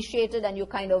initiated and you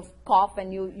kind of cough,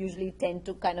 and you usually tend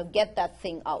to kind of get that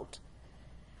thing out.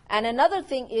 And another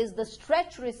thing is the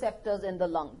stretch receptors in the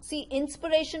lung. See,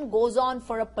 inspiration goes on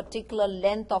for a particular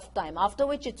length of time, after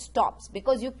which it stops,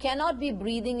 because you cannot be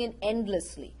breathing in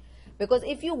endlessly. Because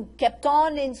if you kept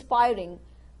on inspiring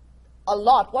a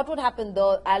lot, what would happen?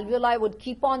 The alveoli would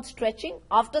keep on stretching.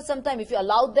 After some time, if you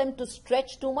allowed them to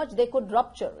stretch too much, they could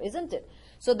rupture, isn't it?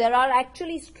 So there are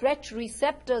actually stretch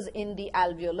receptors in the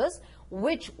alveolus,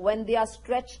 which when they are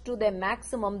stretched to their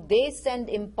maximum, they send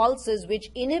impulses which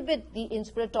inhibit the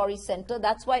inspiratory center.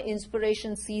 That's why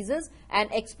inspiration ceases and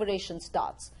expiration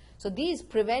starts. So these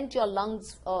prevent your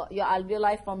lungs, your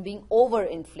alveoli from being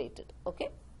overinflated. Okay?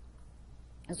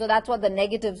 So that's what the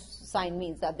negative sign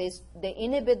means, that they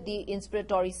inhibit the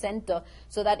inspiratory center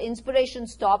so that inspiration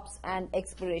stops and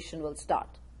expiration will start.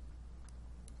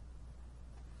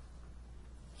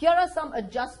 Here are some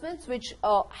adjustments which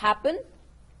happen.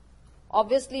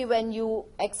 Obviously, when you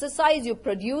exercise, you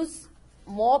produce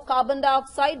more carbon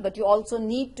dioxide, but you also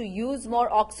need to use more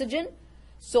oxygen.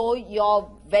 So your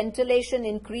ventilation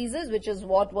increases, which is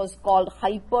what was called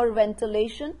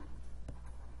hyperventilation,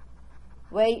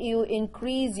 where you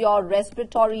increase your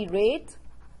respiratory rate.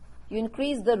 You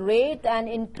increase the rate and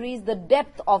increase the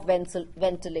depth of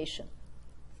ventilation.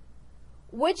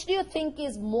 Which do you think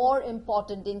is more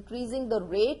important, increasing the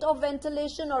rate of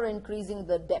ventilation or increasing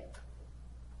the depth?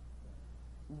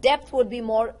 Depth would be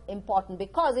more important,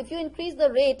 because if you increase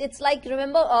the rate, it's like,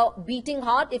 remember, a beating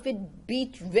heart. If it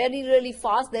beats very, really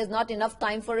fast, there's not enough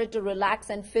time for it to relax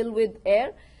and fill with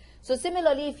air. So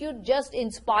similarly, if you just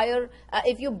inspire,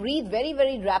 if you breathe very,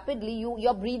 very rapidly,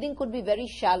 your breathing could be very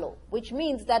shallow, which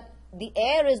means that the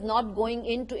air is not going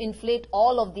in to inflate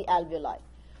all of the alveoli.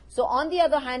 So on the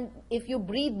other hand, if you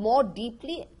breathe more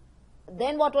deeply,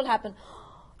 then what will happen?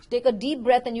 Take a deep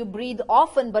breath and you breathe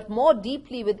often but more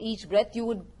deeply with each breath.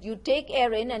 You take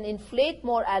air in and inflate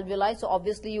more alveoli, so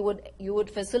obviously you would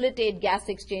facilitate gas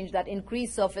exchange, that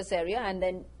increase surface area, and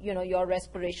then your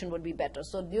respiration would be better.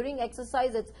 So during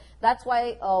exercise, that's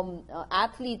why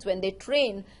athletes, when they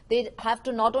train, they have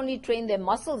to not only train their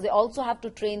muscles, they also have to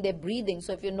train their breathing.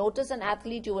 So if you notice an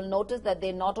athlete, you will notice that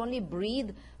they not only breathe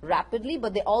rapidly,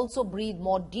 but they also breathe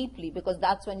more deeply, because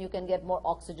that's when you can get more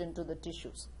oxygen to the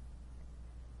tissues.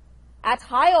 At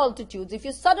high altitudes, if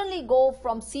you suddenly go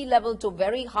from sea level to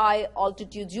very high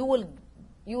altitudes, you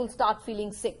will start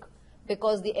feeling sick,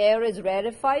 because the air is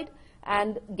rarefied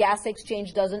and gas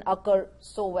exchange doesn't occur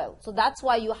so well. So that's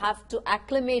why you have to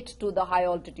acclimate to the high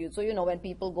altitude. So when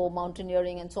people go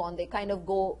mountaineering and so on, they kind of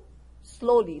go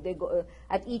slowly. They go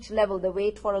at each level, they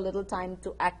wait for a little time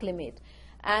to acclimate.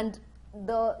 And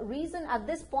the reason at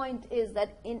this point is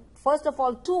that, first of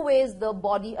all, two ways the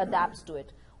body adapts to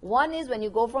it. One is when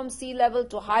you go from sea level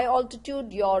to high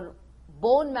altitude, your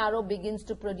bone marrow begins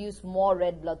to produce more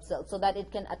red blood cells so that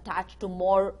it can attach to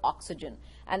more oxygen.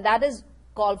 And that is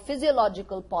called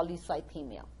physiological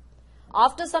polycythemia.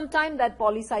 After some time, that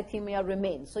polycythemia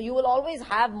remains. So you will always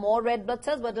have more red blood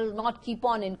cells, but it will not keep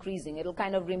on increasing. It will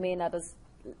kind of remain at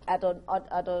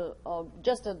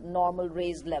just a normal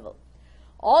raised level.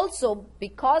 Also,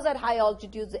 because at high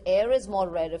altitudes the air is more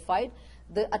rarefied,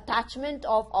 the attachment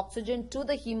of oxygen to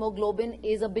the hemoglobin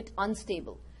is a bit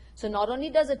unstable. So not only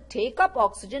does it take up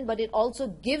oxygen, but it also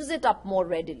gives it up more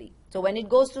readily. So when it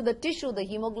goes to the tissue, the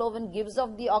hemoglobin gives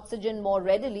off the oxygen more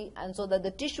readily, and so that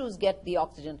the tissues get the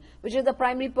oxygen, which is the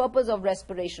primary purpose of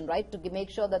respiration, right? To make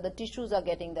sure that the tissues are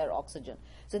getting their oxygen.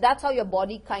 So that's how your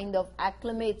body kind of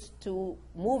acclimates to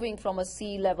moving from a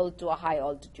sea level to a high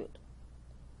altitude.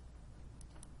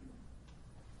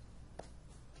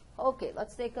 Okay,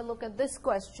 let's take a look at this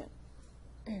question.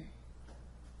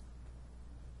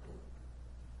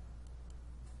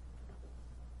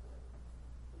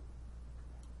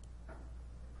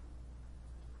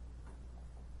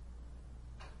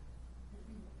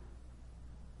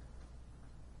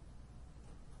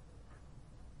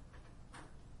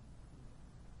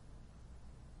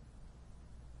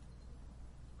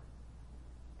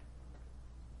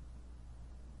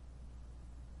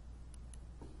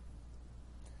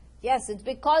 Yes, it's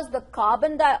because the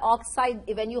carbon dioxide,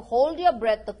 when you hold your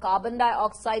breath, the carbon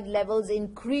dioxide levels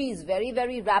increase very,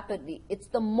 very rapidly. It's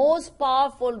the most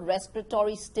powerful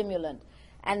respiratory stimulant.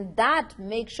 And that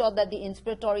makes sure that the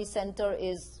inspiratory center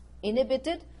is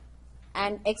inhibited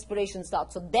and expiration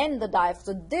starts. So then the diaphragm,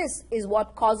 so this is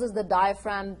what causes the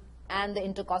diaphragm and the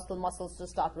intercostal muscles to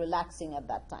start relaxing at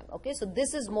that time. Okay, so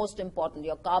this is most important.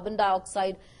 Your carbon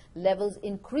dioxide levels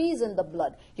increase in the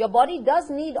blood. Your body does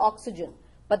need oxygen.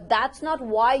 But that's not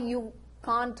why you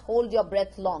can't hold your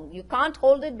breath long. You can't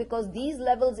hold it because these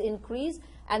levels increase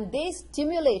and they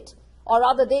stimulate, or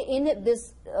rather they inhibit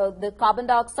this, the carbon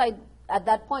dioxide at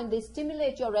that point, they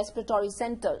stimulate your respiratory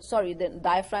center. Sorry, the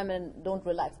diaphragm and don't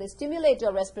relax. They stimulate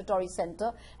your respiratory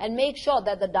center and make sure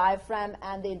that the diaphragm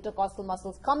and the intercostal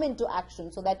muscles come into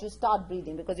action so that you start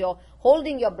breathing because you're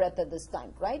holding your breath at this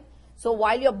time, right? So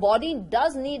while your body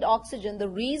does need oxygen, the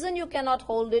reason you cannot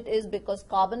hold it is because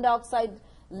carbon dioxide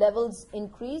levels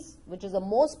increase, which is the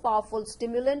most powerful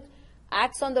stimulant,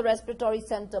 acts on the respiratory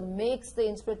center, makes the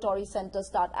inspiratory center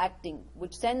start acting,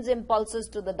 which sends impulses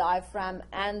to the diaphragm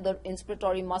and the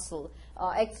inspiratory muscle,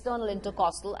 external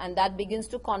intercostal, and that begins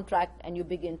to contract and you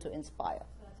begin to inspire.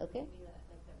 Okay?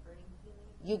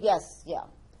 Yes, yeah.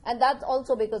 And that's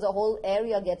also because the whole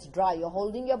area gets dry. You're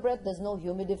holding your breath, there's no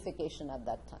humidification at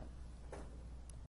that time.